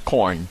gathereth the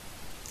corn,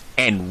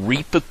 and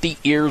reapeth the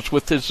ears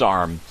with his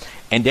arm.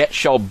 And it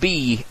shall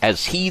be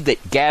as he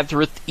that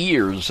gathereth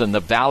ears in the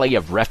valley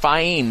of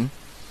Rephaim.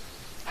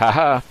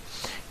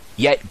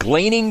 Yet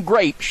gleaning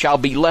grapes shall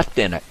be left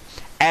in it,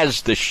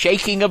 as the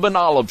shaking of an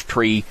olive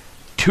tree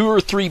 2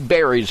 or 3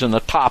 berries in the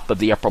top of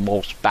the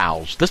uppermost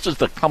boughs. This is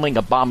the coming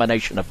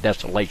abomination of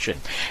desolation.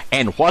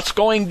 And what's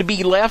going to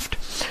be left?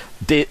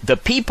 The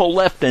people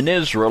left in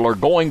Israel are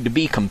going to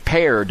be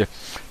compared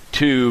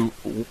to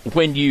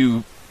when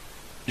you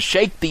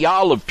shake the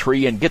olive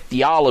tree and get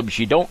the olives.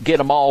 You don't get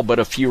them all, but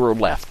a few are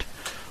left.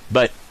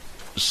 But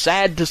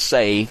sad to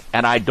say,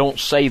 and I don't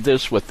say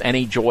this with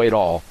any joy at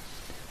all,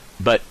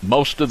 but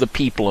most of the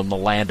people in the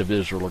land of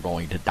Israel are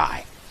going to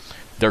die.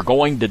 They're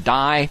going to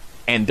die,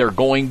 and they're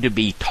going to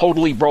be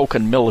totally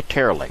broken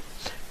militarily.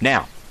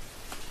 Now,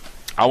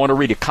 I want to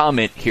read a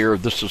comment here.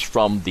 This is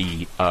from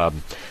the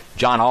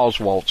John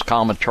Oswalt's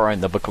commentary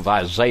in the book of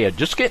Isaiah,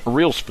 just getting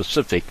real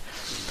specific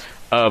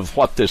of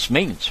what this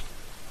means.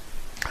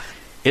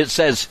 It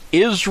says,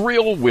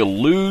 Israel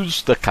will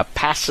lose the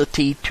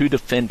capacity to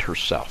defend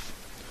herself.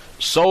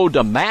 So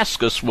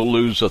Damascus will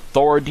lose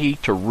authority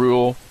to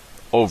rule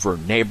over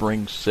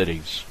neighboring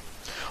cities.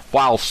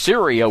 While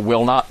Syria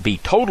will not be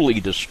totally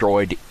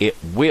destroyed, it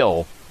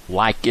will,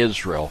 like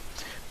Israel,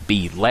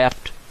 be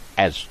left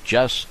as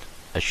just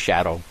a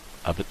shadow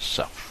of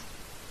itself.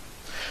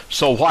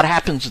 So what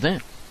happens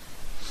then?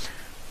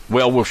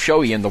 Well, we'll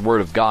show you in the Word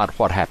of God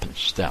what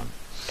happens then.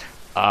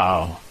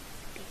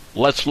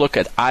 Let's look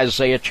at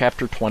Isaiah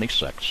chapter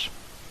 26.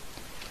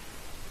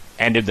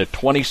 And in the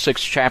 26th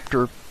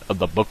chapter of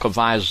the book of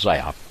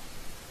Isaiah,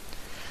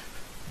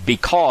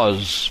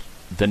 because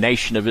the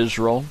nation of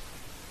Israel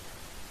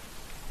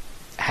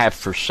have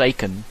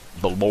forsaken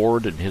the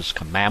Lord and His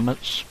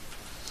commandments,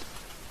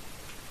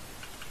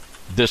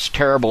 this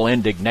terrible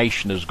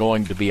indignation is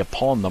going to be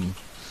upon them.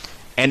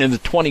 And in the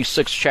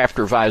 26th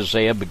chapter of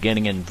Isaiah,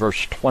 beginning in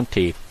verse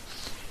 20,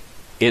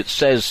 it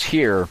says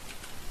here,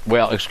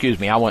 well, excuse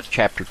me, I want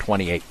chapter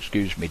 28,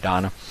 excuse me,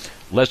 Donna.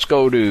 Let's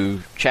go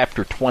to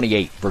chapter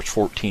 28, verse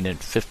 14 and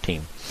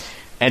 15.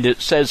 And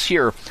it says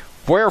here,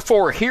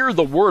 Wherefore hear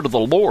the word of the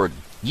Lord,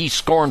 ye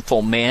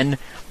scornful men,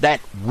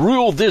 that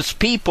rule this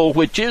people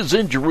which is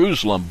in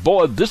Jerusalem.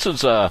 Boy, this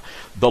is the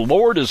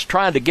Lord is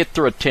trying to get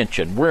their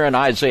attention. We're in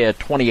Isaiah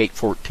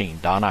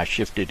 28:14. Don, I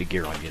shifted a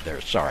gear on you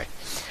there, sorry.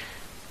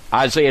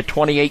 Isaiah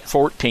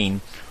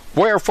 28:14.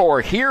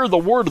 Wherefore hear the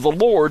word of the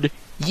Lord,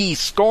 ye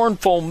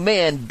scornful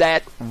men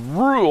that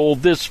rule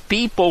this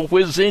people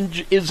which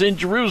is in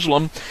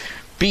Jerusalem,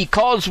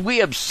 because we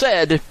have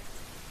said,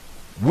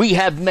 we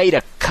have made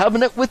a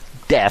covenant with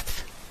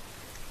death,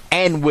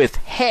 and with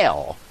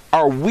hell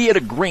are we at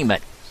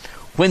agreement.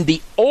 When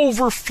the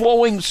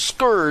overflowing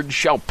scourge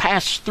shall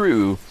pass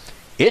through,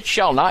 it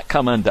shall not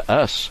come unto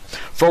us.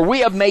 For we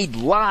have made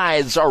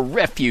lies our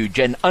refuge,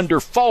 and under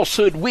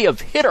falsehood we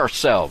have hid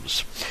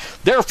ourselves.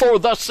 Therefore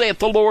thus saith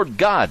the Lord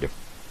God,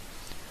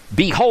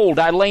 Behold,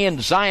 I lay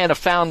in Zion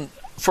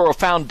for a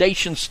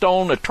foundation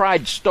stone, a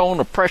tried stone,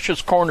 a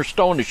precious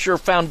cornerstone, a sure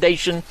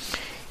foundation.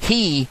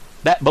 He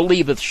that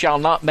believeth shall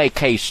not make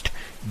haste.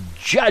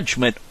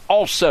 Judgment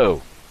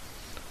also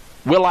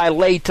will I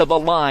lay to the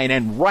line,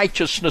 and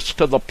righteousness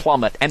to the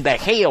plummet, and the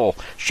hail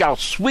shall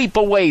sweep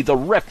away the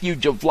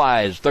refuge of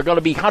lies. They're going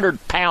to be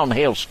 100-pound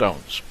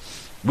hailstones.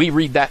 We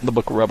read that in the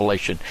book of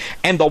Revelation.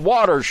 And the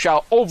waters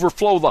shall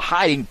overflow the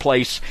hiding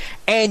place,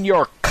 and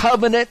your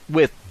covenant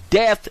with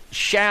death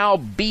shall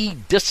be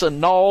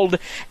disannulled,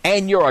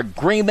 and your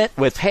agreement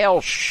with hell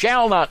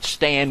shall not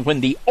stand.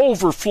 When the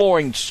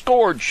overflowing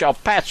scourge shall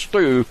pass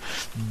through,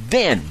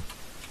 then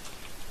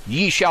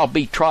ye shall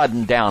be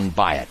trodden down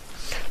by it.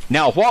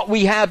 Now, what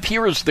we have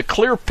here is the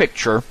clear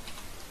picture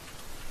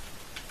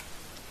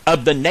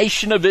of the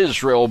nation of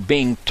Israel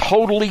being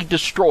totally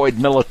destroyed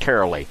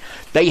militarily.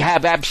 They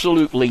have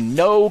absolutely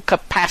no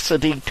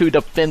capacity to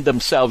defend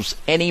themselves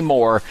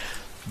anymore.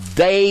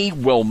 They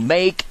will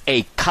make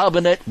a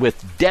covenant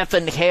with death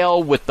and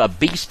hell, with the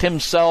beast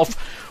himself,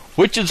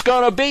 which is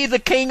going to be the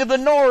king of the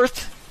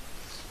north.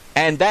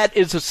 And that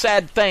is a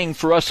sad thing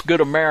for us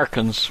good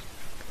Americans.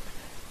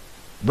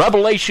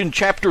 Revelation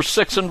chapter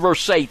 6 and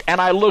verse 8,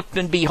 And I looked,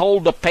 and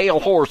behold a pale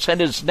horse,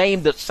 and his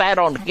name that sat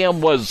on him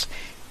was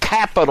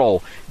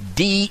capital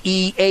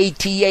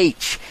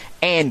D-E-A-T-H,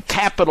 and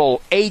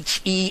capital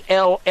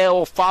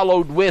H-E-L-L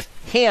followed with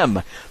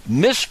him.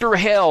 Mr.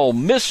 Hell,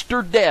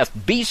 Mr.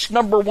 Death, beast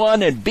number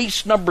 1 and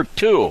beast number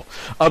 2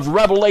 of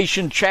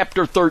Revelation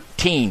chapter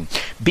 13.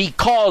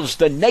 Because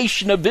the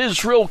nation of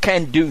Israel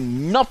can do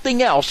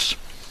nothing else,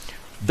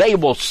 they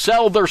will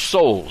sell their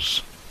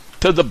souls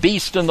to the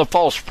beast and the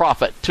false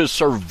prophet to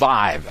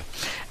survive.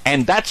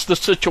 And that's the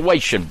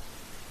situation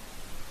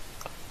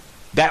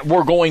that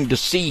we're going to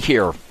see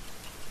here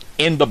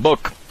in the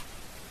book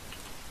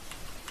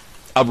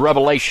of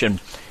Revelation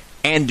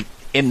and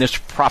in this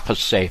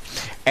prophecy.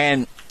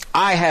 And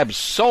I have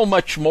so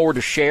much more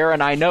to share,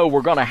 and I know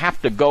we're going to have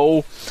to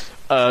go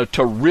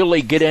to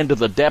really get into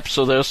the depths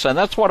of this, and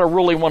that's what I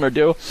really want to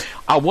do.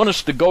 I want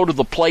us to go to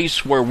the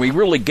place where we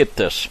really get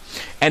this.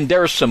 And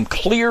there are some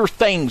clear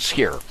things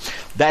here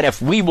that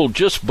if we will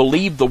just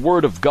believe the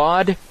Word of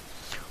God,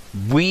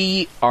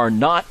 we are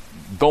not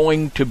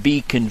going to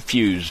be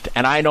confused.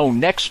 And I know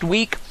next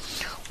week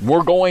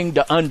we're going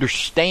to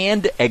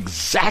understand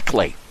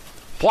exactly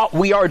what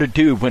we are to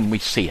do when we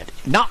see it.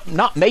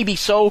 Not maybe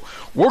so.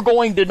 We're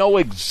going to know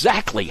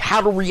exactly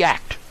how to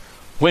react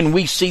when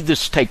we see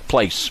this take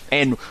place.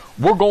 And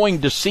we're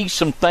going to see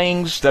some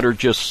things that are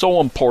just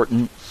so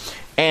important.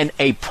 And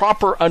a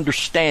proper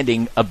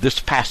understanding of this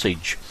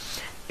passage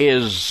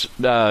is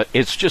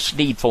it's just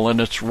needful, and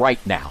it's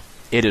right now.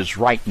 It is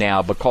right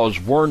now, because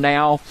we're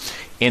now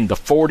in the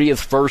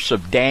 40th verse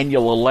of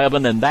Daniel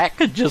 11, and that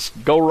could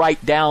just go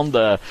right down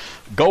the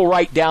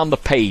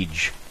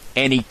page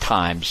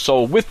anytime.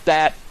 So with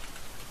that,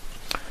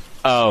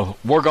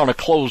 we're going to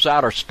close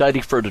out our study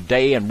for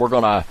today, and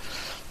we're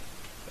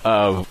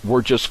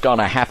just going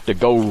to have to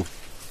go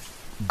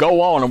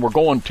on, and we're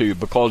going to,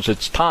 because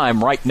it's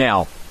time right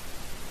now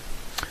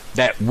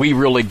that we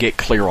really get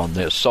clear on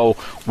this. So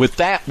with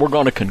that, we're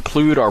going to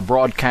conclude our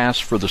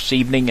broadcast for this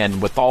evening,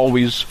 and with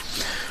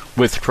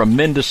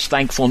tremendous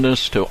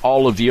thankfulness to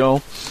all of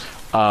you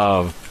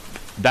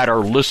that are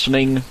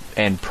listening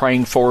and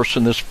praying for us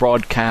in this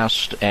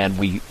broadcast, and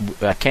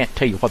I can't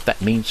tell you what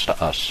that means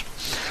to us.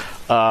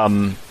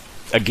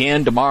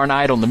 Again, tomorrow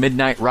night on the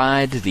Midnight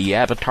Ride, the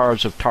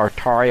Avatars of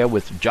Tartaria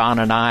with John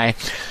and I.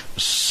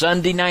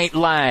 Sunday Night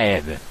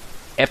Live,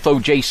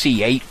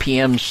 FOJC, 8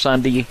 p.m.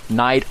 Sunday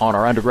night on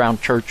our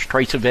underground church,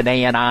 Tracy Vinay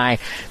and I.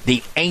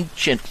 The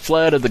Ancient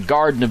Flood of the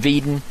Garden of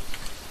Eden.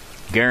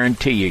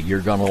 Guarantee you're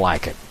going to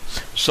like it.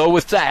 So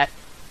with that,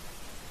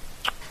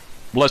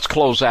 let's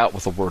close out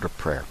with a word of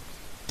prayer.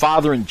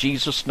 Father, in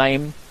Jesus'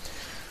 name,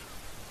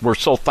 we're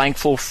so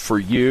thankful for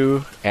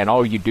you and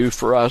all you do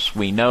for us.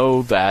 We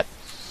know that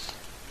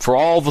for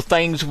all the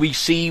things we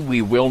see,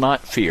 we will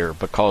not fear,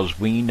 because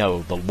we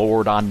know the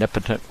Lord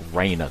omnipotent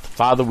reigneth.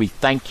 Father, we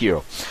thank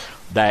you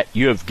that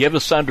you have given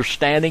us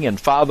understanding, and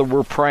Father,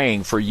 we're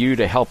praying for you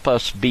to help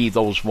us be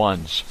those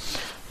ones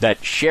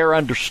that share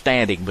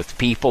understanding with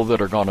people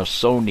that are going to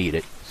so need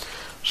it.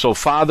 So,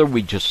 Father,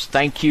 we just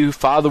thank you.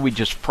 Father, we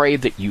just pray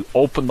that you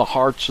open the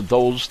hearts of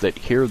those that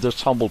hear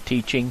this humble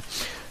teaching,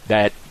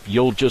 that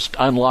you'll just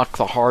unlock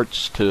the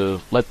hearts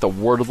to let the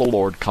word of the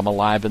Lord come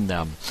alive in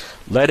them.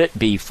 Let it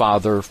be,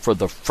 Father, for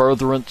the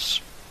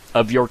furtherance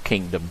of your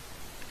kingdom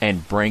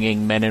and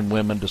bringing men and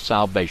women to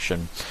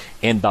salvation.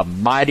 In the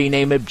mighty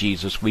name of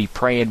Jesus, we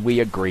pray and we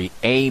agree.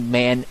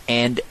 Amen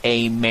and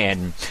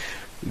amen.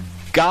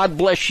 God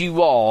bless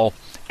you all,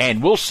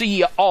 and we'll see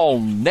you all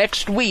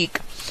next week,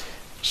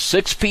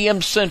 6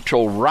 p.m.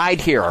 Central, right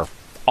here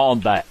on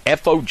the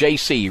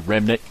FOJC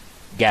Remnant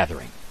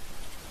Gathering.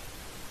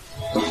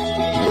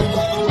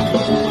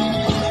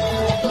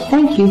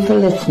 Thank you for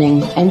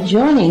listening and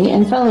joining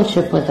in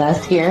fellowship with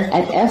us here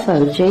at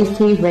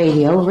FOJC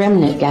Radio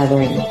Remnant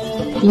Gathering.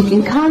 You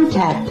can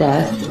contact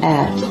us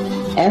at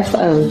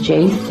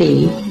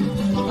FOJC,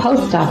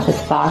 Post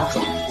Office Box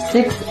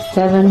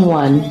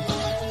 671,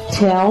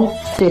 Tell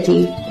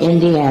City,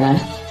 Indiana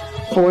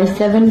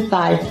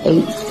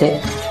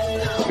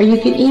 47586. Or you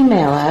can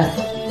email us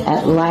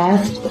at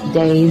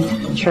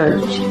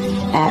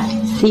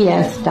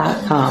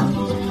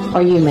lastdayschurch@cs.com.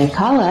 Or you may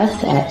call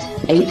us at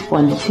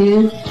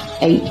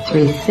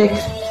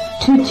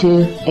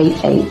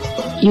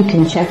 812-836-2288. You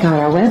can check out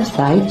our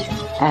website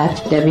at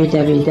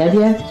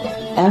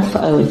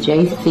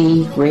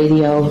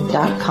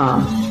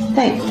www.fojcradio.com.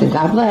 Thanks, and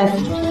God bless.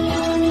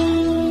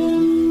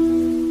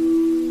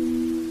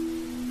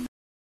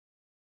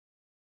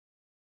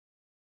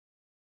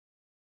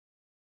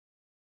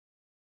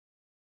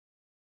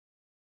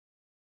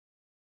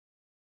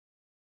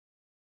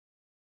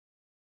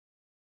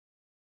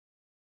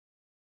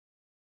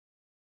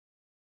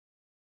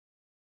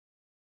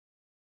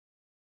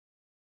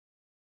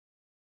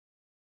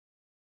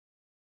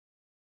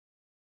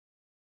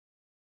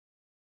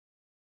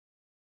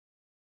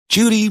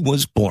 Judy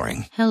was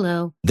boring.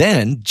 Hello.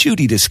 Then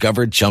Judy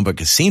discovered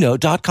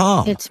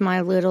ChumbaCasino.com. It's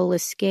my little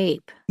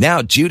escape.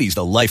 Now Judy's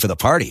the life of the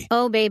party.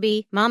 Oh,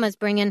 baby, mama's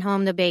bringing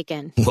home the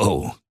bacon.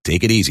 Whoa,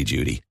 take it easy,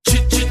 Judy.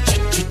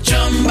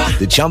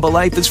 The Chumba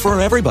life is for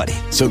everybody.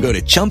 So go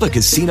to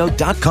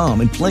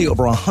ChumbaCasino.com and play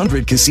over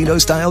 100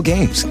 casino-style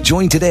games.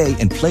 Join today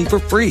and play for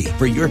free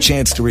for your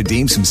chance to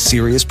redeem some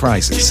serious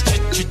prizes.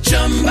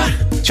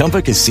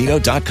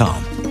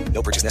 ChumbaCasino.com.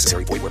 No purchase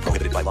necessary. Void where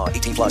prohibited by law.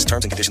 18+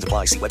 terms and conditions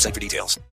apply. See website for details.